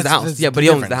house. But he owns the That's house. the Yeah, but he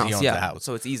owns the difference. house. He owns Yeah, the house.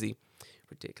 so it's easy.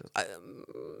 Ridiculous.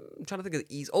 I'm trying to think of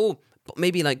the ease. Oh, but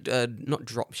maybe like not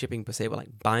drop shipping per se, but like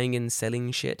buying and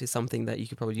selling shit is something that you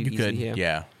could probably do You easily could, here.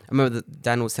 yeah. I remember that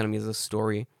Dan was telling me there's a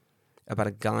story about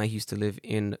a guy who used to live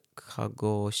in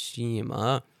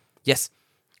Kagoshima. Yes,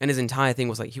 and his entire thing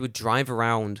was like he would drive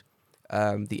around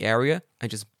the area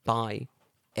and just buy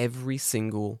every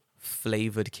single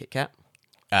flavored Kit Kat.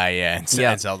 Yeah, and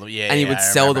Yeah. sell them. Yeah, And he yeah, would I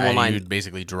sell them remember. online. He would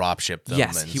basically drop ship them.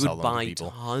 Yes, and he sell would them to buy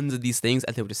people. tons of these things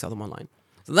and they would just sell them online.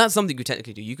 So that's something you could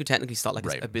technically do. You could technically start like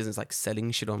Right. a business like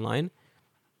selling shit online.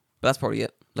 But that's probably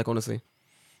it. Like, honestly.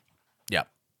 Yeah,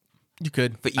 you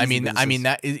could. For I easy mean businesses.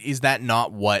 that is that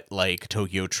not what like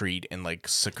Tokyo Treat and like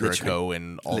Sakurako Literally.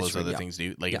 and all those Literally, other yeah. things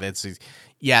do? Like Yeah. that's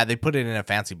they put it in a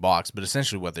fancy box, but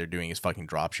essentially what they're doing is fucking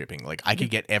drop shipping. Like I could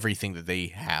get everything that they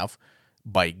have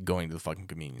by going to the fucking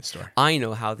convenience store. I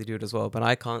know how they do it as well, but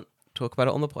I can't talk about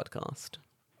it on the podcast.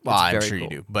 Well, It's I'm very sure cool.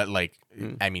 you do, but like,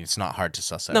 I mean, it's not hard to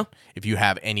suss out. No. If you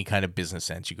have any kind of business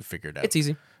sense, you could figure it out. It's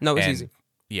easy. No, it's And, easy.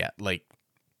 Yeah, like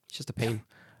It's just a pain.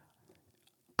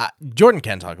 Jordan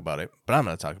can talk about it, but I'm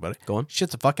going to talk about it. Go on.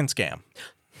 Shit's a fucking scam.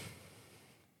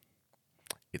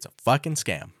 It's a fucking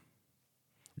scam.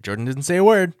 Jordan didn't say a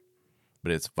word,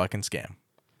 but it's a fucking scam.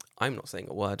 I'm not saying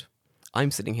a word.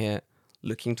 I'm sitting here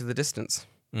looking to the distance.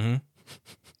 Mm-hmm.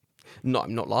 No,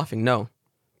 I'm not laughing. No.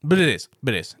 But it is.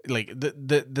 Like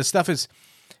the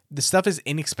stuff is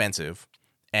inexpensive,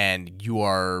 and you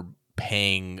are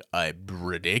paying a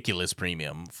ridiculous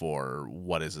premium for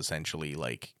what is essentially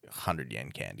like 100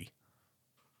 yen candy.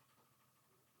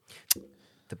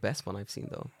 the best one I've seen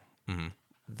though. Mm-hmm.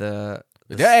 The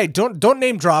Hey, don't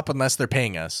name drop unless they're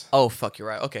paying us. oh fuck, you're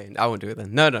right. Okay, I won't do it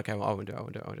then. No, okay, I won't do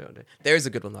it. There is a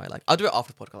good one that I like. I'll do it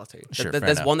after the podcast. I'll tell you. Sure, fair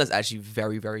there's enough. one that's actually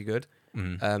very, very good.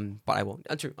 Mm-hmm. But I won't.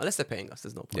 True, unless they're paying us.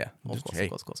 There's no point. Yeah, of course, hey.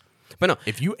 of course. But no,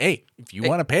 If you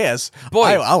want to pay us, Boy,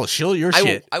 I will shill your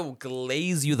shit. I will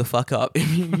glaze you the fuck up if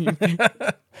you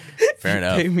Fair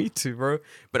enough. pay me to, bro.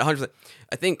 But 100%.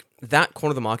 I think that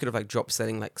corner of the market of like drop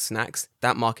selling like snacks,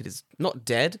 that market is not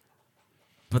dead,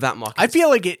 but that market. I is feel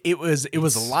like it was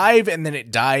alive and then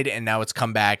it died and now it's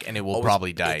come back and it will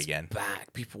probably die it's again.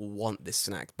 back. People want this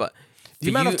snack, but The for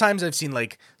amount you- of times I've seen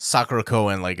like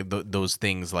Sakurako and like those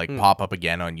things like pop up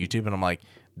again on YouTube and I'm like,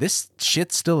 this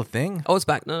shit's still a thing. Oh, it's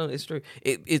back. No, it's true.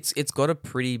 It's got a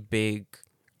pretty big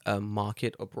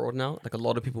market abroad now. Like a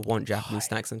lot of people want Japanese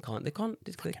snacks and can't. They can't.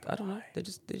 I don't know. They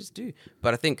just do.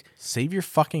 But I think Save your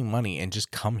fucking money and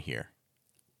just come here.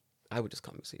 I would just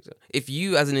come and see it. If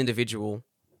you, as an individual,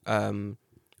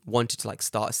 wanted to like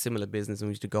start a similar business and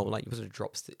wanted to go like you sort of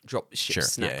drop ship Sure,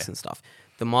 snacks yeah. and stuff,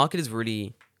 the market is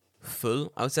really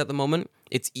full. I would say at the moment,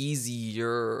 it's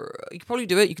easier. You can probably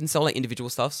do it. You can sell like individual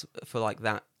stuffs for like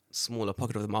that smaller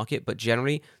pocket of the market, but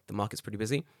generally the market's pretty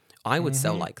busy. I would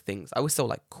sell like things. I would sell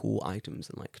like cool items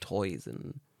and like toys,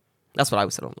 and that's what I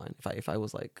would sell online. If I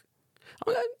was like,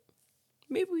 oh my God,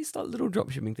 maybe we start a little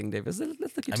dropshipping thing, David. Let's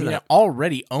look I into mean, that. I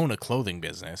already own a clothing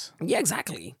business. Yeah,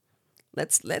 exactly.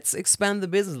 Let's expand the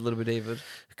business a little bit, David.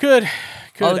 Good.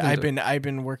 I'll look into I've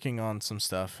been working on some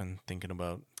stuff and thinking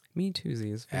about Me too,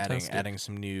 Z's. adding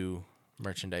some new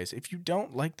merchandise. If you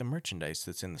don't like the merchandise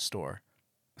that's in the store,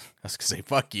 I was gonna say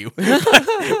fuck you.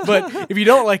 But if you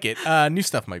don't like it, new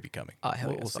stuff might be coming. Ah, hell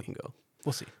We'll- yeah, we'll let's see. fucking go.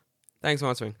 We'll see. Thanks for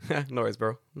answering. No worries,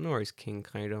 bro. No worries, King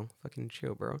Kaido. Fucking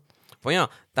chill, bro. But yeah,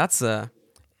 that's got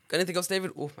anything else,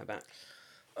 David? Oh, my back.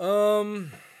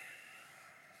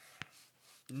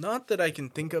 Not that I can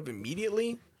think of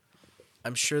immediately.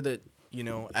 I'm sure that,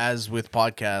 as with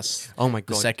podcasts, Oh my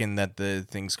the God. second that the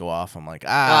things go off, I'm like,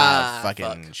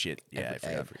 fucking fuck. shit. Yeah, I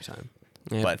forgot. Every time.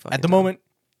 Every But fucking at the time. moment,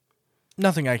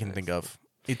 nothing I can think of.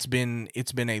 It's been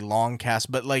a long cast,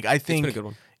 but like I It's think been a good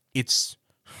one. it's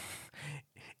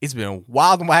been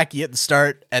wild and wacky at the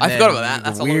start, and I then forgot about that.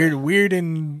 That's a lot of weird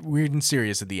and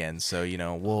serious at the end. So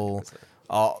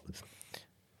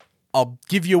I'll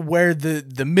give you where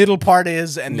the middle part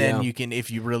is, and then Yeah. you can, if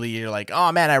you're like,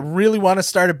 oh man, I really want to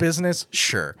start a business,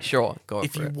 sure. Sure, go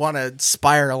If for you it. want to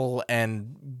spiral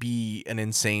and be an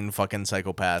insane fucking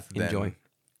psychopath, then Enjoy.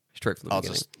 Straight from the I'll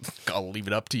beginning. I'll leave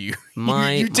it up to you.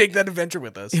 My- you take that adventure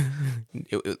with us.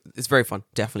 It's very fun.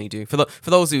 Definitely do. For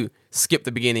those who skipped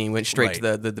the beginning and went straight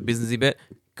to the businessy bit,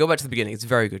 go back to the beginning. It's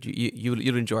very good.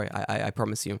 You'll enjoy. I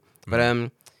promise you.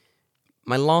 But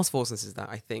my last thought is that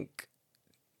I think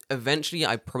eventually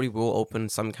I probably will open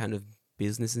some kind of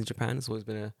business in Japan. It's always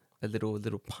been a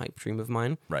little pipe dream of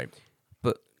mine. Right.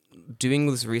 But doing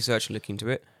this research and looking into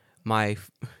it, my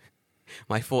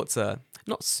thoughts are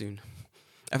not soon.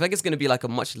 I feel like it's going to be like a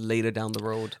much later down the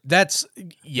road. That's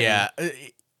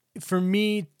for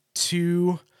me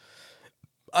too.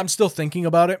 I'm still thinking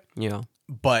about it, Yeah.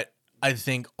 but I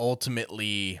think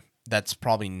ultimately that's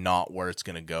probably not where it's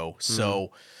gonna go.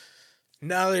 So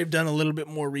now that I've done a little bit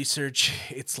more research,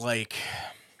 it's like,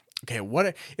 okay,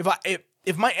 what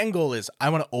if my end goal is I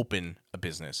want to open a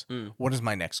business? What is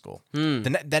my next goal?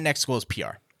 That next goal is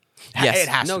PR. Yes. It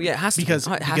has No, to be. yeah, it has to be. because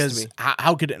It has to because be.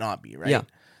 how could it not be, right? Yeah.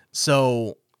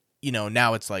 So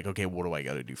now it's like, okay, what do I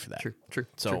got to do for that? True.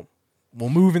 So we'll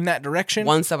move in that direction.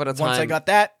 One step at a Once I time. got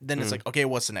that, then it's like, okay,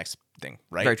 what's the next thing,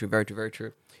 right? Very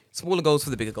true. Smaller goals for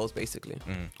the bigger goals, basically.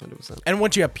 100%. And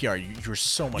once you have PR, you're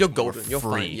so much You're more golden. You're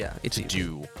free fine. Yeah, it's to easy.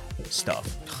 do stuff.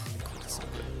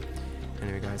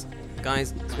 Anyway, guys,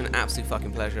 it's been an absolute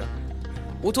fucking pleasure.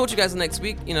 We'll talk to you guys next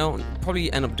week.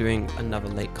 Probably end up doing another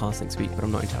late cast next week, but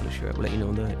I'm not entirely sure. We'll let you know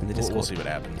in the Discord. We'll see what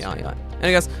happens. Yeah. Anyway,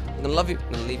 guys, I'm gonna love you.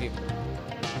 I'm gonna leave you.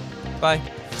 Bye.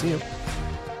 See you.